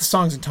 he's talking about the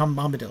songs in Tom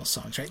Bombadil's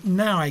songs, right?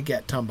 Now I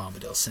get Tom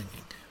Bombadil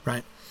singing,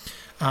 right?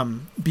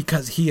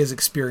 Because he has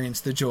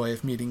experienced the joy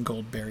of meeting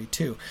Goldberry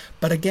too.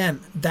 But again,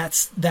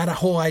 that's that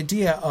whole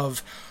idea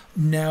of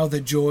now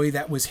the joy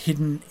that was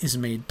hidden is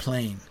made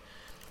plain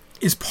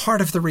is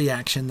part of the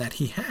reaction that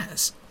he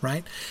has,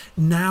 right?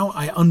 Now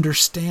I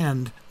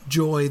understand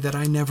joy that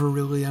I never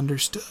really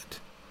understood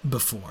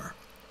before.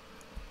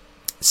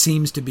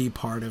 Seems to be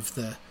part of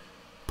the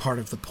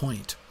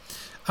point.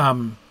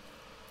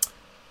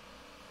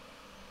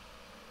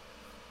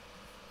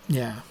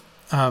 Yeah.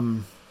 I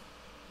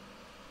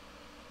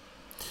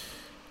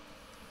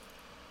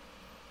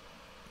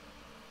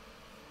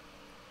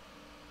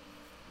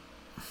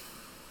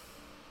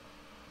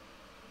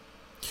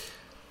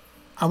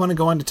want to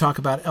go on to talk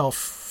about elf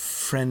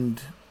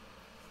friend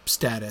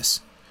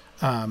status.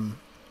 You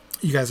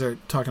guys are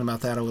talking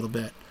about that a little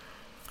bit.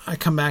 I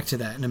come back to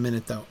that in a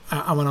minute, though.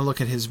 I want to look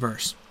at his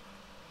verse.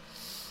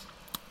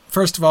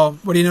 First of all,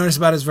 what do you notice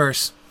about his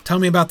verse? Tell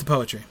me about the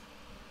poetry.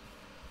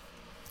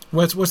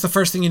 What's the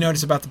first thing you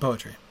notice about the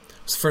poetry?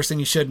 What's the first thing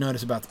you should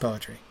notice about the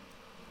poetry?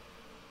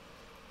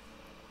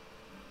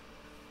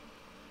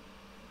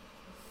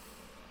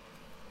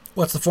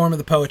 What's the form of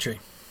the poetry?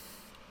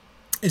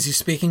 Is he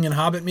speaking in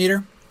Hobbit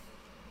meter?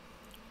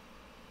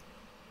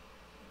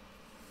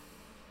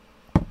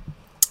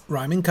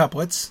 Rhyming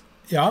couplets.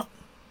 Yeah.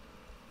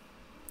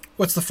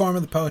 What's the form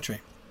of the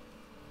poetry?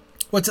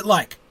 What's it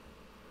like?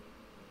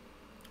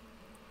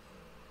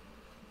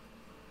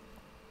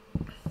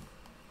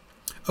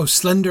 O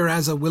slender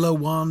as a willow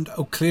wand,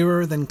 O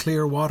clearer than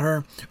clear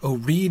water, O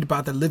reed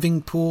by the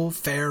living pool,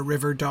 fair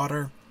river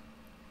daughter.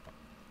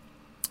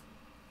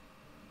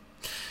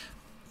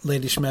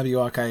 Lady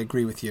Shmebiwak, I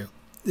agree with you.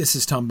 This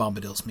is Tom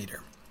Bombadil's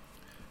meter.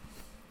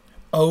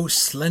 O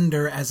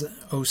slender as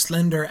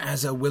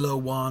a willow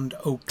wand,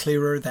 O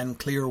clearer than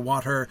clear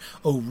water,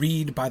 O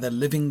reed by the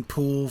living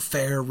pool,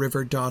 fair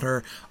river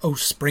daughter, O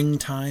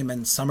springtime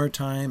and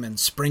summertime and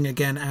spring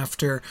again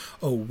after,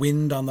 O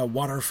wind on the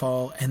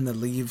waterfall and the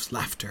leaves'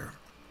 laughter.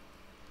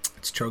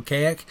 It's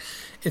trochaic.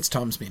 It's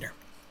Tom's meter.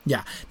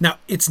 Yeah. Now,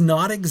 it's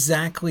not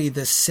exactly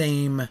the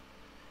same.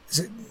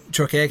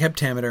 Trochaic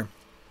heptameter,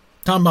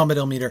 Tom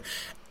Bombadil meter.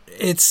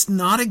 It's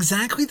not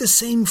exactly the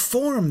same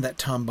form that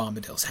Tom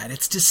Bombadil's had.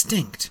 It's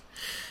distinct.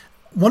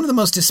 One of the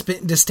most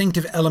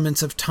distinctive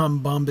elements of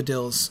Tom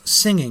Bombadil's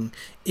singing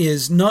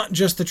is not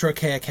just the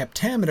trochaic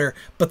heptameter,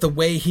 but the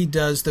way he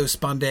does those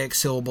spondaic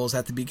syllables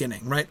at the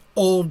beginning, right?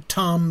 Old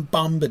Tom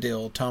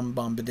Bombadil, Tom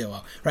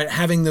Bombadillo, right?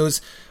 Having those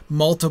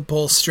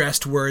multiple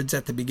stressed words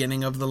at the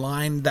beginning of the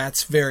line,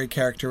 that's very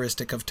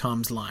characteristic of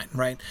Tom's line,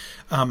 right?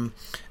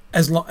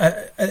 As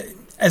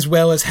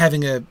well as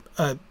having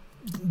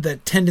the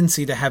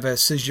tendency to have a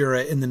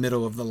caesura in the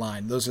middle of the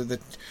line. Those are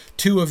the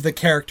two of the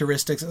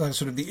characteristics,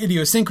 sort of the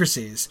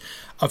idiosyncrasies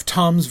of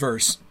Tom's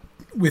verse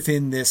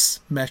within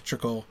this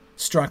metrical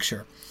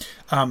structure.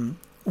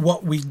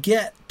 What we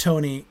get,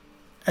 Tony,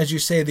 as you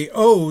say, the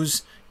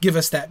O's give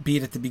us that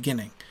beat at the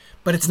beginning.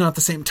 But it's not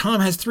the same. Tom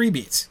has 3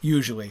 beats,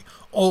 usually.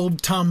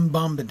 Old Tom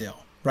Bombadil,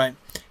 right?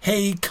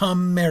 Hey,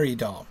 come merry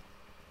doll.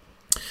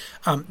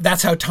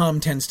 That's how Tom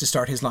tends to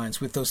start his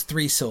lines, with those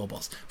 3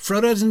 syllables.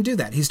 Frodo doesn't do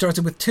that. He starts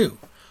it with 2.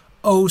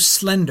 O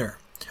slender,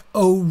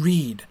 O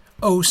reed,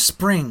 O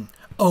spring,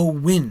 O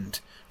wind,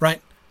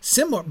 right?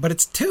 Similar, but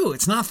it's 2.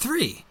 It's not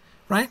 3,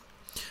 right?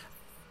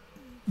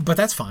 But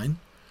that's fine,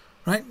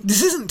 right?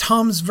 This isn't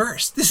Tom's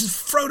verse. This is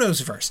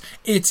Frodo's verse.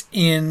 It's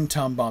in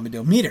Tom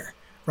Bombadil meter,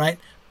 right?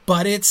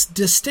 But it's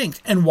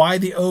distinct. And why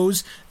the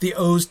O's? The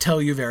O's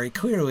tell you very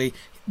clearly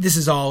this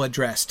is all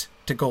addressed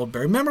to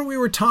Goldberry. Remember we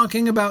were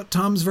talking about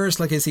Tom's verse,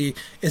 like is he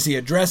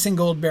addressing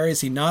Goldberry?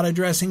 Is he not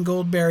addressing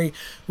Goldberry?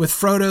 With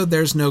Frodo,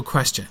 there's no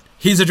question.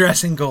 He's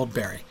addressing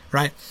Goldberry,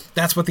 right?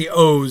 That's what the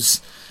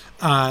O's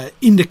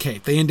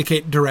indicate. They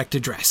indicate direct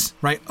address,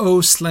 right? Oh,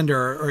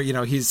 slender, or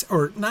he's,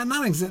 or not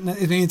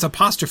it's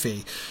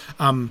apostrophe,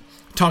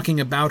 talking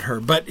about her,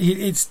 but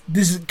this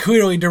is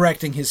clearly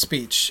directing his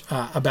speech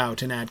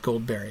about and at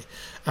Goldberry.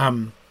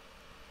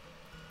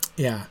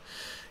 Yeah.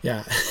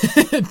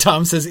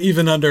 Tom says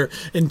even under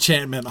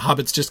enchantment,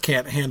 hobbits just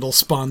can't handle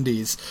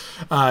spondees.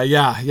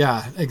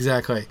 Yeah,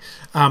 exactly.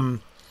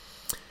 And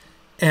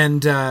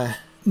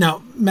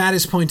now Matt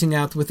is pointing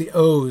out with the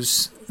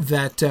O's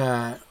that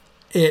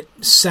it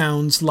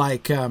sounds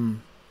like Elbereth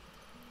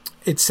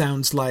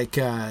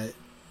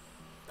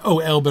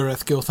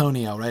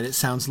Gilthoniel, right? It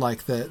sounds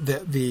like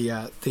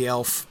the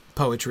elf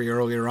poetry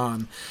earlier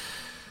on.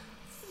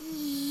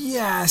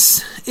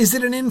 Yes. Is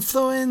it an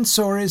influence,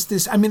 or is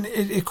this... I mean,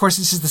 of course,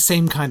 this is the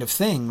same kind of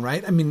thing,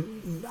 right? I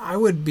mean, I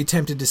would be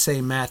tempted to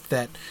say, Matt,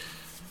 that...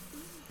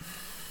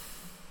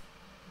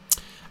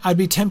 I'd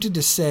be tempted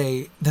to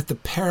say that the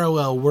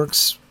parallel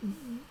works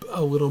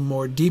a little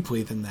more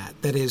deeply than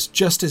that. That is,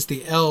 just as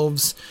the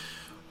elves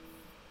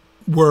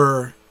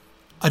were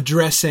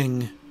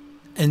addressing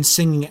and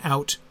singing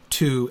out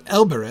to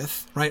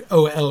Elbereth, right?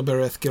 O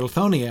Elbereth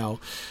Gilthoniel.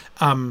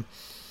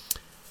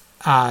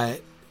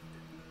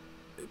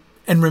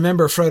 And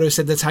remember, Frodo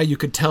said that's how you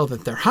could tell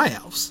that they're high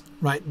elves,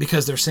 right?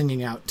 Because they're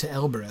singing out to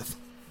Elbereth.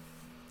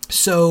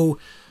 So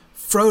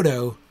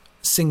Frodo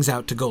sings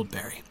out to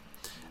Goldberry.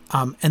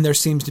 And there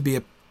seems to be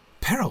a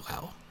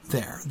parallel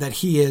there, that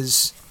he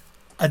is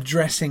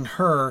addressing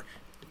her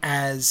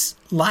as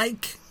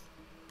like,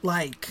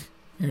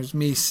 here's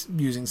me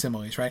using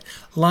similes, right?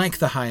 Like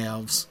the high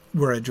elves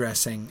were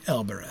addressing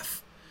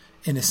Elbereth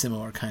in a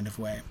similar kind of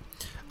way.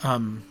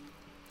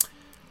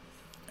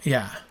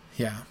 Yeah.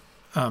 Yeah.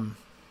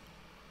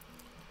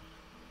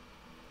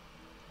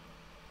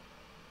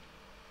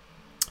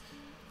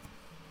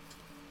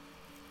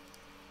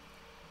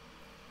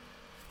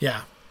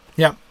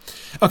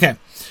 Okay.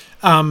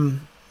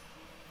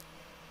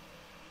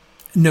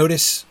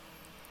 Notice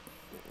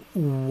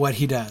what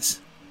he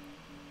does.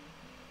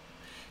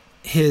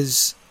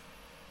 His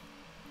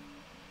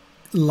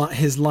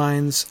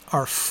lines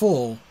are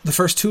full. The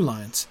first 2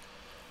 lines,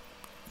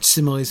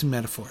 similes and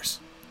metaphors,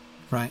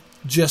 right?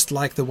 Just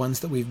like the ones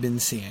that we've been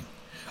seeing.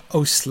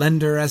 O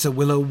slender as a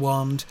willow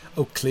wand,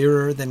 O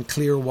clearer than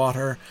clear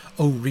water,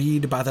 O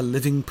reed by the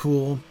living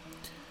pool.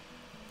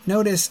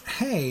 Notice,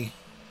 hey,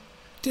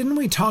 didn't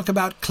we talk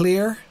about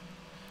clear?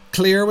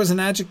 Clear was an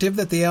adjective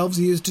that the elves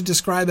used to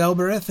describe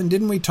Elbereth, and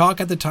didn't we talk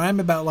at the time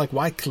about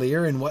why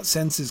clear, in what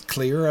sense is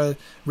clear a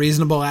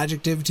reasonable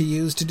adjective to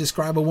use to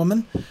describe a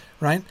woman,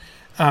 right?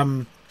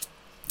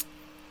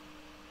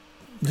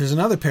 There's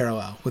another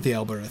parallel with the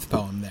Elbereth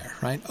poem there,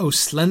 right? Oh,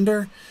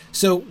 slender.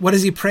 So what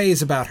does he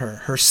praise about her?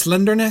 Her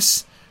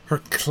slenderness, her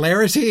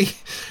clarity,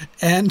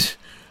 and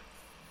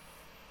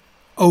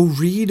oh,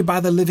 reed by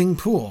the living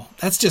pool.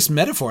 That's just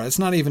metaphor. It's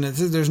not even,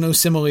 there's no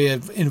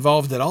simile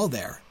involved at all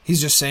there.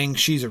 He's just saying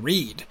she's a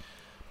reed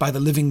by the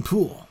living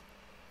pool.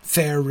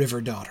 Fair river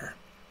daughter.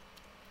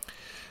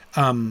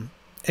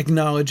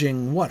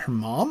 Acknowledging what? Her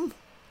mom?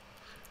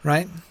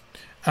 Right?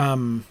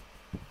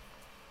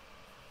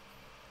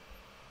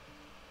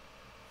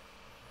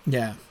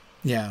 Yeah.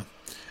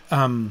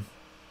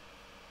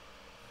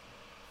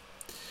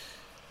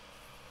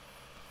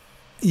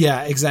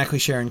 Yeah, exactly,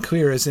 Sharon.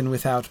 Clear as in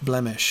without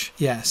blemish.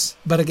 Yes.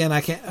 But again,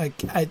 I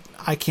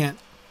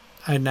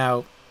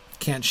now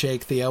can't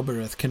shake the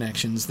Elbereth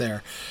connections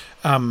there.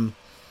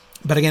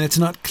 But again, it's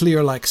not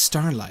clear like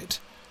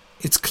starlight.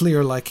 It's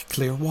clear like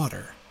clear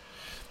water.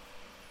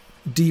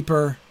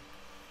 Deeper,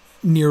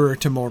 nearer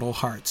to mortal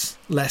hearts.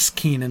 Less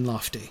keen and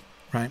lofty,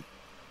 right?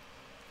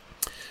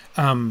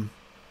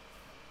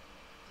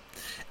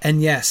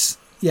 And yes,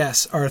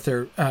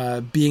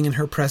 Arthur, being in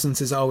her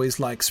presence is always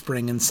like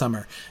spring and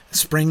summer.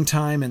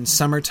 Springtime and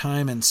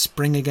summertime and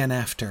spring again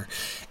after.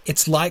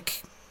 It's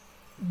like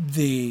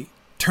the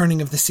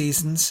turning of the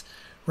seasons,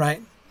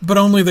 right? But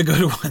only the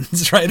good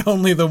ones, right?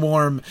 Only the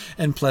warm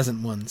and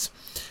pleasant ones.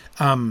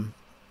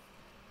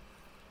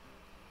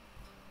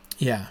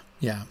 Yeah.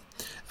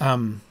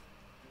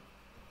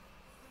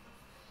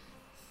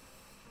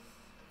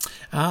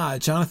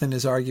 Jonathan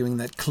is arguing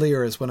that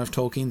clear is one of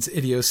Tolkien's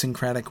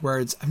idiosyncratic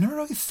words. I've never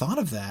really thought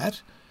of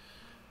that.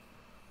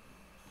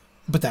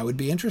 But that would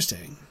be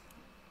interesting.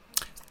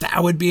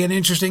 That would be an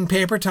interesting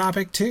paper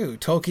topic too.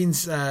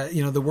 Tolkien's,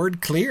 the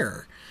word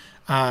clear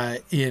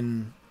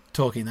in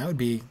Tolkien. That would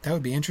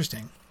be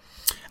interesting.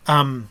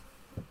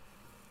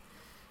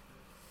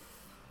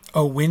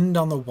 A wind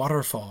on the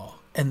waterfall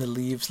and the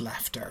leaves'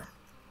 laughter.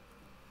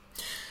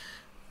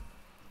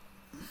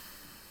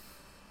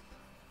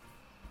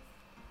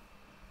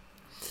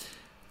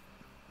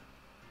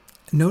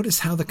 Notice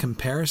how the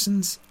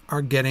comparisons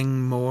are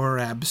getting more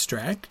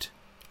abstract.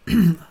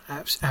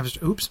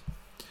 Oops,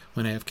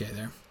 went AFK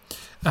there.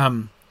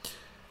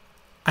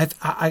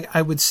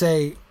 I would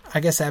say, I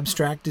guess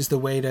abstract is the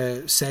way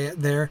to say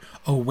it there.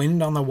 A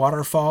wind on the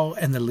waterfall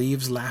and the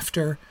leaves'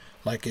 laughter.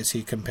 Like, is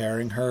he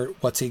comparing her?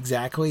 What's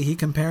exactly he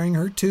comparing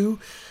her to?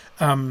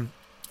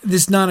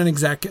 This is not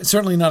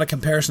certainly not a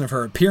comparison of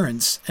her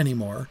appearance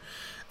anymore.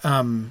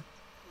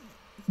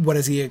 What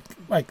is he,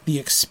 like the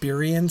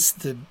experience,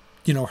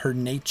 her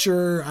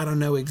nature? I don't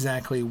know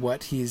exactly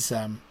what he's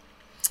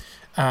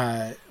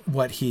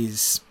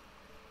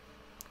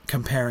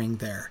comparing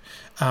there.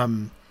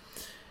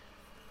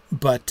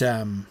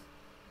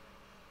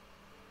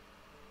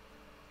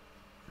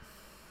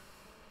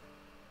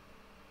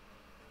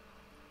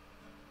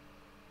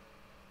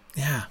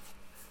 Yeah.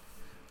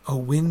 A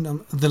wind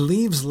on the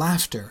leaves'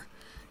 laughter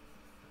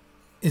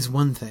is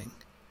one thing.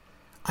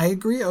 I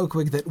agree,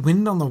 Oakwig, that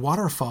wind on the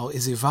waterfall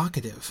is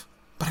evocative,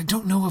 but I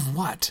don't know of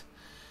what.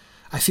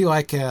 I feel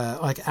like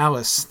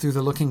Alice through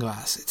the looking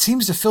glass. It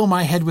seems to fill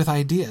my head with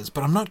ideas,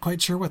 but I'm not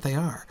quite sure what they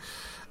are.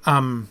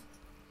 Now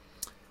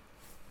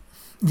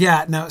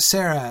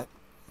Sarah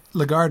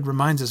Lagarde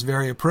reminds us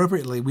very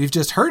appropriately, we've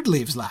just heard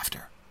leaves'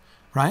 laughter,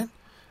 right?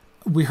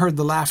 We heard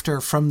the laughter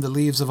from the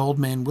leaves of Old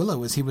Man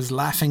Willow as he was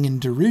laughing in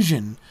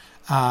derision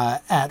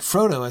at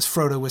Frodo as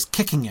Frodo was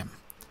kicking him,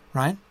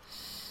 right?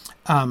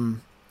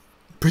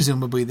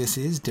 Presumably this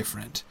is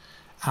different.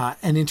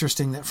 And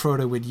interesting that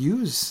Frodo would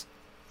use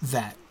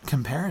that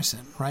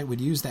comparison, right?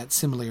 Would use that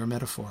simile or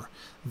metaphor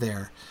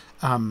there.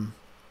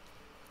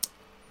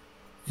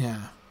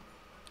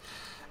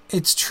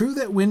 It's true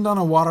that wind on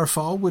a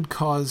waterfall would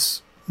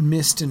cause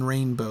mist and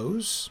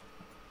rainbows,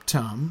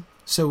 Tom.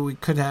 So we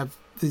could have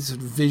these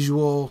sort of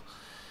visual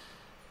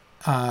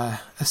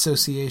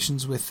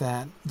associations with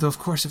that. Though, of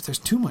course, if there's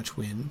too much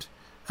wind,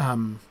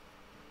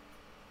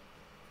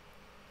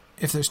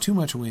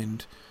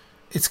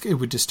 it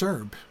would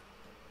disturb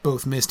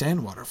both mist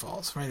and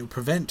waterfalls, right? It would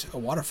prevent a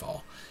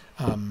waterfall.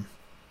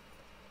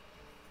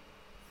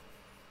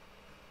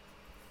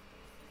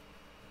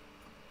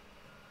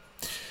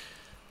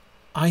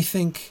 I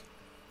think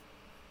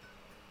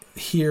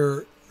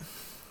here,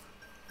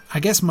 I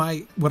guess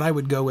what I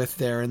would go with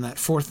there in that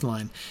fourth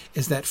line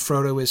is that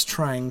Frodo is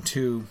trying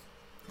to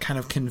kind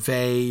of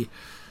convey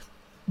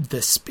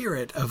the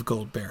spirit of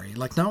Goldberry,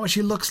 like not what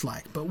she looks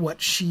like, but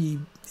what she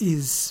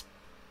is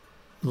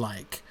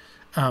like.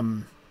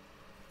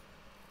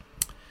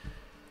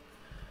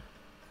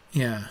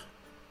 Yeah.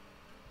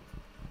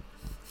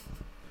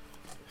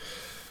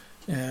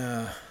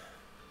 I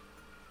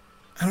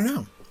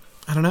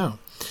don't know.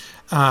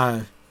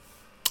 I'll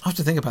have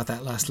to think about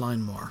that last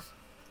line more.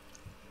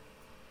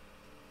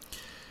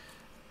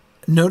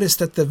 Notice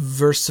that the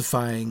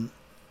versifying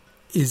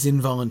is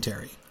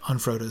involuntary on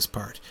Frodo's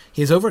part.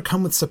 He is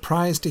overcome with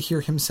surprise to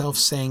hear himself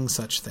saying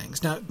such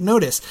things. Now,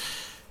 notice,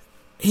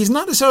 he's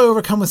not necessarily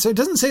overcome with... It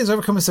doesn't say he's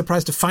overcome with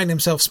surprise to find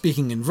himself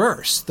speaking in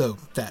verse, though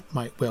that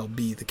might well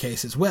be the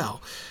case as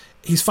well.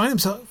 He's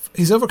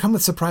overcome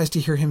with surprise to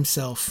hear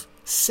himself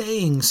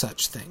saying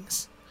such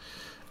things.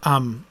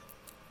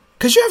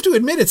 Because you have to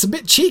admit it's a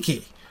bit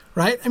cheeky,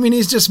 right? I mean,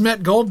 he's just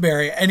met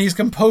Goldberry and he's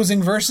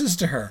composing verses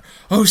to her.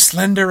 Oh,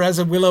 slender as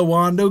a willow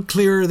wand, oh,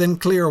 clearer than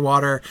clear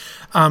water.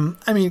 I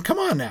mean, come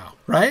on now,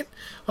 right?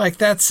 Like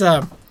that's,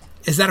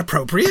 is that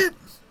appropriate?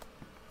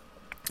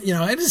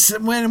 It is.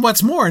 When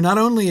what's more, not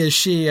only is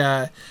she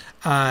a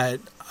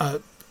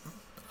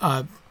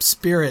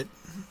spirit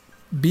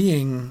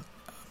being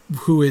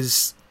who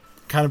is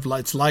kind of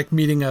it's like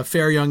meeting a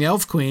fair young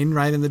elf queen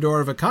right in the door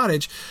of a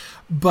cottage,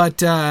 but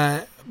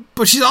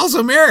she's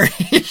also married,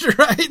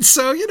 right?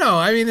 So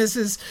I mean, it's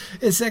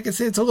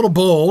a little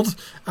bold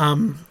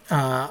on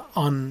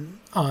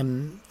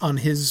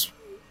his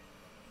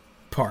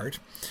part,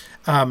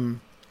 yeah,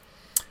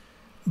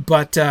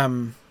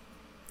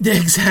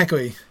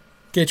 exactly.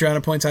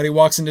 Catriona points out he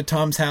walks into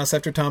Tom's house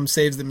after Tom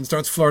saves them and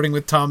starts flirting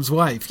with Tom's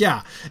wife.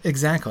 Yeah,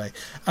 exactly.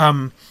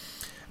 So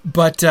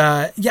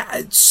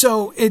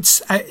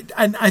it's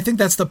I think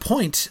that's the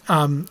point.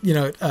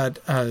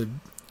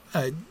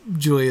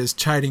 Julia's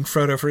chiding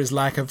Frodo for his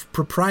lack of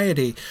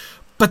propriety,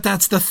 but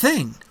that's the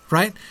thing,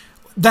 right?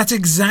 That's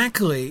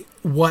exactly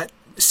what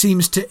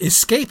seems to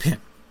escape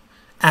him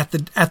at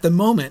the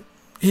moment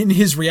in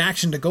his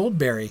reaction to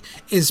Goldberry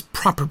is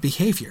proper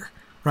behavior,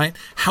 right?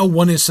 How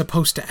one is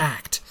supposed to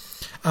act.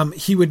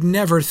 He would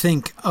never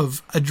think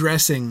of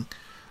addressing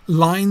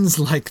lines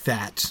like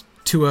that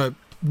to a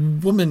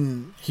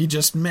woman he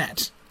just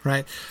met,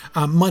 right?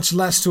 Much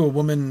less to a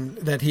woman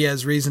that he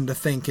has reason to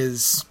think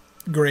is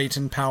great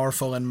and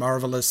powerful and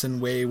marvelous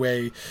and way,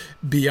 way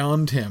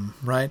beyond him,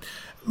 right?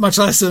 Much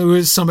less it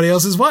was somebody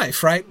else's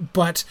wife, right?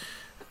 But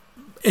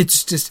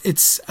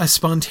it's a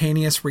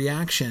spontaneous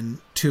reaction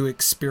to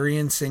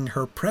experiencing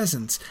her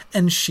presence.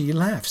 And she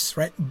laughs,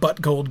 right?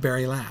 But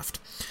Goldberry laughed.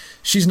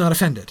 She's not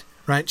offended,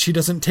 right? She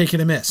doesn't take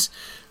it amiss.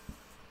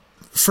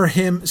 For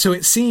him, so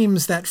it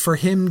seems that for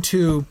him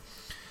to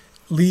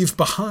leave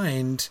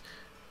behind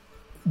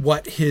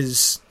what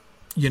his,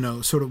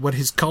 sort of what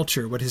his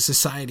culture, what his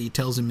society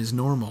tells him is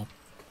normal,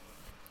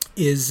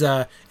 is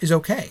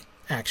okay,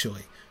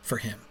 actually, for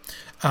him.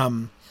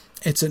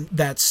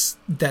 That's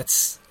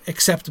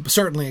acceptable,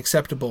 certainly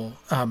acceptable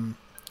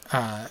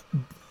by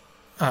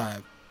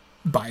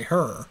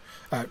her.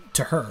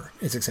 To her,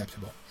 it's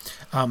acceptable.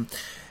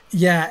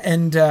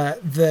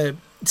 The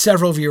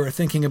several of you are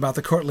thinking about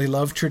the courtly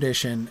love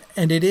tradition,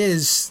 and it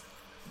is,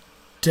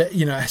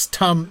 as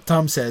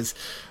Tom says,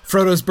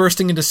 Frodo's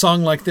bursting into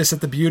song like this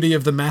at the beauty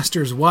of the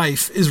master's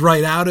wife is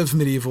right out of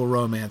medieval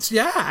romance.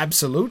 Yeah,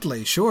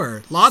 absolutely,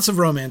 sure. Lots of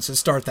romances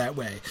start that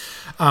way.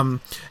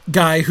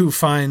 Guy who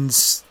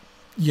finds,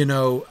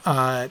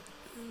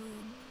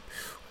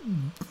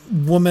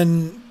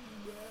 woman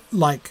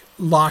like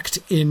locked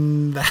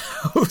in the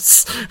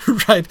house,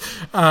 right?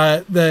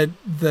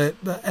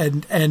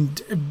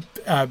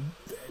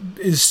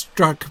 Is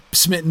struck,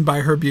 smitten by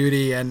her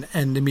beauty, and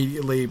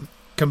immediately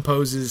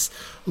composes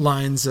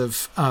lines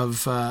of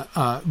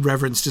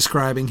reverence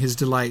describing his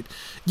delight.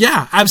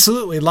 Yeah,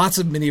 absolutely. Lots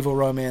of medieval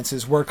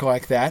romances work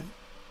like that.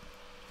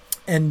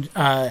 And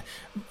John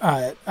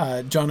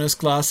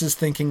Osglass is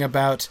thinking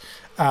about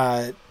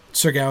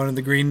Sir Gawain and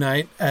the Green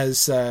Knight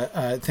as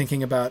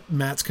thinking about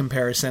Matt's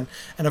comparison.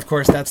 And of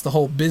course, that's the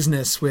whole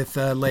business with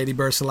Lady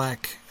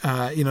Bersilac,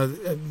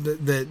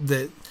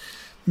 the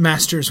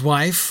master's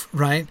wife,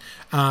 right?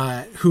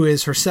 Who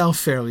is herself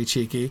fairly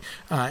cheeky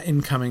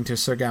in coming to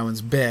Sir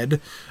Gawain's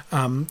bed.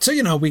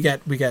 So we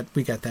get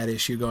that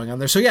issue going on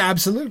there. So yeah,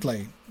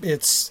 absolutely,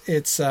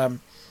 it's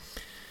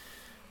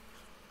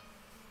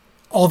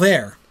all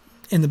there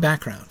in the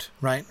background,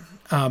 right?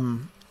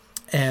 You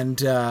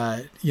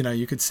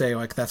could say,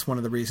 like, that's one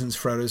of the reasons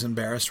Frodo's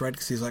embarrassed, right?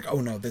 Because he's like,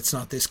 oh no, that's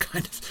not this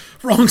kind of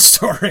wrong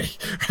story,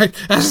 right?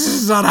 This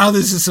is not how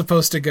this is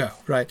supposed to go,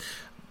 right?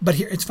 But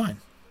here, it's fine.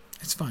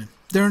 It's fine.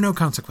 There are no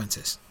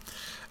consequences.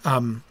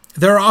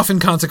 There are often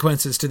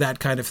consequences to that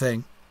kind of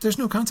thing. There's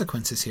no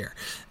consequences here.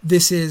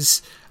 This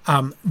is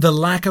the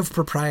lack of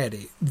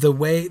propriety, the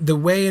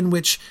way in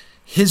which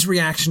his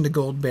reaction to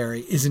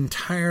Goldberry is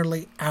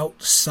entirely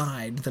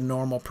outside the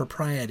normal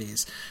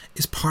proprieties,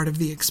 is part of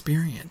the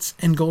experience.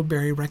 And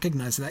Goldberry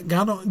recognizes that.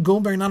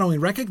 Goldberry not only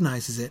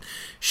recognizes it,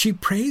 she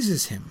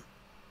praises him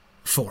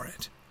for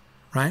it,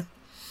 right?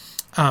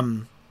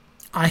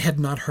 I had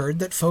not heard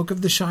that folk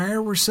of the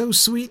Shire were so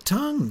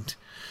sweet-tongued.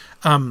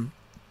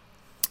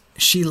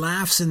 She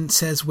laughs and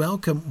says,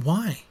 welcome.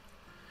 Why?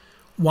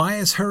 Why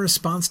is her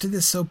response to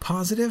this so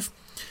positive?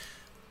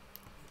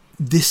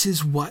 This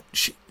is what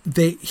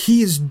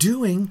he is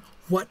doing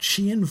what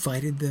she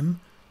invited them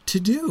to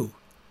do.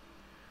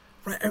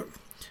 Right?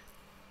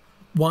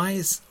 Why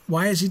is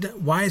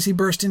he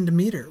burst into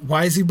meter?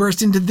 Why is he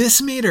burst into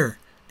this meter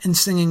and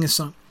singing a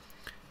song?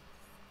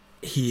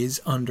 He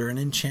is under an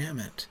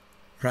enchantment,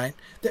 right?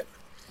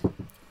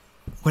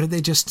 What did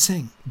they just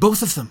sing?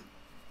 Both of them,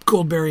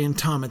 Goldberry and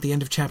Tom, at the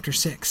end of chapter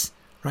 6,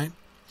 right?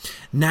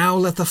 Now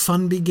let the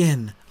fun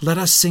begin. Let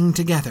us sing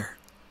together.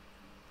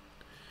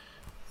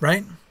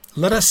 Right?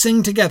 Let us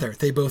sing together,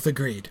 they both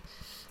agreed.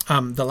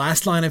 The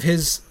last line of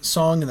his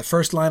song and the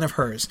first line of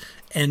hers,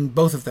 and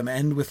both of them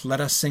end with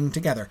let us sing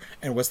together.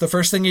 And what's the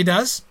first thing he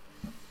does?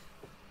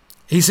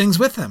 He sings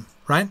with them,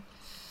 right?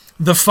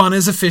 The fun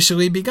is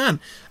officially begun.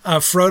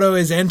 Frodo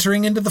is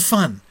entering into the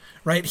fun,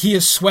 right? He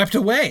is swept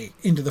away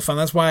into the fun.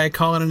 That's why I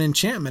call it an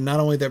enchantment, not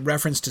only the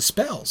reference to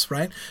spells,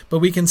 right? But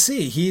we can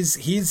see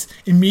he's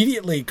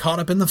immediately caught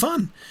up in the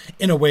fun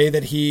in a way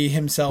that he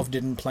himself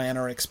didn't plan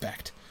or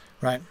expect,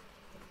 right?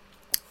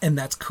 And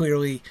that's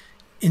clearly,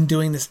 in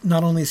doing this,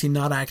 not only is he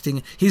not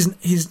acting,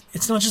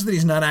 it's not just that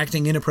he's not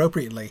acting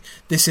inappropriately.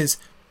 This is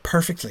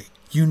perfectly,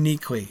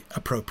 uniquely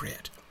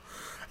appropriate.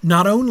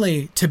 Not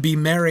only to be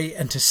merry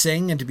and to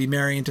sing, and to be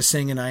merry and to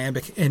sing in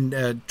iambic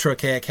and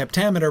trochaic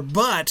heptameter,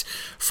 but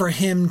for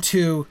him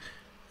to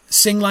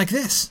sing like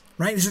this,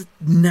 right? This is,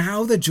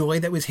 now the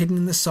joy that was hidden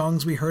in the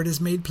songs we heard is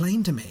made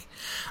plain to me.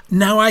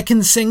 Now I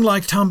can sing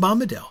like Tom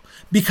Bombadil,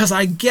 because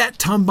I get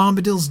Tom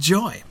Bombadil's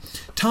joy.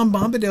 Tom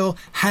Bombadil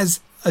has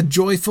a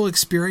joyful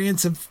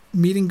experience of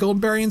meeting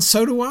Goldberry, and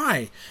so do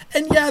I.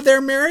 And yeah,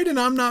 they're married and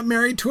I'm not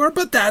married to her,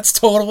 but that's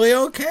totally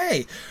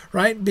okay,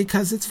 right?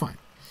 Because it's fine.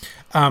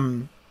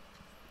 And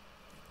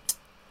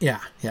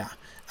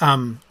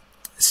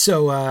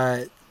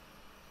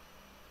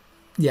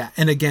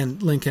again,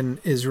 Lincoln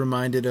is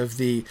reminded of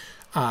the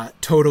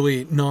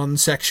totally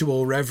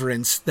non-sexual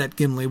reverence that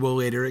Gimli will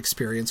later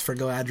experience for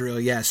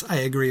Galadriel. Yes, I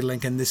agree,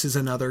 Lincoln. This is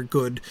another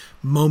good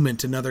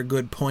moment, another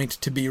good point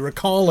to be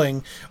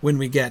recalling when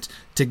we get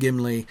to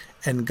Gimli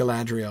and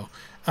Galadriel.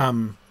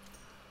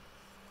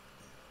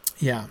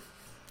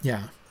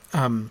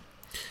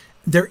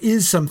 There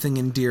is something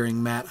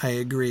endearing, Matt, I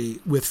agree,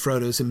 with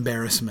Frodo's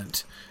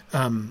embarrassment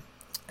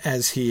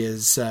as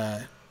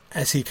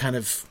he kind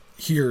of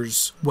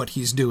hears what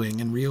he's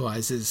doing and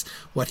realizes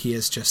what he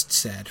has just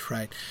said,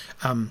 right?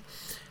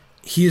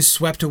 He is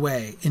swept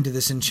away into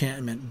this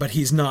enchantment, but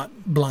he's not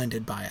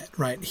blinded by it,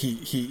 right?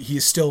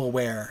 He's still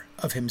aware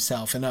of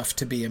himself enough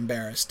to be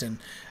embarrassed and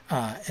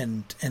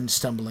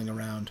stumbling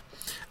around.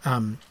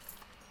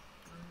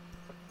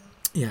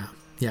 Yeah.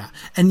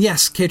 And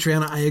yes,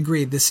 Catriona, I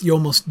agree. You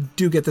almost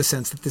do get the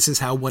sense that this is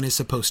how one is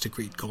supposed to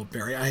greet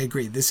Goldberry. I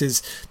agree. This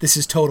is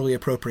totally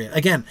appropriate.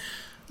 Again,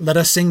 let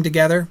us sing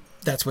together.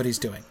 That's what he's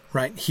doing,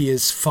 right? He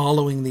is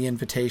following the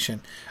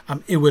invitation.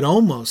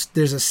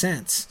 There's a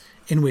sense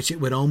in which it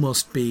would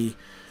almost be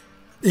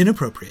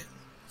inappropriate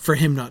for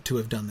him not to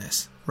have done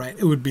this, right?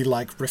 It would be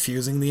like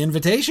refusing the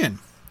invitation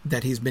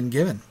that he's been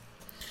given.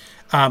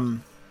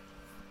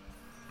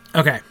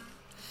 Okay.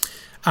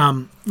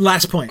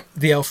 Last point,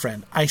 the elf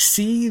friend. I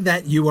see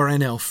that you are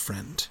an elf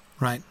friend,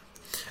 right?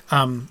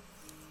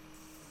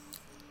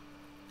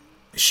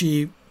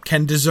 She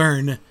can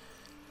discern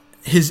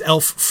his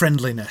elf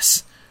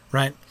friendliness,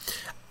 right?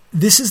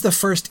 This is the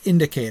first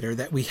indicator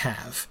that we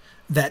have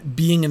that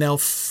being an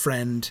elf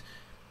friend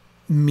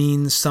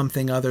means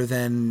something other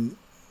than,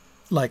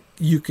 like,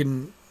 you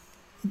can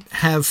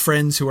have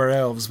friends who are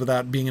elves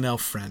without being an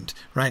elf friend,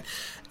 right?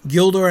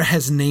 Gildor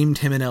has named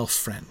him an elf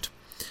friend.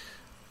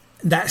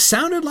 That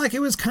sounded like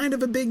it was kind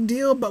of a big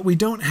deal, but we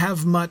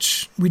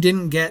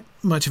didn't get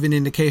much of an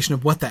indication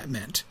of what that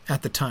meant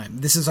at the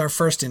time. This is our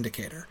first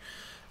indicator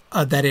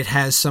that it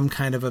has some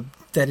kind of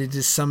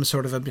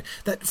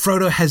that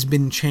Frodo has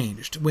been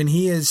changed. When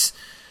he is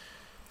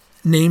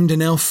named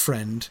an elf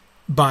friend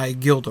by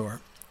Gildor,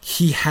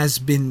 he has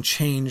been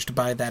changed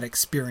by that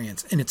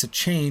experience, and it's a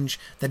change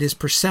that is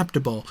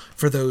perceptible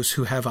for those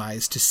who have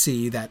eyes to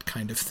see that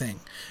kind of thing.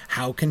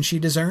 How can she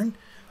discern?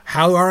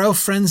 How are elf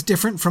friends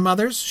different from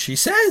others? She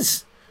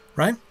says,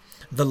 right?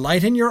 The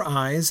light in your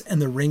eyes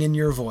and the ring in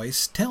your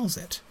voice tells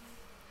it.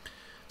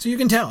 So you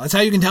can tell. That's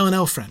how you can tell an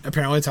elf friend.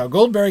 Apparently, it's how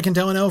Goldberry can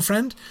tell an elf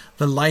friend.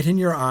 The light in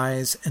your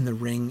eyes and the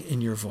ring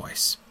in your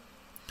voice.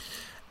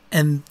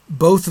 And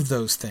both of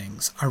those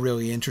things are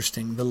really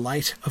interesting. The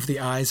light of the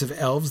eyes of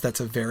elves, that's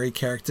a very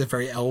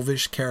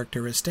elvish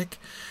characteristic.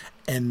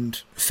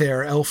 And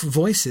fair elf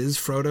voices,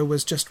 Frodo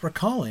was just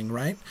recalling,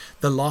 right?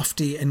 The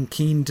lofty and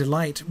keen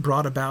delight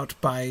brought about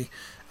by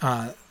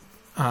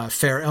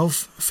fair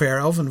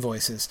elven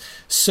voices.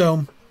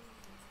 So,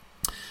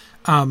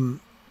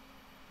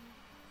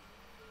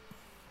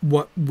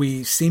 what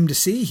we seem to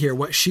see here,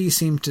 what she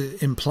seemed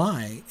to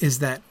imply, is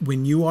that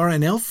when you are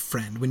an elf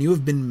friend, when you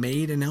have been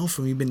made an elf,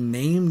 when you've been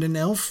named an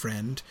elf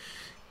friend,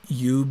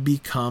 you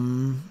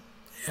become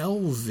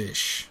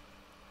elvish,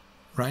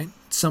 right?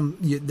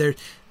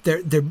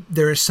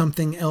 There is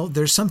something else.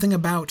 There's something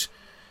about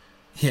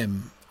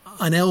him,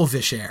 an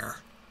elvish air,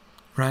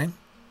 right?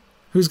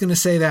 Who's going to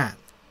say that?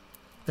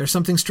 There's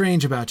something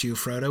strange about you,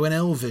 Frodo. An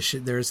elvish.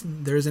 There's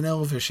an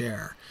elvish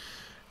air.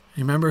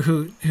 Remember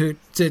who?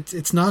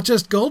 It's not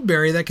just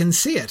Goldberry that can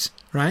see it,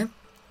 right?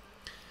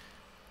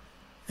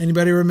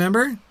 Anybody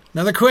remember?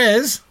 Another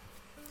quiz.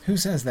 Who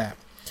says that?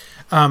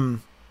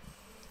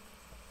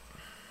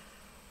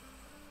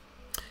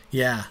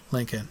 Yeah,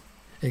 Lincoln.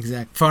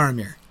 Exact.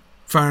 Faramir.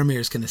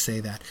 Faramir's going to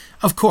say that.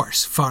 Of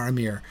course,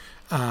 Faramir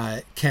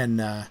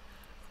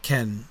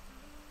can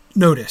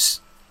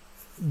notice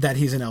that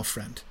he's an elf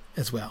friend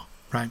as well,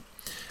 right?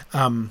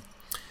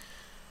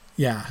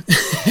 Yeah.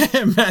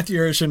 Matthew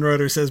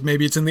Hirschenroder says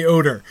maybe it's in the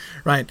odor,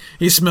 right?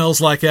 He smells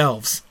like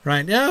elves,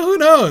 right? Yeah, who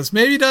knows?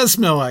 Maybe he does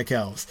smell like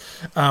elves.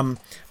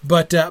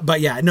 But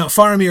yeah, no,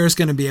 Faramir is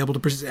going to be able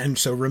to, and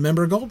so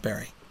remember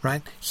Goldberry,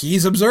 right?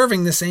 He's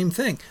observing the same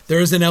thing.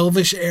 There's an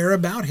elvish air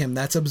about him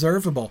that's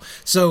observable.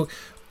 So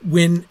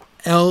when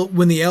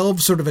the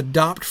elves sort of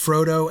adopt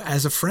Frodo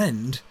as a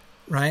friend,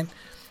 right?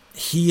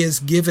 He is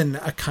given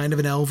a kind of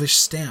an elvish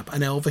stamp.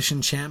 An elvish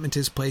enchantment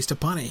is placed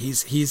upon it.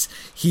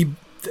 He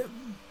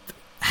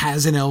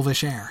has an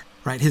elvish air,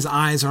 right? His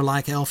eyes are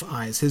like elf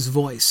eyes. His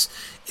voice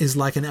is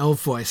like an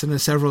elf voice. And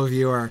as several of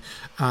you are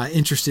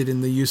interested in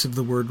the use of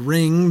the word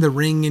ring, the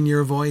ring in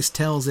your voice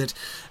tells it.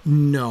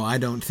 No, I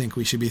don't think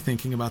we should be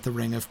thinking about the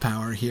ring of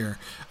power here.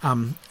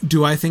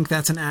 Do I think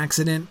that's an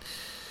accident?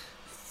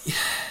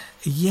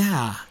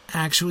 Yeah,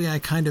 actually, I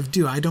kind of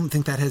do. I don't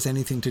think that has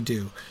anything to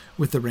do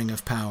with the ring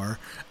of power.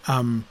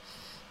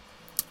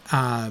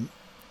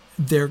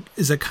 There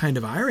is a kind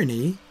of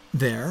irony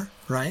there,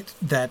 right?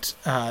 That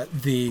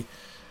the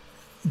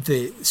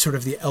sort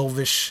of the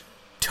elvish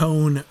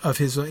tone of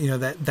his,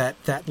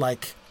 that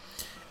like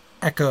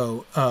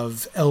echo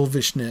of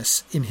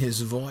elvishness in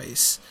his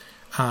voice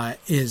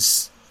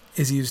is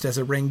used as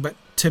a ring. But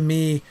to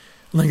me,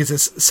 Lincoln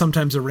says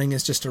sometimes a ring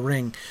is just a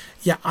ring.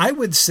 Yeah, I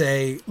would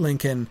say,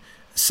 Lincoln,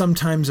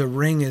 sometimes a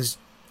ring is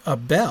a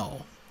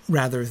bell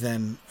rather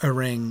than a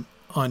ring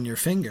on your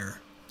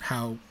finger,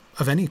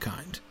 of any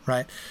kind,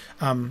 right?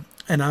 And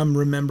I'm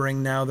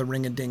remembering now the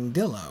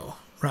Ring-a-Ding-Dillo,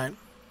 right?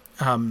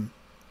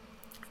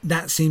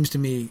 that seems to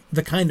me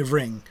the kind of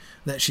ring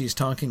that she's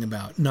talking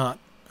about, not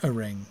a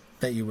ring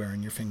that you wear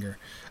on your finger.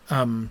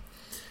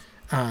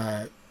 Yeah.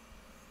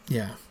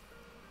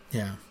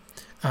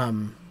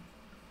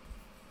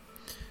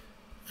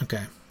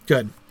 Okay,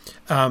 good.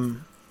 All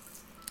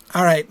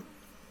right.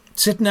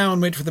 Sit now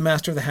and wait for the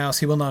master of the house.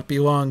 He will not be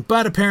long,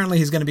 but apparently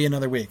he's going to be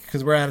another week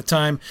because we're out of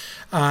time.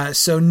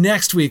 So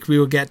next week we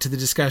will get to the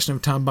discussion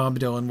of Tom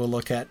Bombadil and we'll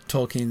look at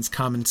Tolkien's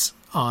comments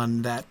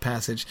on that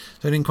passage.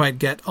 So I didn't quite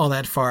get all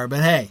that far,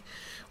 but hey,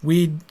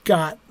 we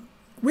got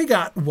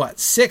what,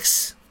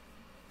 6,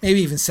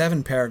 maybe even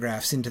 7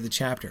 paragraphs into the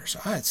chapter. So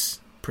that's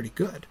pretty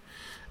good.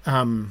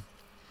 Yeah.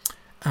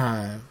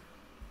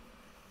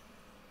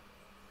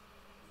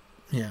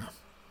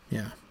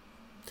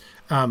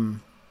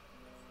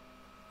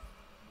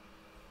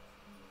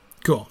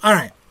 Cool. All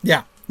right.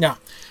 Yeah.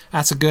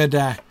 That's a good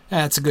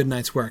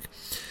night's work.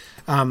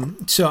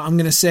 So I'm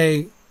going to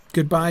say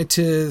goodbye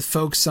to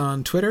folks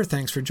on Twitter.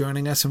 Thanks for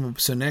joining us. And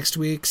so next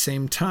week,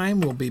 same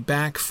time, we'll be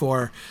back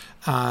for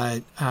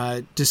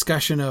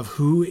discussion of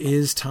who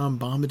is Tom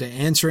Bombadil,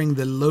 answering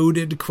the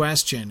loaded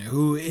question,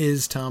 who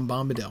is Tom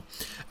Bombadil,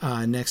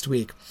 next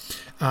week.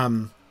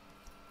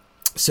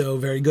 So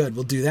very good.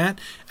 We'll do that.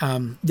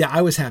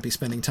 I was happy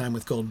spending time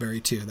with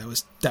Goldberry too.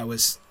 That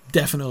was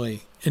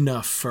definitely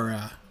enough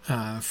for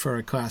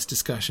a class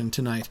discussion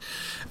tonight.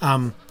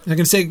 I'm going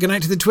to say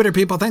goodnight to the Twitter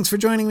people. Thanks for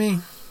joining me.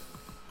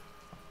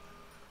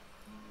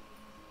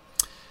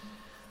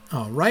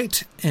 All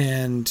right.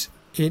 And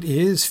it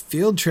is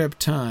field trip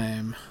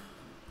time.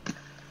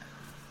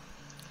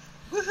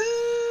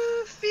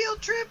 Woohoo!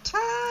 Field trip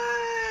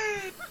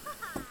time!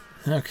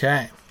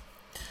 Okay.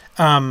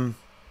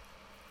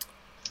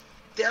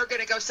 They're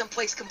going to go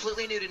someplace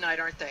completely new tonight,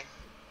 aren't they?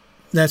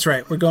 That's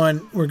right. We're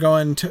going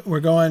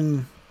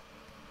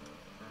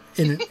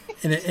in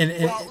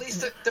well, at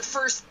least the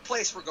first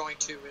place we're going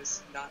to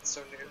is not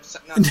so new.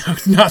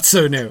 Not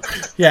so new.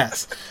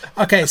 Yes.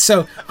 Okay,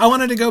 so I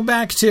wanted to go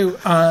back to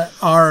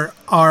our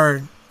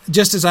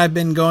just as I've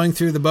been going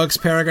through the books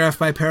paragraph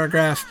by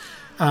paragraph,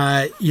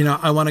 I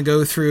want to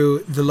go through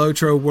the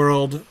Lotro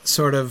world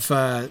sort of,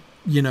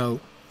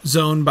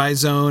 zone by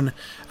zone,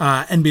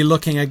 and be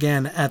looking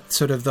again at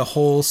sort of the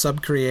whole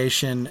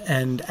subcreation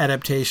and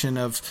adaptation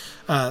of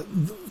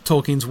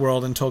Tolkien's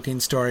world and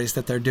Tolkien's stories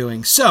that they're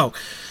doing. So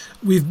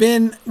we've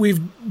been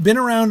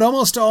around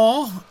almost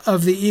all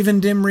of the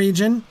Evendim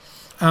region.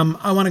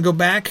 I want to go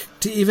back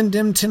to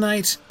Evendim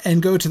tonight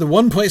and go to the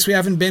one place we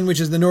haven't been,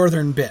 which is the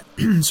northern bit.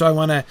 So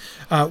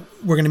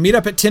we're going to meet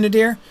up at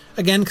Tinadir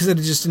again, because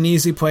it's just an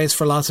easy place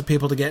for lots of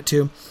people to get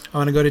to. I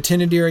want to go to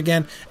Tinadir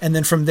again, and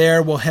then from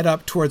there we'll head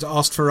up towards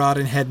Ostvarad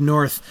and head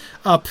north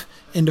up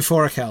into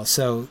Forakel.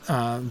 So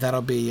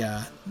that'll be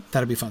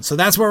fun. So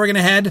that's where we're going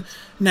to head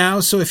now.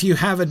 So if you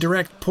have a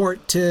direct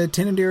port to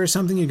Tinadir or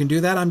something, you can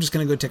do that. I'm just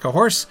going to go take a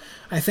horse,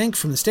 I think,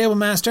 from the stable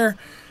master.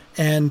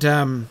 And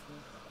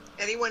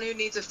anyone who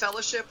needs a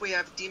fellowship, we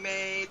have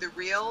Dime the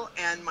Real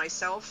and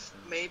myself,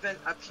 Maven,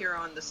 up here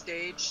on the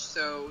stage.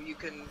 So you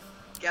can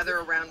gather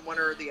around one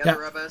or the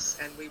other of us,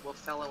 and we will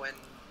fellow and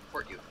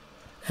port you.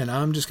 And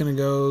I'm just going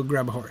to go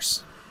grab a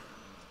horse.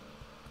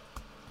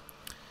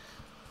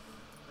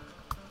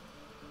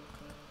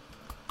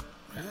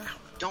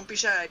 Don't be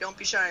shy,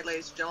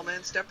 ladies and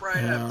gentlemen. Step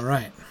right up. All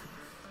right.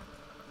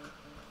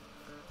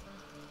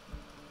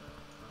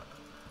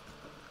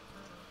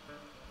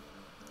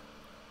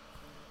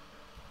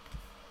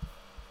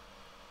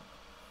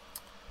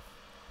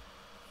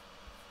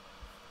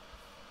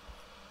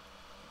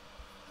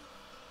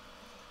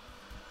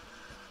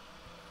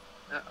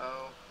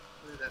 Uh-oh.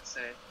 What did that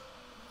say?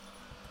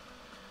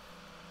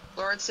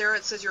 Lauren, Sarah,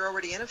 it says you're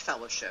already in a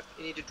fellowship.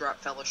 You need to drop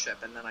fellowship,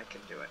 and then I can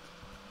do it.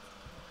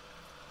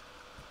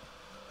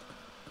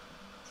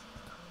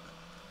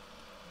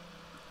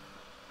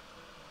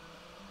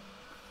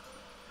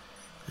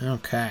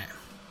 Okay.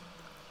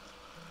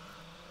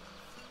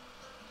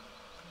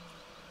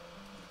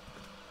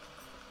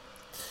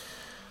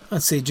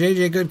 Let's see.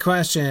 JJ, good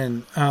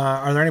question.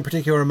 Are there any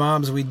particular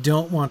mobs we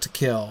don't want to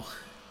kill?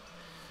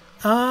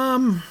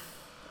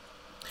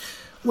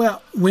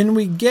 Well, when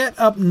we get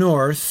up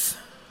north,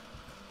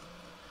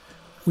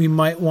 we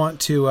might want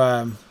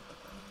to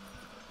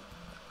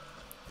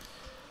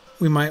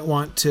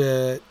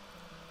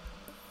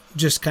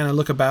just kind of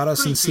look about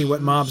us and see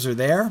what mobs are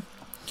there.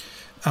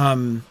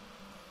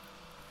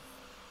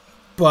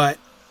 But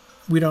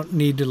we don't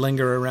need to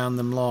linger around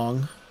them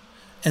long.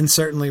 And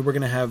certainly we're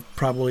going to have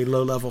probably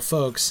low-level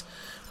folks.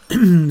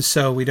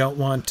 So we don't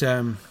want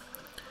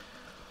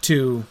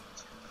to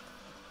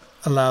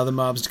allow the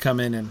mobs to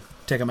come in and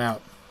take them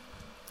out.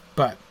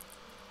 But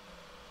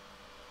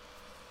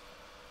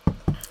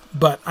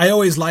I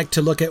always like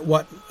to look at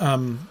what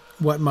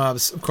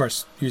mobs, of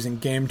course, using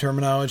game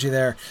terminology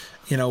there,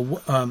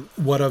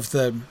 what of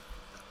the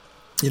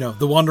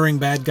wandering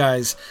bad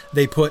guys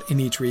they put in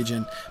each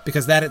region,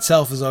 because that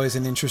itself is always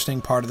an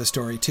interesting part of the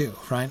story too,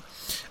 right?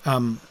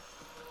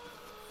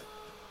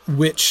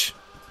 Which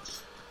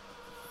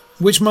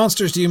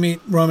monsters do you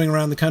meet roaming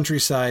around the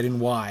countryside, and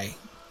why?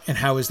 and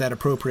how is that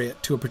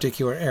appropriate to a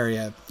particular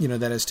area?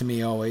 That is to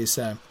me always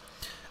an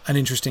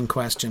interesting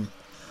question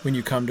when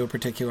you come to a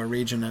particular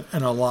region,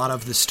 and a lot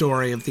of the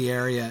story of the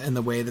area and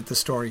the way that the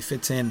story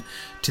fits in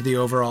to the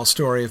overall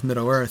story of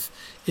Middle-earth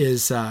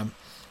is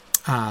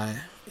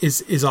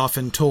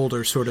often told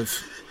or sort of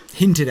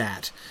hinted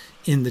at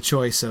in the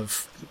choice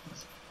of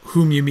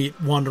whom you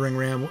meet wandering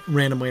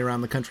randomly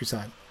around the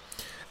countryside.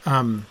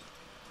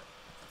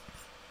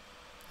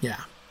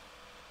 Yeah.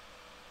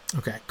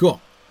 Okay,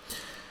 cool.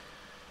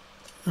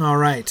 All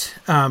right.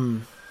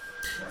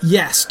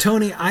 Yes,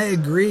 Tony, I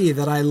agree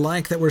that I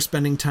like that we're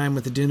spending time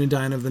with the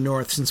Dunedain of the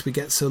North since we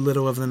get so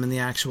little of them in the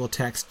actual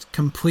text.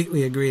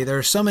 Completely agree. There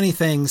are so many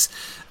things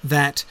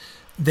that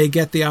they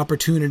get the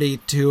opportunity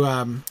to,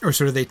 or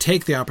sort of they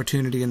take the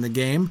opportunity in the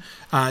game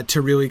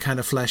to really kind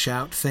of flesh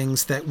out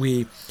things that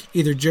we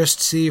either just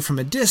see from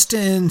a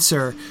distance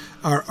or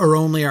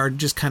only are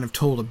just kind of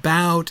told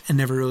about and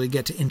never really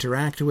get to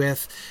interact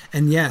with.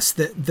 And yes,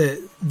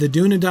 the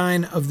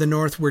Dunedain of the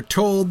North, we're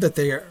told that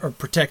they are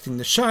protecting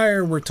the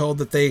Shire. We're told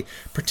that they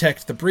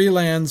protect the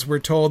Brelands. We're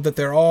told that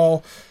they're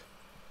all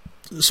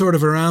sort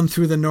of around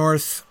through the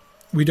North.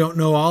 We don't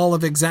know all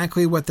of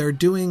exactly what they're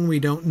doing.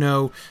 We don't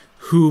know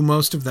who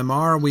most of them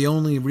are. We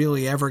only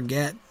really ever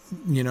get,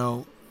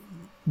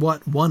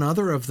 what one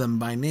other of them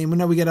by name.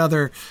 No, we get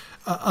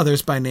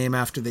others by name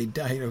after they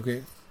die.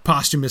 Okay,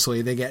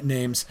 posthumously they get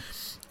names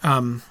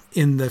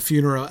in the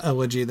funeral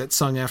elegy that's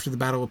sung after the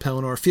Battle of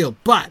Pelennor Field.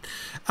 But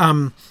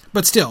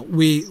still,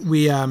 we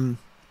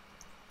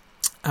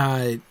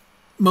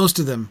most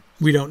of them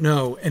we don't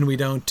know, and we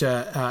don't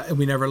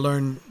we never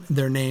learn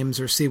their names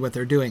or see what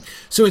they're doing.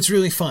 So it's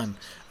really fun.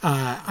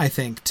 I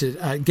think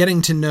to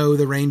getting to know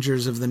the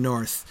Rangers of the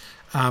North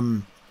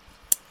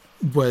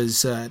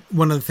was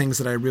one of the things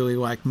that I really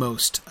like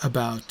most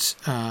about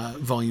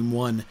Volume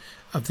 1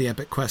 of the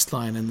Epic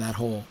Questline and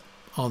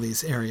all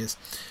these areas.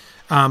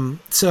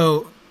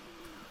 So,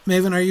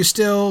 Maven, are you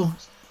still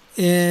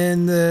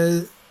in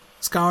the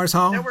Scholars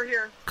Hall? No, we're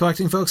here.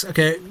 Collecting folks?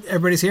 Okay,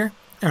 everybody's here?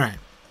 All right.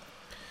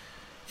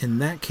 In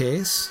that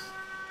case,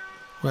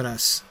 let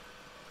us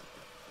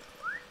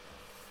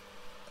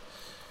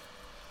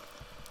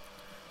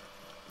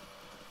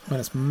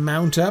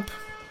mount up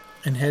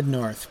and head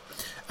north.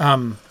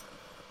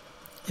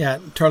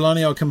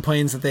 Tarlonio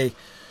complains that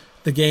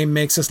the game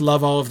makes us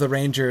love all of the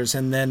Rangers,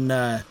 and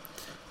then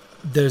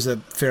there's a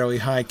fairly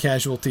high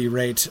casualty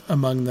rate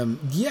among them.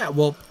 Yeah,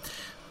 well,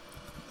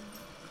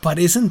 but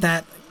isn't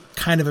that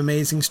kind of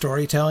amazing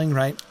storytelling,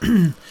 right?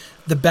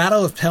 The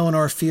Battle of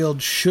Pelennor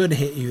Field should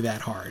hit you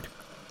that hard.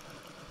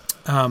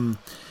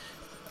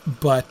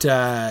 But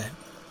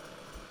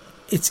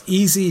it's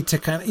easy to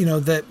kind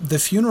of, the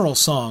funeral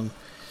song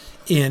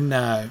in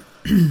the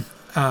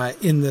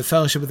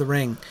Fellowship of the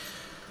Ring,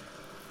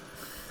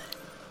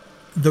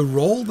 the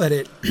role that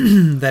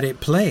it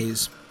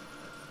plays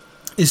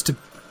is to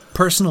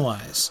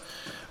personalize,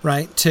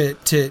 right?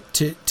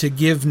 To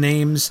give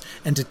names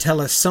and to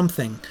tell us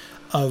something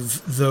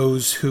of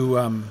those who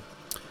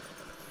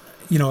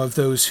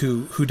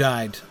who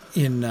died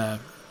in the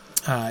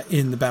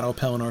Battle of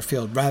Pelennor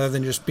Field, rather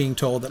than just being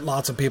told that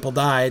lots of people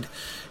died.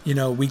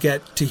 We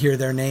get to hear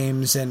their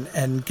names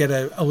and get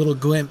a little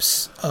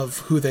glimpse of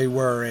who they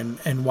were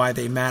and why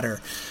they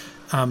matter.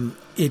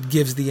 It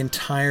gives the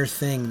entire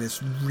thing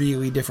this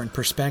really different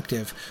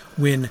perspective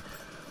when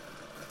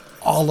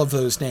all of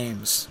those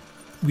names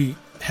we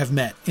have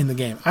met in the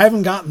game. I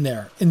haven't gotten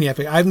there in the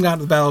Epic. I haven't gotten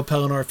to the Battle of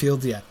Pelennor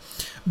Field yet.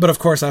 But of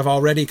course, I've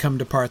already come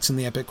to parts in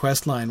the Epic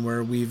Questline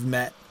where we've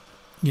met,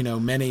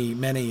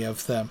 many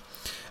of the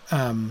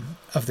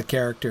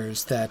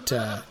characters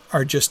that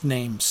are just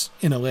names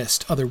in a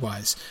list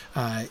otherwise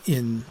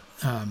in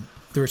The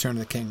Return of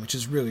the King, which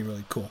is really,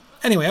 really cool.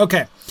 Anyway,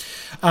 okay.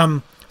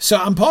 So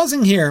I'm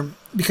pausing here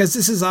because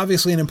this is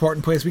obviously an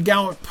important place. We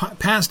got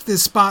past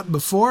this spot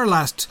before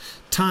last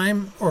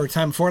time, or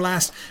time before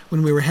last,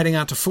 when we were heading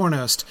out to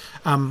Fornost.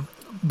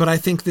 But I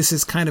think this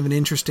is kind of an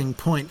interesting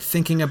point,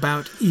 thinking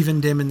about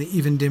Evendim and the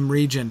Evendim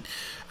region.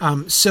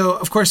 So,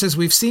 of course, as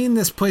we've seen,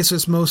 this place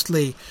was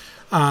mostly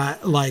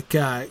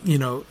country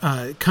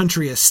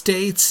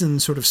estates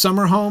and sort of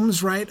summer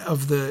homes, right,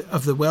 of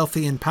the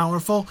wealthy and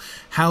powerful,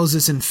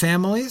 houses and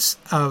families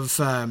of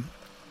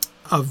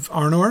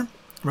Arnor,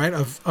 right,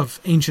 of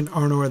ancient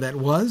Arnor that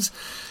was.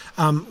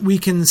 We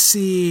can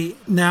see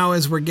now,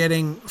 as we're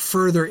getting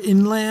further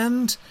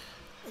inland,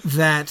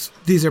 that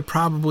these are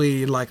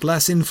probably like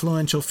less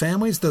influential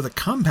families, though the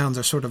compounds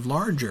are sort of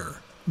larger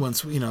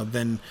once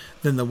than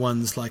the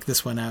ones like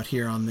this one out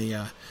here on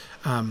the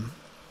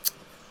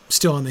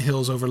still on the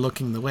hills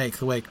overlooking the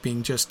lake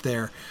being just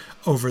there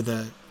over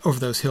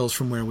those hills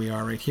from where we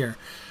are right here.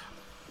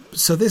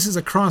 So this is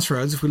a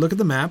crossroads. If we look at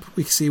the map,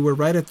 we see we're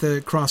right at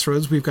the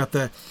crossroads. We've got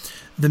the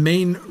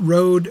main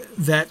road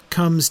that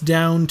comes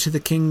down to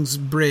the King's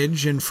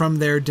Bridge, and from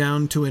there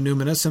down to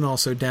Enuminus, and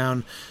also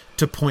down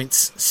to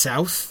points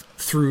south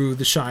through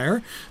the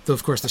Shire, though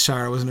of course the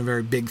Shire wasn't a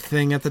very big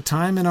thing at the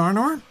time in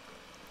Arnor.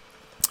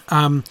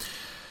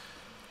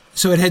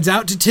 So it heads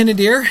out to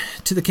Tinadir,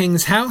 to the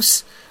King's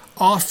house.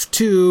 off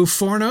to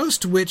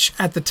Fornost, which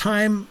at the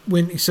time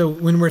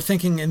when we're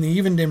thinking in the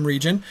Evendim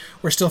region,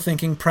 we're still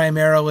thinking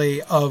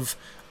primarily of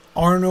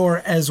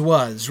Arnor as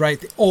was,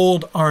 right? The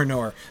old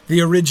Arnor,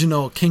 the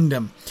original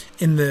kingdom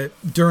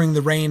during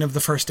the reign of the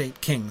first 8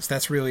 kings.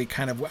 That's really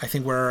kind of, I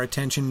think, where our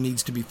attention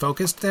needs to be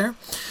focused there.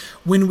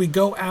 When we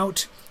go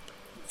out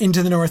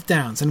into the North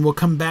Downs, and we'll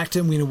come back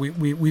to,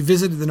 we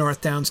visited the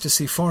North Downs to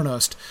see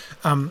Fornost.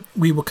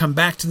 We will come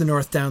back to the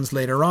North Downs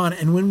later on,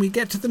 and when we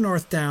get to the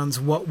North Downs,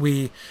 what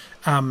we're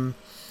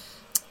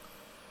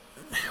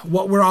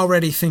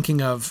already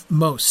thinking of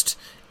most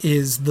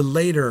is the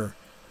later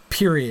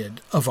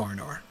period of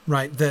Arnor,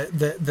 right?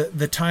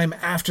 The time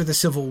after the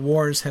civil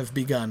wars have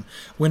begun,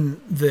 when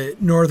the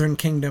Northern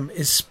Kingdom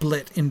is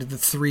split into the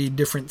 3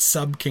 different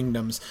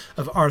sub-kingdoms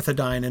of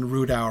Arthedain and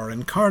Rhudaur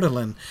and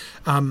Cardolan.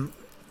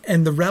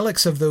 And the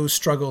relics of those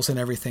struggles and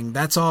everything,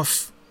 that's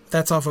off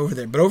over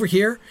there. But over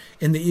here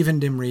in the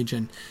Evendim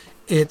region,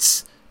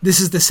 this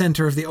is the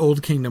center of the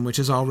Old Kingdom, which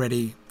has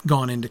already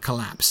gone into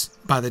collapse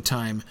by the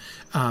time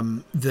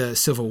the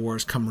civil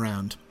wars come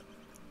round.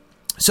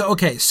 So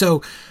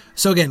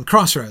again,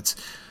 crossroads.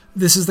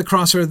 This is the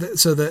crossroad.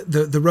 So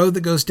the road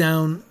that goes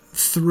down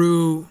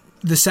through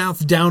the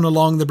south, down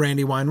along the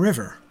Brandywine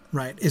River,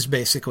 right, is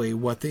basically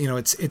what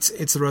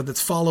it's the road that's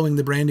following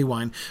the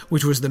Brandywine,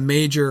 which was the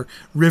major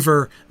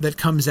river that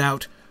comes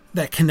out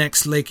that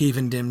connects Lake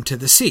Evendim to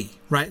the sea,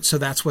 right? So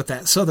that's what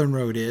that southern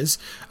road is.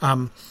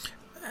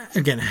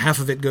 Again, half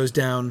of it goes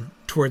down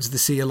towards the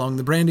sea along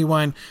the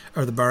Brandywine,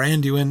 or the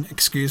Baranduin,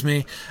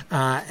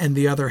 and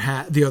the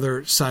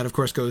other side, of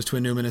course, goes to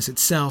Annúminas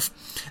itself.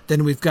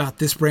 Then we've got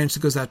this branch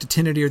that goes out to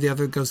Tinadir, the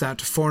other goes out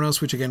to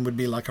Fornos, which again would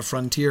be like a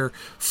frontier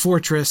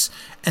fortress,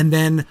 and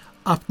then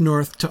up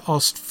north to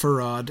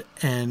Ostferrod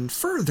and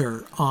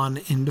further on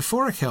into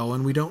Foricel.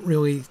 And we don't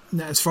really,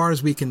 as far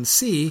as we can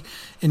see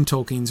in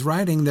Tolkien's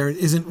writing, there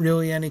isn't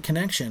really any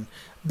connection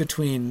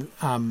between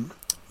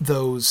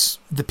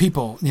the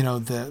people,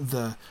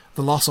 the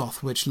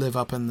Lossoth, which live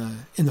up in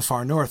the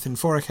far north in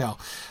Foricel.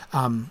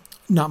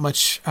 Not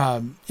much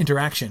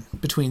interaction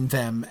between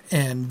them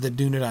and the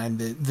Dunedain,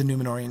 the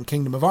Númenorian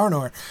kingdom of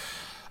Arnor.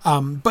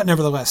 But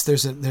nevertheless,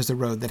 there's a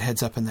road that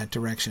heads up in that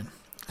direction.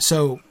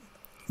 So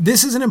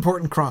this is an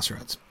important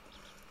crossroads.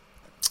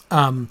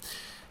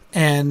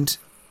 And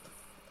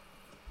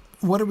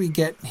what do we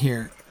get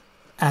here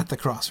at the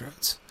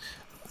crossroads?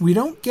 We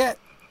don't get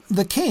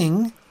the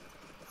king,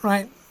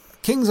 right?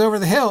 King's over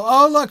the hill.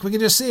 Oh, look, we can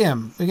just see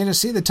him. We can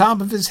just see the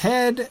top of his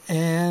head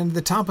and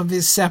the top of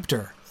his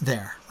scepter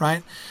there,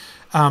 right?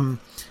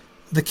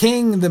 The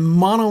king, the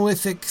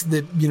monolithic,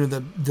 the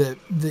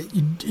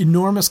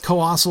enormous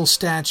colossal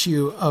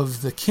statue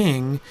of the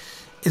king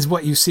is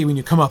what you see when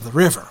you come up the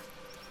river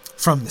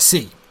from the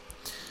sea,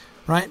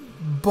 right?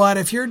 But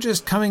if you're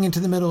just coming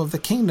into the middle of the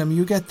kingdom,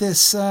 you get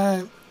these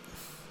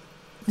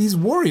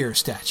warrior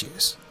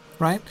statues,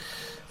 right?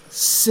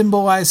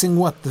 Symbolizing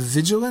what? The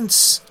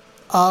vigilance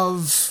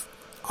of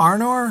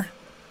Arnor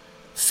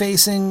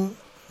facing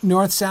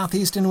north, south,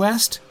 east, and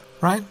west,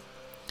 right?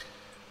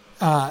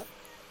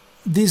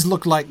 These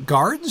look like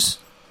guards,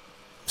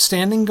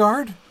 standing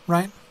guard,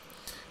 right?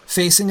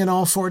 Facing in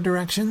all 4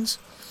 directions.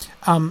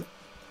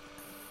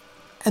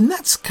 And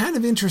that's kind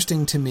of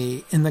interesting to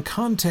me in the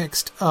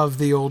context of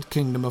the Old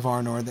Kingdom of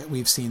Arnor that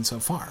we've seen so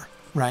far,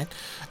 right?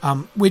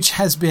 Which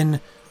has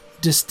been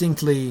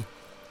distinctly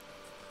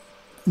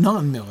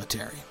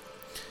non-military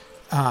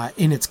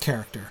in its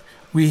character.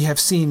 We have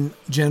seen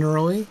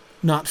generally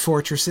not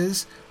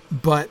fortresses,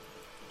 but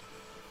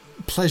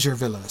pleasure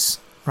villas,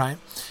 right?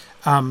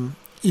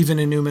 Even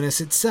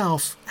Annúminas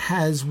itself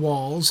has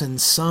walls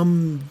and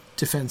some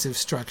defensive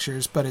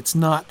structures, but it's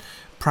not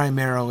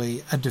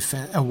primarily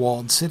a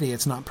walled city.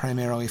 It's not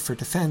primarily for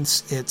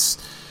defense. It's,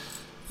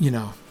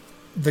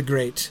 the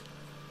great,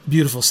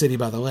 beautiful city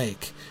by the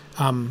lake.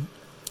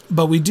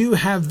 But we do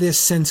have this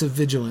sense of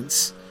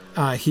vigilance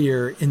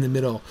here in the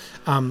middle.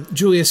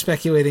 Julia's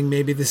speculating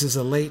maybe this is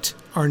a late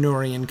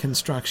Arnorian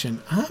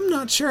construction. I'm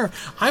not sure.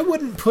 I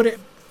wouldn't put it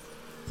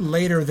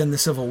later than the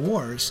Civil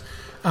Wars,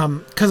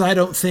 because I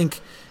don't think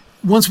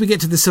once we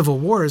get to the Civil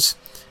Wars,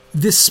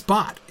 this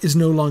spot is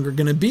no longer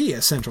going to be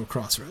a central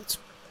crossroads.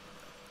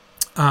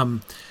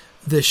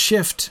 The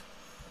shift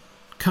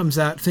comes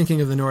out, thinking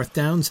of the North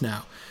Downs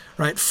now,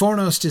 right?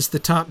 Fornost is the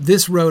top.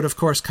 This road, of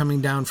course,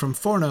 coming down from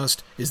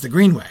Fornost is the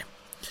Greenway,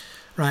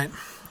 right?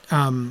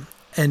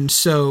 And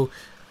so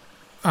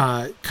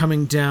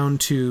coming down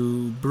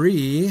to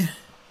Bree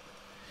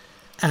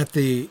at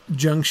the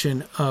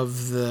junction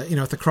of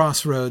at the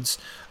crossroads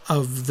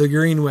of the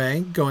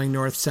Greenway going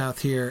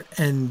north-south here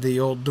and the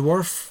Old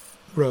Dwarf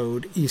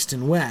Road east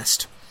and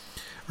west,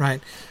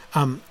 right?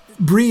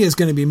 Bree is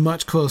going to be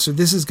much closer.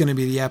 This is going to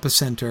be the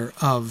epicenter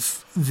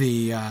of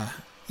the,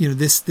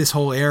 this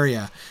whole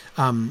area,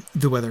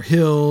 the Weather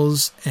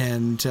Hills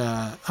and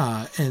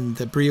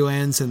the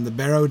Breelands and the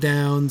Barrow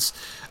Downs.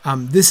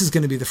 This is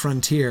going to be the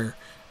frontier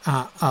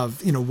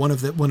of one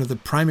of the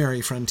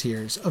primary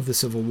frontiers of the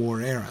Civil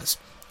War eras,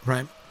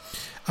 right?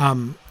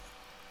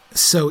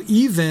 So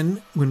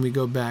even when we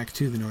go back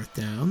to the North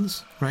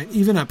Downs, right,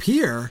 even up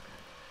here,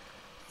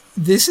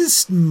 this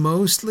is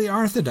mostly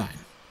Arthedain,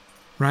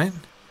 right?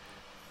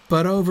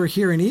 But over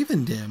here in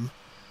Evendim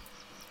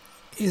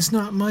is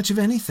not much of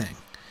anything.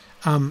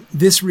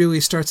 This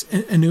really starts,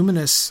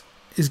 Annúminas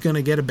is going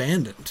to get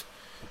abandoned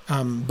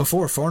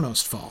before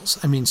Fornost falls.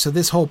 I mean, so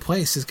this whole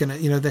place is going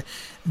to,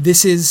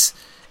 this is,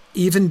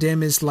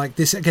 Evendim is like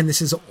this, again,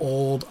 this is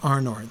old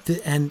Arnor.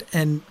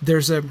 And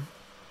there's a,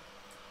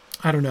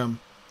 I don't know,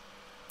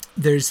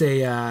 there's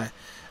a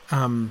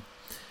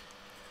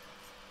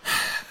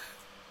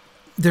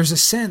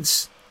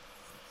sense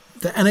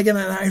that, and again,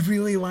 I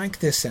really like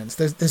this sense.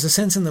 There's a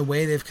sense in the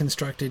way they've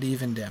constructed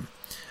Evendim,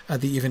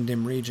 the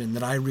Evendim region,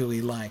 that I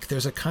really like.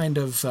 There's a kind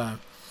of,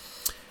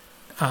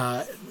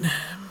 well,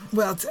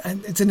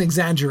 it's an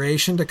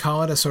exaggeration to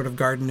call it a sort of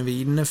Garden of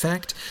Eden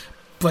effect,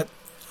 but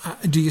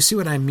do you see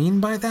what I mean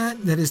by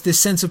that? That is this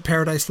sense of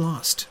Paradise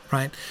Lost,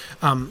 right?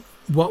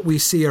 What we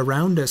see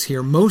around us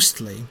here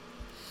mostly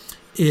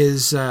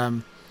is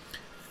the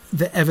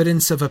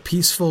evidence of a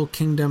peaceful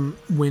kingdom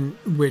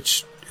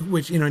which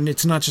and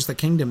it's not just the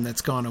kingdom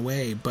that's gone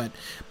away, but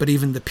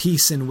even the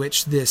peace in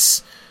which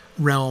this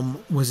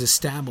realm was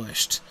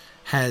established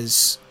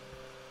has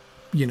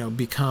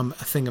become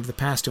a thing of the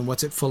past. And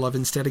what's it full of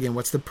instead? Again,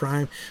 what's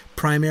the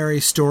primary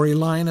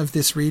storyline of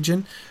this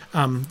region?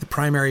 The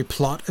primary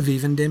plot of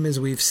Evendim, as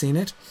we've seen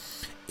it,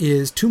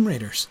 is tomb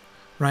raiders,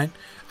 right?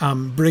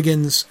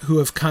 Brigands who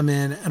have come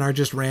in and are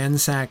just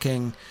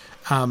ransacking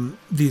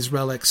these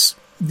relics,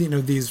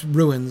 these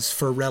ruins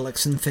for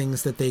relics and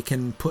things that they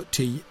can put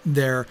to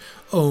their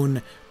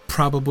own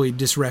probably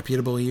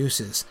disreputable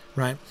uses,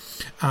 right?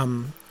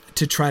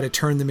 To try to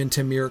turn them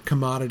into mere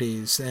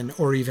commodities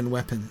or even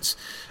weapons.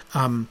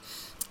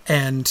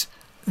 And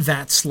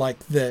that's like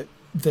the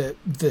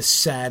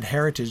sad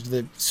heritage,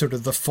 the sort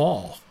of the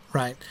fall,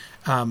 right?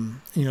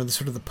 The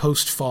sort of the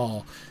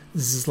post-fall.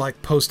 This is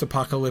like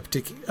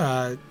post-apocalyptic,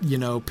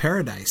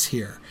 paradise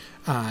here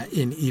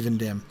in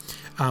Evendim.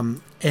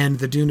 And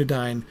the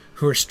Dunedain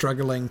who are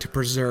struggling to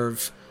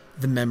preserve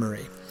the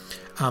memory.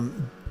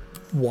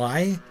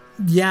 Why?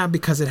 Yeah,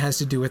 because it has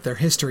to do with their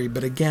history.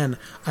 But again,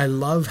 I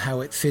love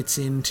how it fits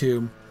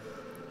into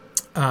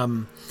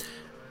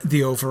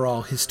the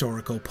overall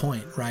historical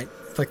point, right?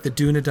 Like the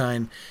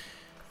Dunedain,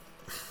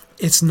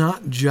 it's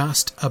not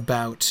just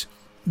about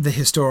the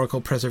Historical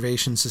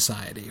Preservation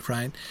Society,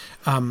 right?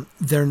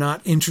 They're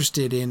not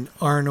interested in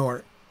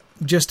Arnor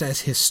just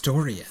as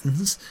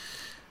historians.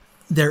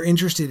 They're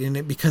interested in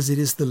it because it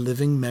is the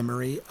living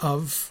memory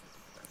of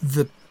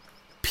the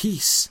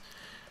peace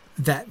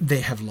that they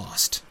have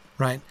lost,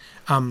 right?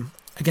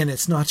 Again,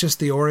 it's not just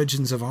the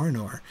origins of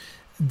Arnor.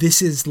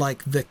 This is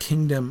like the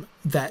kingdom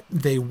that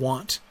they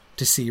want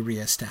to see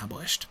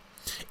reestablished.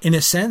 In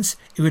a sense,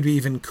 it would be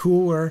even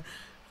cooler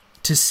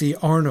to see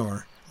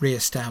Arnor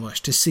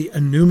reestablished, to see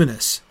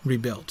Annúminas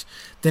rebuilt,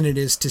 than it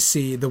is to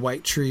see the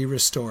White Tree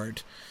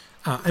restored.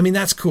 I mean,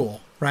 that's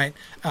cool, right?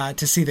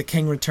 To see the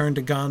king return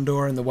to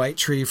Gondor and the White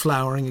Tree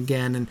flowering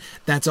again, and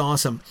that's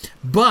awesome.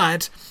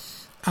 But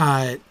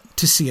to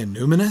see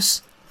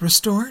Annúminas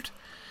restored,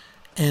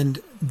 and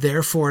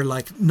therefore,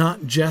 like,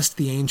 not just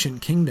the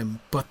ancient kingdom,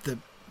 but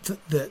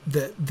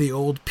the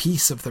old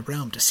peace of the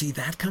realm, to see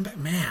that come back,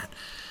 man,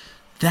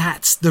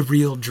 that's the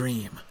real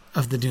dream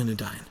of the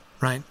Dunedain,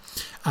 right?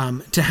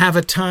 To have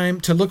a time,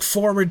 to look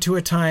forward to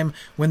a time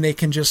when they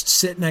can just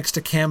sit next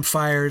to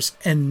campfires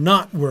and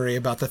not worry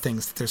about the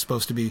things that they're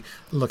supposed to be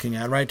looking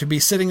at, right? To be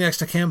sitting next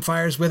to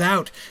campfires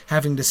without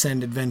having to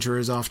send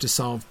adventurers off to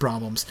solve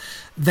problems.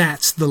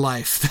 That's the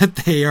life that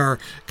they are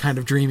kind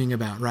of dreaming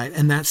about, right?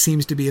 And that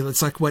seems to be,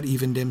 it's like what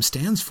Evendim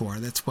stands for.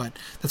 That's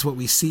what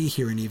we see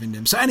here in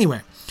Evendim. So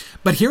anyway,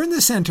 but here in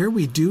the center,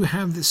 we do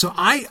have this. So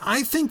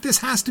I think this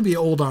has to be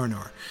Old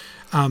Arnor.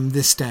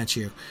 This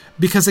statue,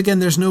 because again,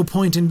 there's no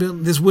point in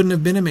this wouldn't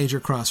have been a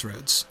major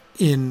crossroads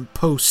in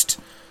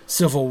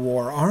post-Civil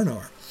War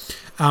Arnor.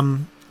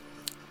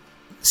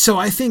 So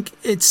I think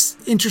it's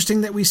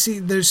interesting that we see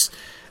there's,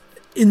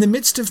 in the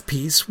midst of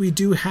peace, we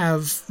do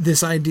have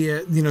this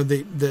idea,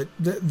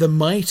 the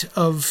might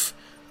of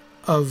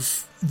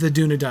the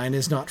Dunedain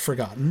is not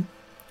forgotten,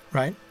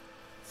 right?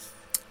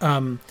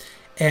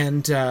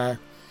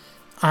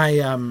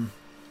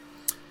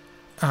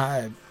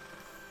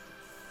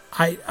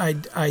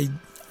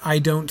 I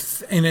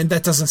don't, and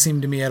that doesn't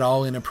seem to me at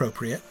all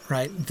inappropriate,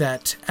 right?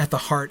 That at the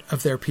heart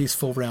of their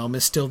peaceful realm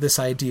is still this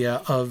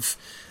idea of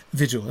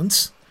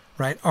vigilance,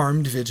 right?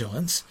 Armed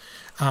vigilance.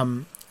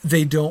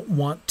 They don't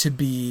want to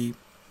be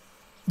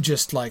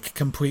just like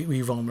completely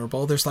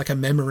vulnerable. There's like a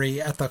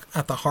memory at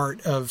the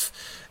heart of,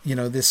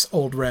 this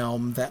old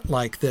realm that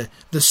like the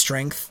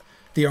strength,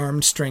 the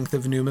armed strength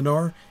of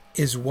Númenor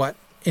is what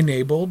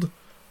enabled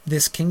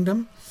this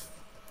kingdom.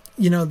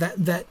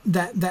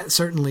 That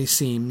certainly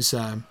seems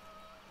an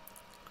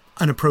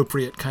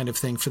appropriate kind of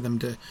thing for them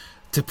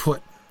to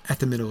put at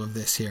the middle of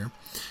this here.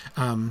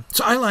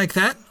 So I like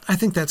that. I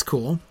think that's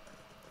cool.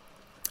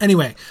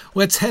 Anyway,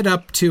 let's head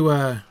up to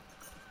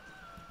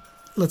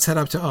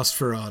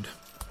Ostvarad.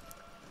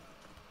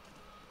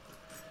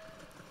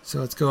 So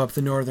let's go up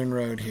the northern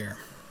road here.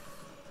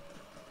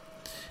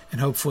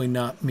 And hopefully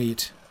not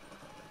meet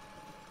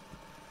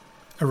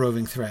a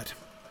roving threat.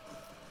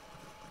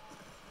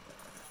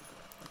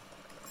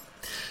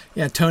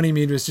 Yeah, Tony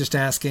Mead was just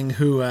asking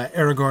who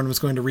Aragorn was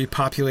going to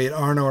repopulate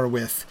Arnor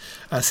with,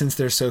 since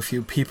there's so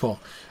few people.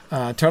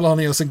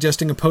 Tarlanio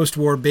suggesting a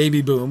post-war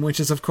baby boom, which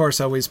is, of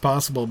course, always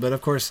possible. But,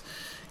 of course,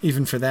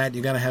 even for that,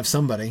 you got to have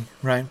somebody,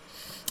 right?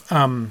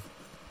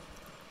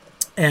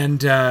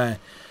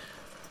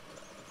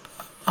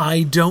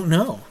 I don't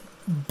know.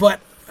 But,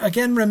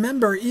 again,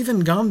 remember,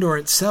 even Gondor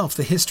itself,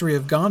 the history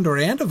of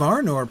Gondor and of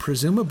Arnor,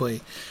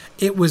 presumably,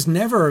 it was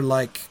never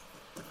like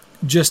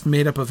just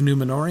made up of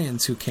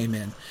Númenóreans who came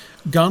in.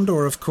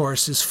 Gondor, of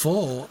course, is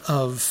full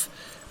of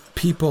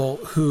people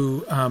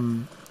who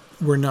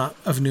were not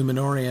of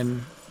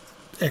Númenórean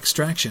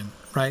extraction,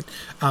 right?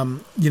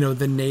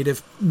 The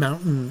native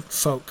mountain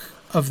folk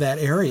of that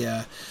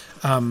area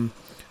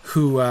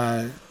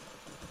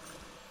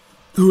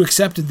who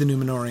accepted the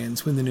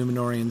Númenóreans when the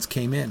Númenóreans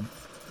came in.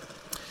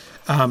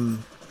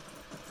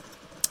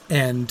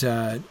 And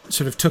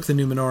sort of took the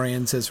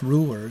Númenóreans as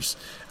rulers,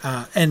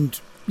 and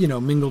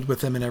mingled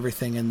with them and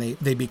everything, and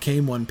they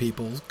became one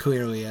people,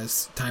 clearly,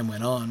 as time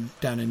went on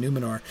down in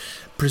Númenor.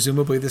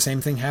 Presumably the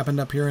same thing happened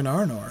up here in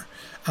Arnor.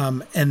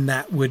 And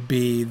that would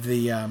be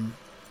the...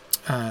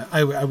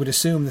 I would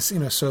assume this,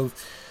 so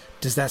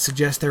does that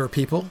suggest there are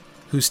people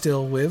who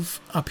still live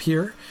up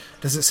here?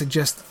 Does it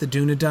suggest that the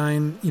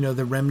Dunedain,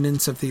 the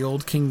remnants of the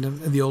Old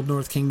Kingdom, the Old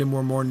North Kingdom,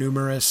 were more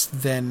numerous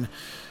than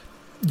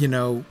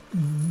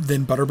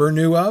Butterbur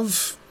knew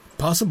of?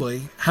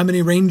 Possibly. How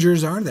many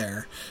rangers are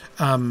there?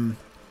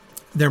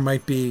 There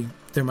might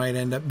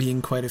end up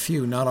being quite a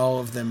few. Not all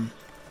of them,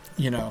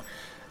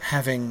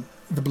 having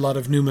the blood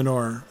of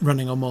Númenor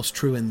running almost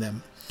true in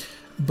them.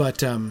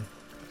 But,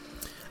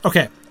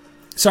 okay.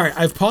 Sorry,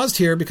 I've paused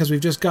here because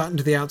we've just gotten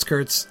to the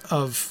outskirts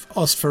of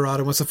Ostvarad,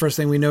 and what's the first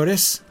thing we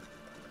notice?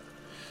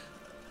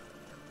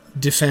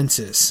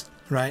 Defenses,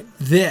 right?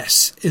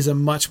 This is a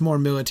much more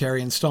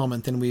military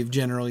installment than we've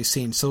generally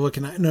seen. So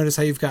notice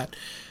how you've got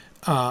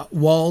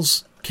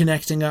walls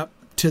connecting up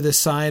to the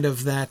side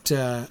of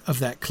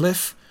that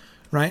cliff,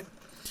 right?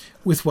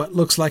 With what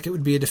looks like it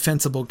would be a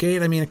defensible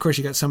gate. I mean, of course,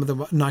 you got some of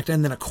them knocked,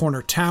 and then a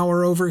corner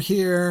tower over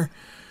here,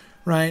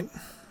 right?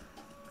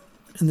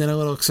 And then a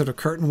little sort of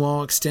curtain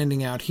wall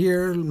extending out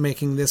here,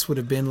 making this would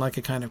have been like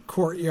a kind of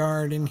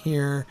courtyard in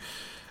here.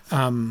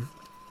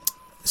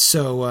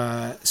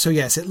 So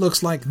yes, it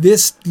looks like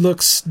this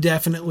looks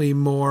definitely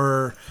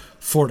more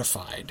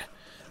fortified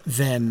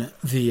than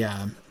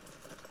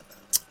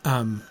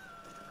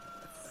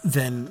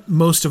than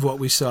most of what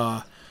we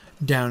saw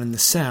down in the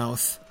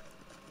south.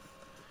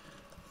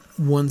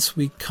 Once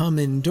we come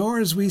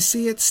indoors, we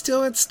see it's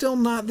still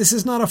not, this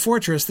is not a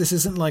fortress. This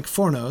isn't like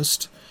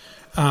Fornost.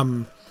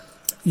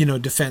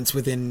 Defense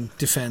within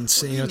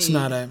defense. It's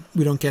not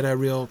we don't get a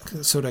real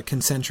sort of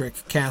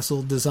concentric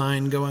castle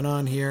design going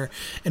on here.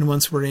 And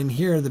once we're in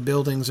here, the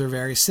buildings are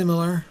very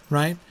similar,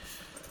 right?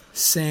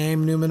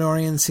 Same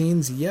Númenórean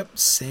scenes. Yep,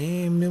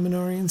 same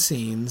Númenórean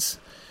scenes.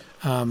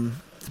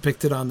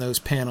 Depicted on those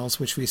panels,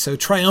 which we so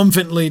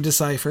triumphantly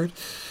deciphered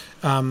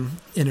in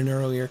an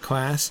earlier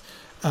class,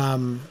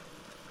 an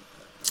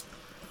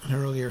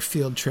earlier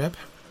field trip.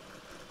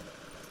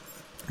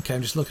 Okay,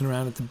 I'm just looking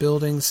around at the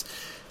buildings.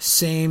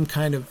 Same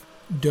kind of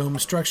dome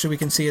structure. We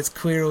can see it's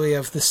clearly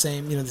of the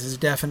same, this is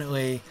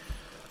definitely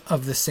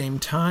of the same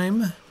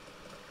time.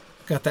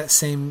 Got that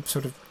same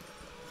sort of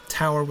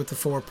tower with the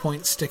 4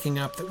 points sticking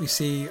up that we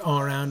see all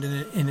around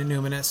in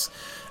Innuminous.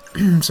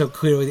 So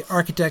clearly the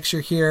architecture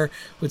here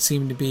would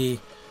seem to be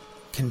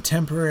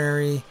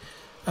contemporary.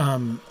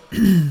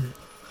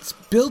 It's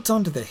built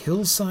onto the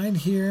hillside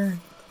here.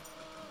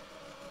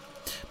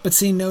 But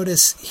see,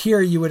 notice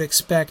here you would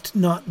expect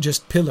not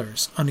just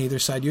pillars on either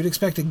side. You'd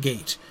expect a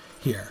gate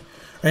here,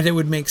 right? It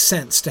would make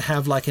sense to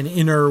have like an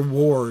inner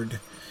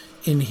ward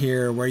in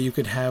here where you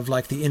could have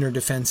like the inner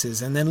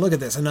defenses. And then look at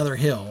this, another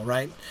hill,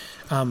 right?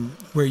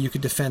 Where you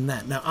could defend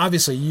that. Now,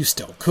 obviously, you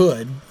still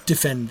could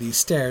defend these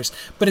stairs,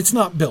 but it's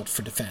not built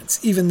for defense.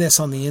 Even this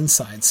on the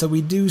inside. So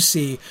we do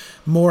see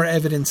more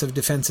evidence of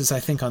defenses, I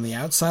think, on the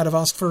outside of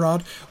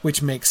Ostvarad,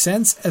 which makes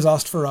sense, as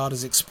Ostvarad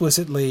is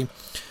explicitly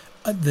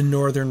the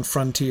northern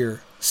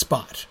frontier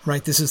spot,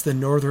 right? This is the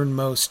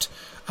northernmost,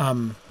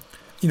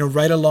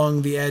 right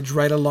along the edge,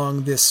 right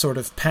along this sort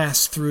of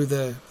pass through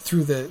the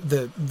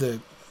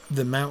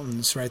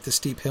mountains, right? The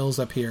steep hills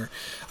up here.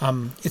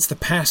 It's the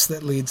pass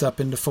that leads up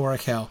into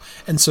Forakel.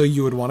 And so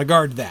you would want to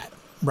guard that,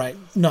 right?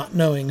 Not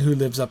knowing who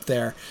lives up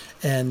there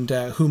and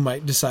who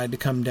might decide to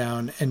come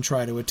down and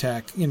try to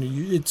attack.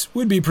 It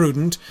would be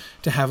prudent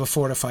to have a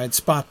fortified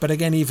spot. But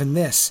again, even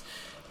this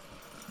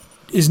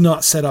is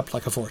not set up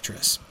like a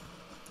fortress.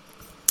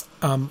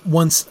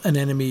 Once an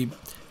enemy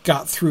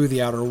got through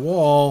the outer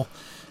wall,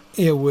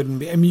 it wouldn't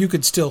be... I mean, you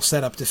could still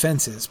set up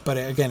defenses, but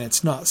again,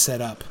 it's not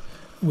set up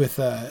with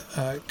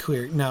a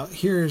clear... Now,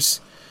 here's...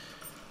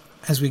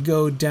 As we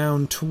go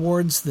down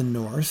towards the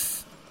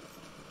north,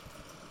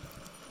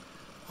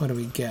 what do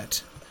we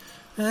get?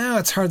 Oh,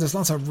 it's hard. There's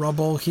lots of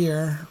rubble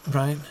here,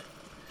 right?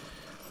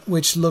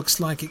 Which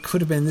looks like it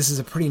could have been, this is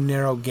a pretty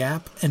narrow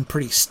gap and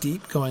pretty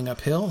steep going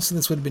uphill, so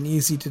this would have been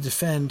easy to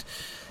defend.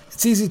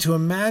 It's easy to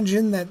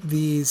imagine that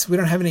these, we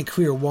don't have any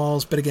clear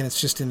walls, but again, it's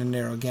just in a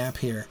narrow gap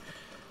here.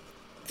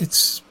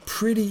 It's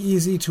pretty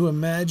easy to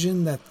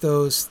imagine that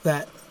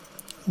that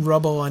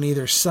rubble on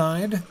either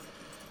side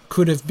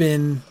could have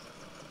been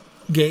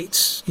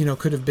gates,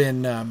 could have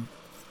been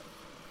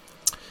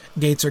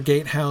gates or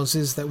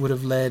gatehouses that would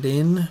have led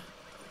in.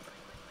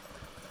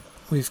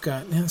 We've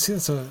got, see,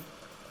 that's a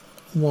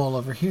wall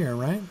over here,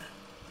 right?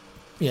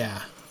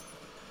 Yeah,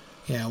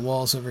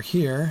 walls over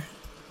here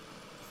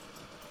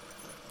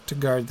to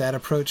guard that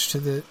approach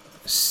to the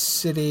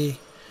city.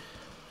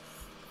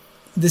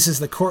 This is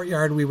the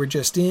courtyard we were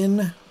just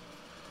in,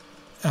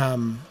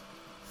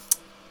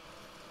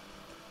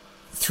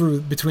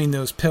 through between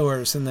those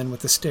pillars and then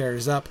with the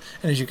stairs up.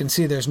 And as you can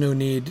see, there's no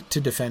need to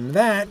defend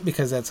that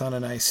because that's on a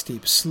nice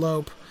steep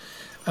slope.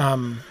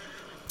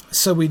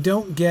 So we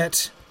don't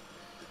get...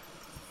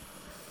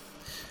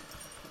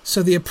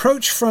 So the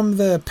approach from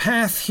the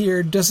path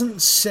here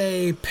doesn't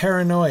say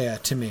paranoia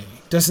to me.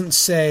 Doesn't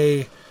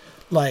say,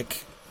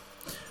 like,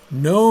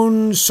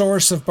 known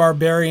source of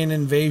barbarian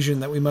invasion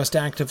that we must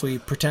actively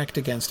protect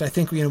against. I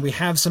think, we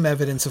have some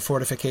evidence of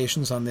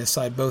fortifications on this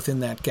side, both in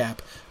that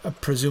gap,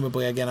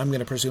 presumably, again, I'm going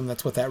to presume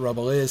that's what that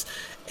rubble is,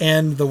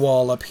 and the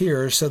wall up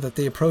here, so that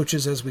the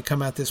approaches as we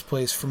come at this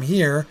place from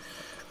here,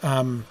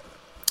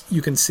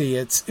 you can see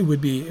it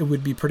would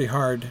be pretty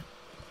hard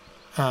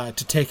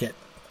to take it.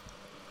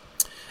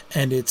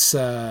 And it's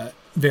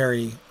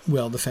very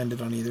well defended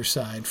on either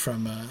side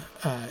from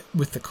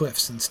with the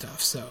cliffs and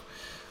stuff. So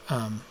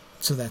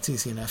that's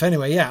easy enough.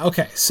 Anyway, yeah,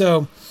 okay.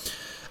 So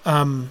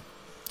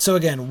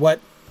again, what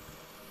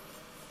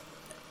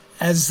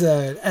as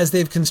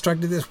they've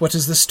constructed this, what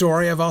does the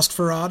story of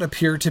Ostvarad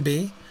appear to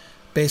be,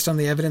 based on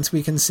the evidence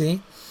we can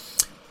see?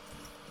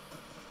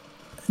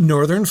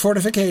 Northern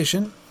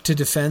fortification to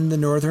defend the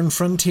northern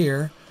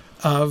frontier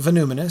of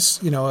Annúminas,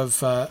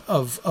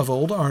 of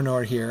Old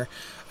Arnor here.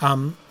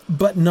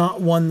 But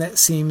not one that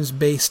seems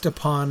based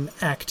upon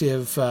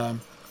an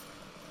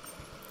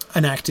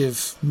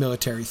active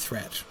military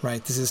threat,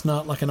 right? This is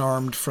not like an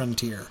armed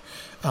frontier.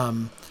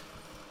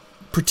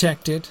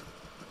 Protected,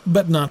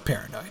 but not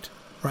paranoid,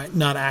 right?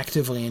 Not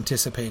actively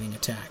anticipating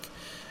attack.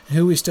 And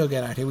who we still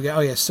get out here? We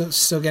got,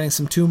 still getting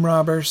some tomb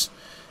robbers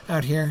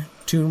out here.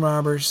 Tomb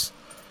robbers.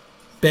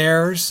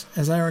 Bears,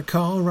 as I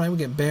recall, right? We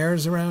get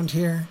bears around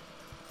here.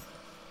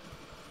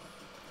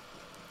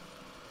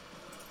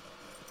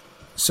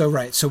 So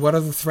what are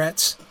the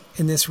threats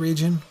in this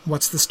region?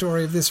 What's the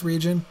story of this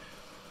region?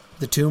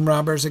 The tomb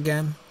robbers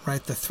again,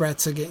 right? The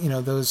threats again,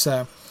 those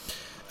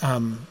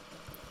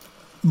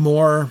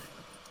more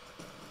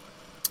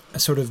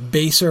sort of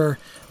baser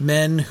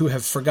men who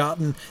have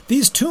forgotten.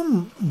 These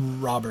tomb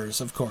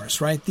robbers, of course,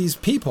 right? These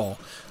people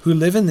who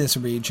live in this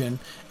region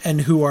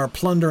and who are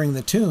plundering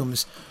the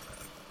tombs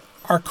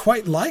are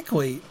quite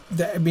likely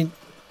that,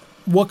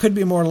 what could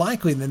be more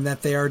likely than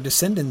that they are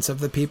descendants of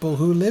the people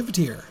who lived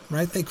here,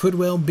 right? They could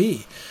well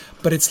be.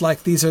 But it's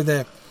like these are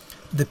the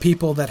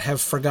people that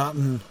have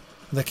forgotten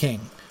the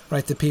king,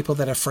 right? The people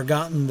that have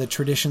forgotten the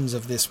traditions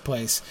of this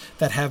place,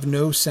 that have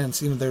no sense,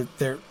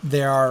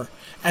 they are,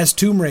 as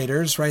tomb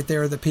raiders, right? They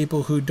are the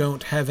people who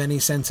don't have any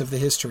sense of the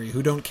history,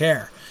 who don't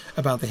care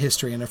about the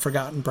history and have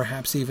forgotten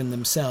perhaps even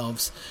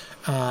themselves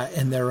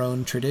and their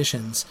own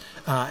traditions,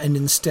 and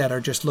instead are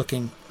just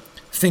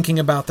thinking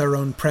about their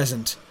own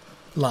present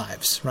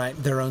lives,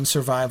 right? Their own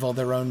survival,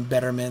 their own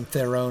betterment,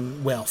 their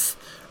own wealth,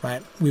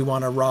 right? We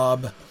want to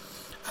rob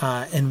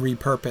and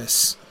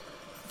repurpose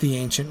the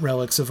ancient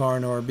relics of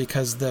Arnor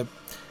because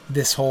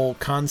this whole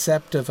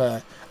concept of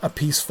a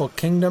peaceful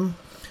kingdom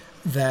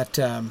that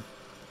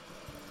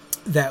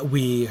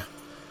we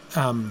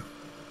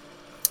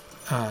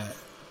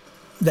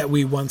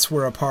once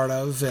were a part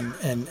of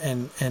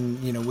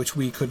and which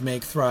we could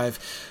make thrive.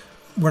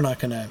 We don't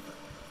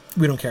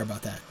care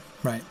about that,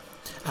 right?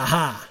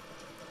 Aha!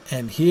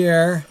 And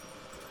here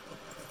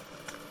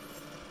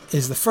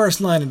is the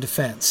first line of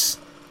defense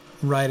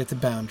right at the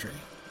boundary,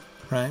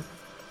 right?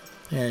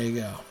 There you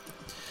go.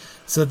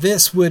 So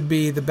this would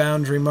be the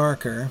boundary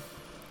marker.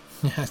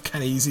 It's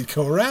kind of easy to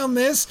go around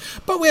this,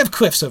 but we have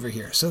cliffs over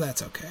here, so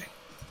that's okay.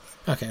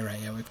 Okay, right,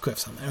 yeah, we have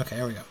cliffs on there. Okay,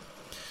 here we go.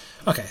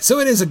 Okay, so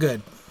it is a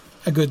good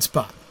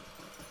spot.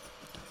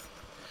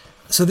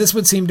 So this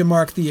would seem to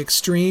mark the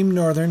extreme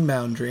northern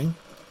boundary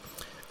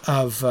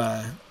of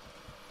Old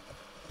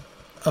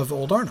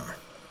Arnor,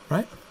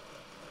 right?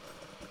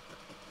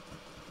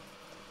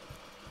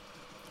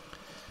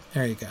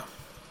 There you go.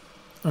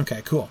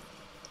 Okay, cool.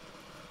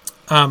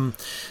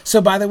 So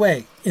by the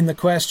way, in the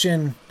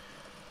question,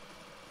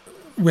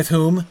 with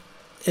whom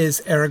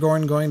is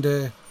Aragorn going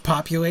to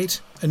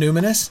populate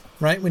Annúminas,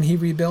 right, when he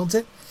rebuilds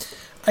it?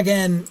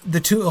 Again, the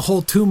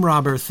whole tomb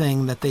robber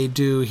thing that they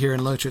do here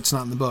in Lothar, it's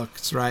not in the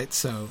books, right?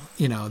 So,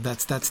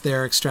 that's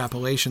their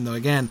extrapolation. Though,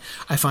 again,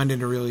 I find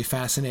it a really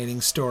fascinating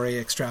story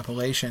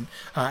extrapolation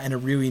and a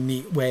really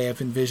neat way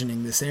of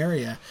envisioning this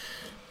area.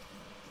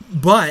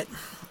 But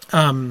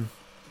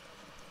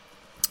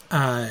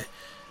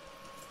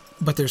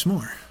there's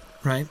more,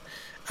 right?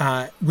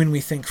 When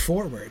we think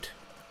forward,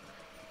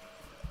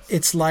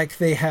 it's like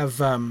they have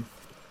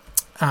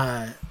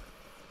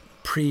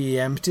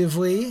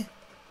preemptively.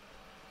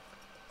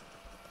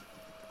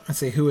 Let's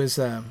see who is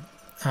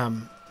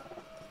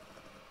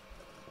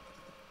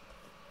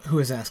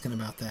asking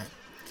about that.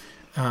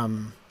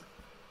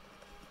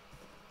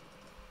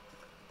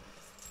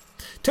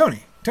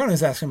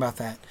 Tony's asking about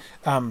that.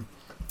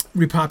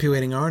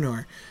 Repopulating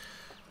Arnor.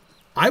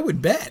 I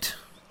would bet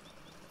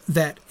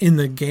that in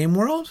the game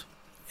world,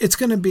 it's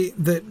going to be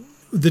the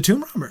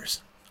Tomb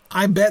Robbers.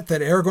 I bet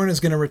that Aragorn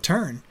is going to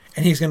return,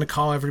 and he's going to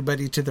call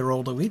everybody to their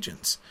old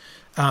allegiance.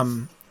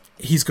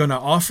 He's going to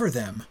offer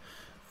them,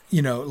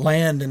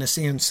 land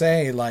and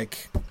say,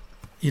 like,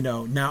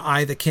 now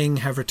I, the king,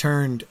 have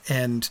returned,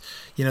 and,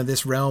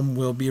 this realm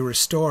will be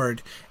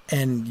restored,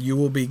 and you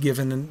will be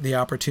given the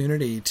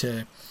opportunity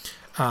to,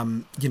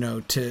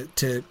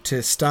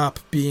 to stop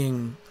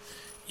being,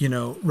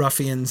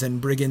 ruffians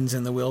and brigands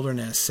in the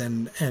wilderness,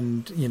 and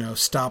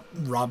stop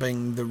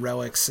robbing the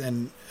relics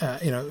and,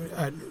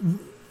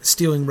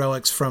 stealing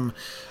relics from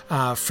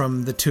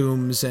the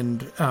tombs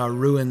and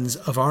ruins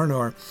of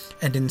Arnor,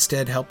 and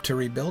instead help to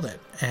rebuild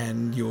it.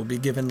 And you will be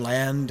given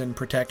land and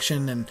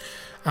protection. And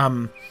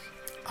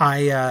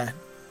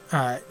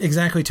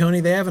exactly, Tony,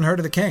 they haven't heard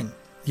of the king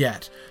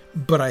yet,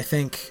 but I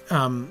think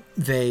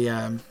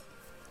they're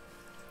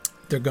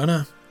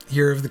gonna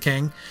hear of the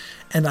king.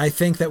 And I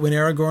think that when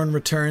Aragorn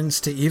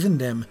returns to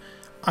Evendim,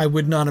 I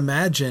would not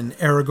imagine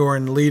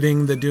Aragorn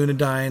leading the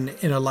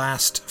Dunedain in a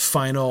last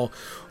final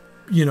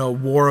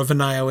war of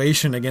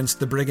annihilation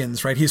against the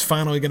brigands, right? He's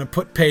finally going to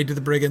put paid to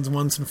the brigands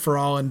once and for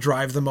all and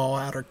drive them all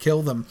out or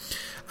kill them.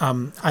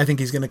 I think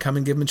he's going to come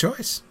and give them a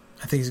choice.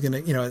 I think he's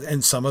going to,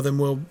 and some of them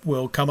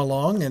will come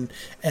along and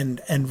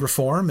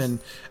reform, and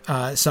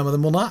some of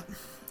them will not,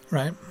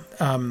 right?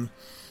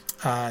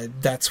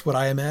 That's what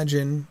I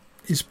imagine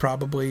is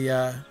probably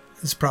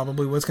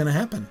what's going to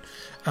happen.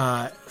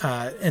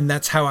 And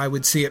that's how I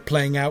would see it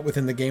playing out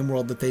within the game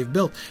world that they've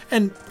built.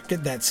 And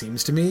that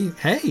seems to me,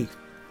 hey,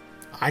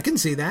 I can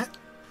see that.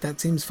 That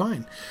seems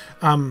fine.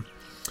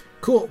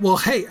 Cool. Well,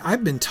 hey,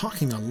 I've been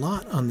talking a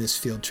lot on this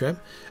field trip,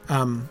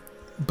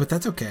 but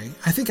that's okay.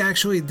 I think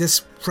actually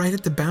this right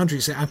at the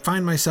boundaries, I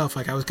find myself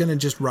like I was going to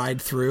just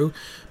ride through,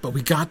 but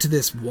we got to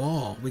this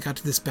wall. We got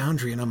to this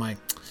boundary, and I'm like,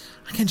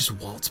 I can't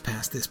just waltz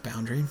past this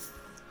boundary.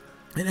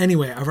 And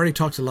anyway, I've already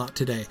talked a lot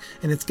today,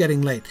 and it's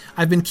getting late.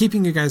 I've been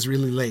keeping you guys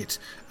really late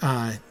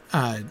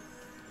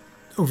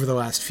over the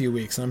last few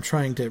weeks, and I'm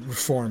trying to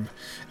reform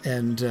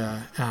and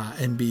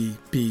be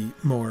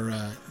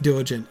more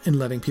diligent in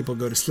letting people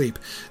go to sleep.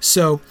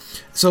 So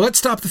let's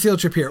stop the field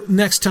trip here.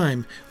 Next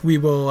time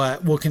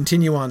we'll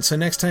continue on. So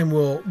next time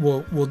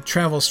we'll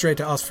travel straight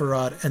to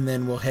Osferrod, and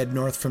then we'll head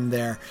north from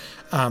there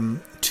up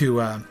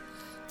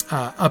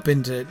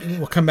into.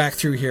 We'll come back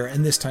through here,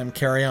 and this time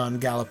carry on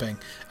galloping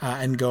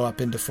and go up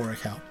into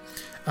Forickhel.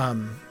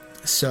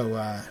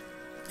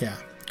 Yeah,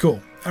 cool.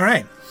 All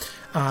right.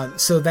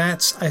 So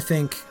that's, I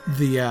think,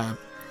 the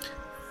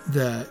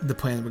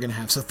plan that we're going to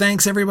have. So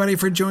thanks everybody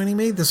for joining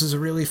me. This was a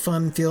really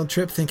fun field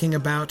trip thinking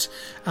about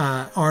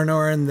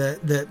Arnor and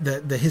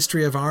the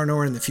history of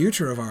Arnor and the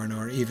future of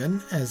Arnor,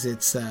 even as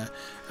it's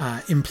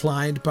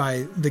implied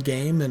by the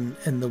game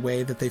and the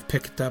way that they've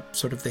picked up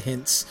sort of the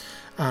hints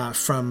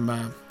from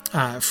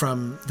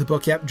the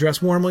book. Yep,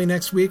 dress warmly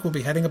next week. We'll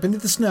be heading up into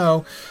the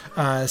snow.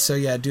 So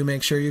yeah, do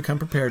make sure you come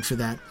prepared for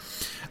that.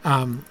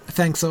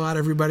 Thanks a lot,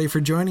 everybody, for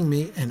joining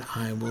me, and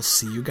I will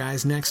see you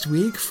guys next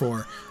week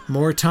for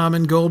more Tom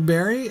and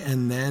Goldberry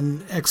and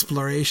then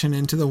exploration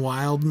into the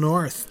wild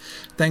north.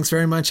 Thanks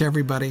very much,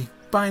 everybody.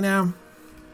 Bye now.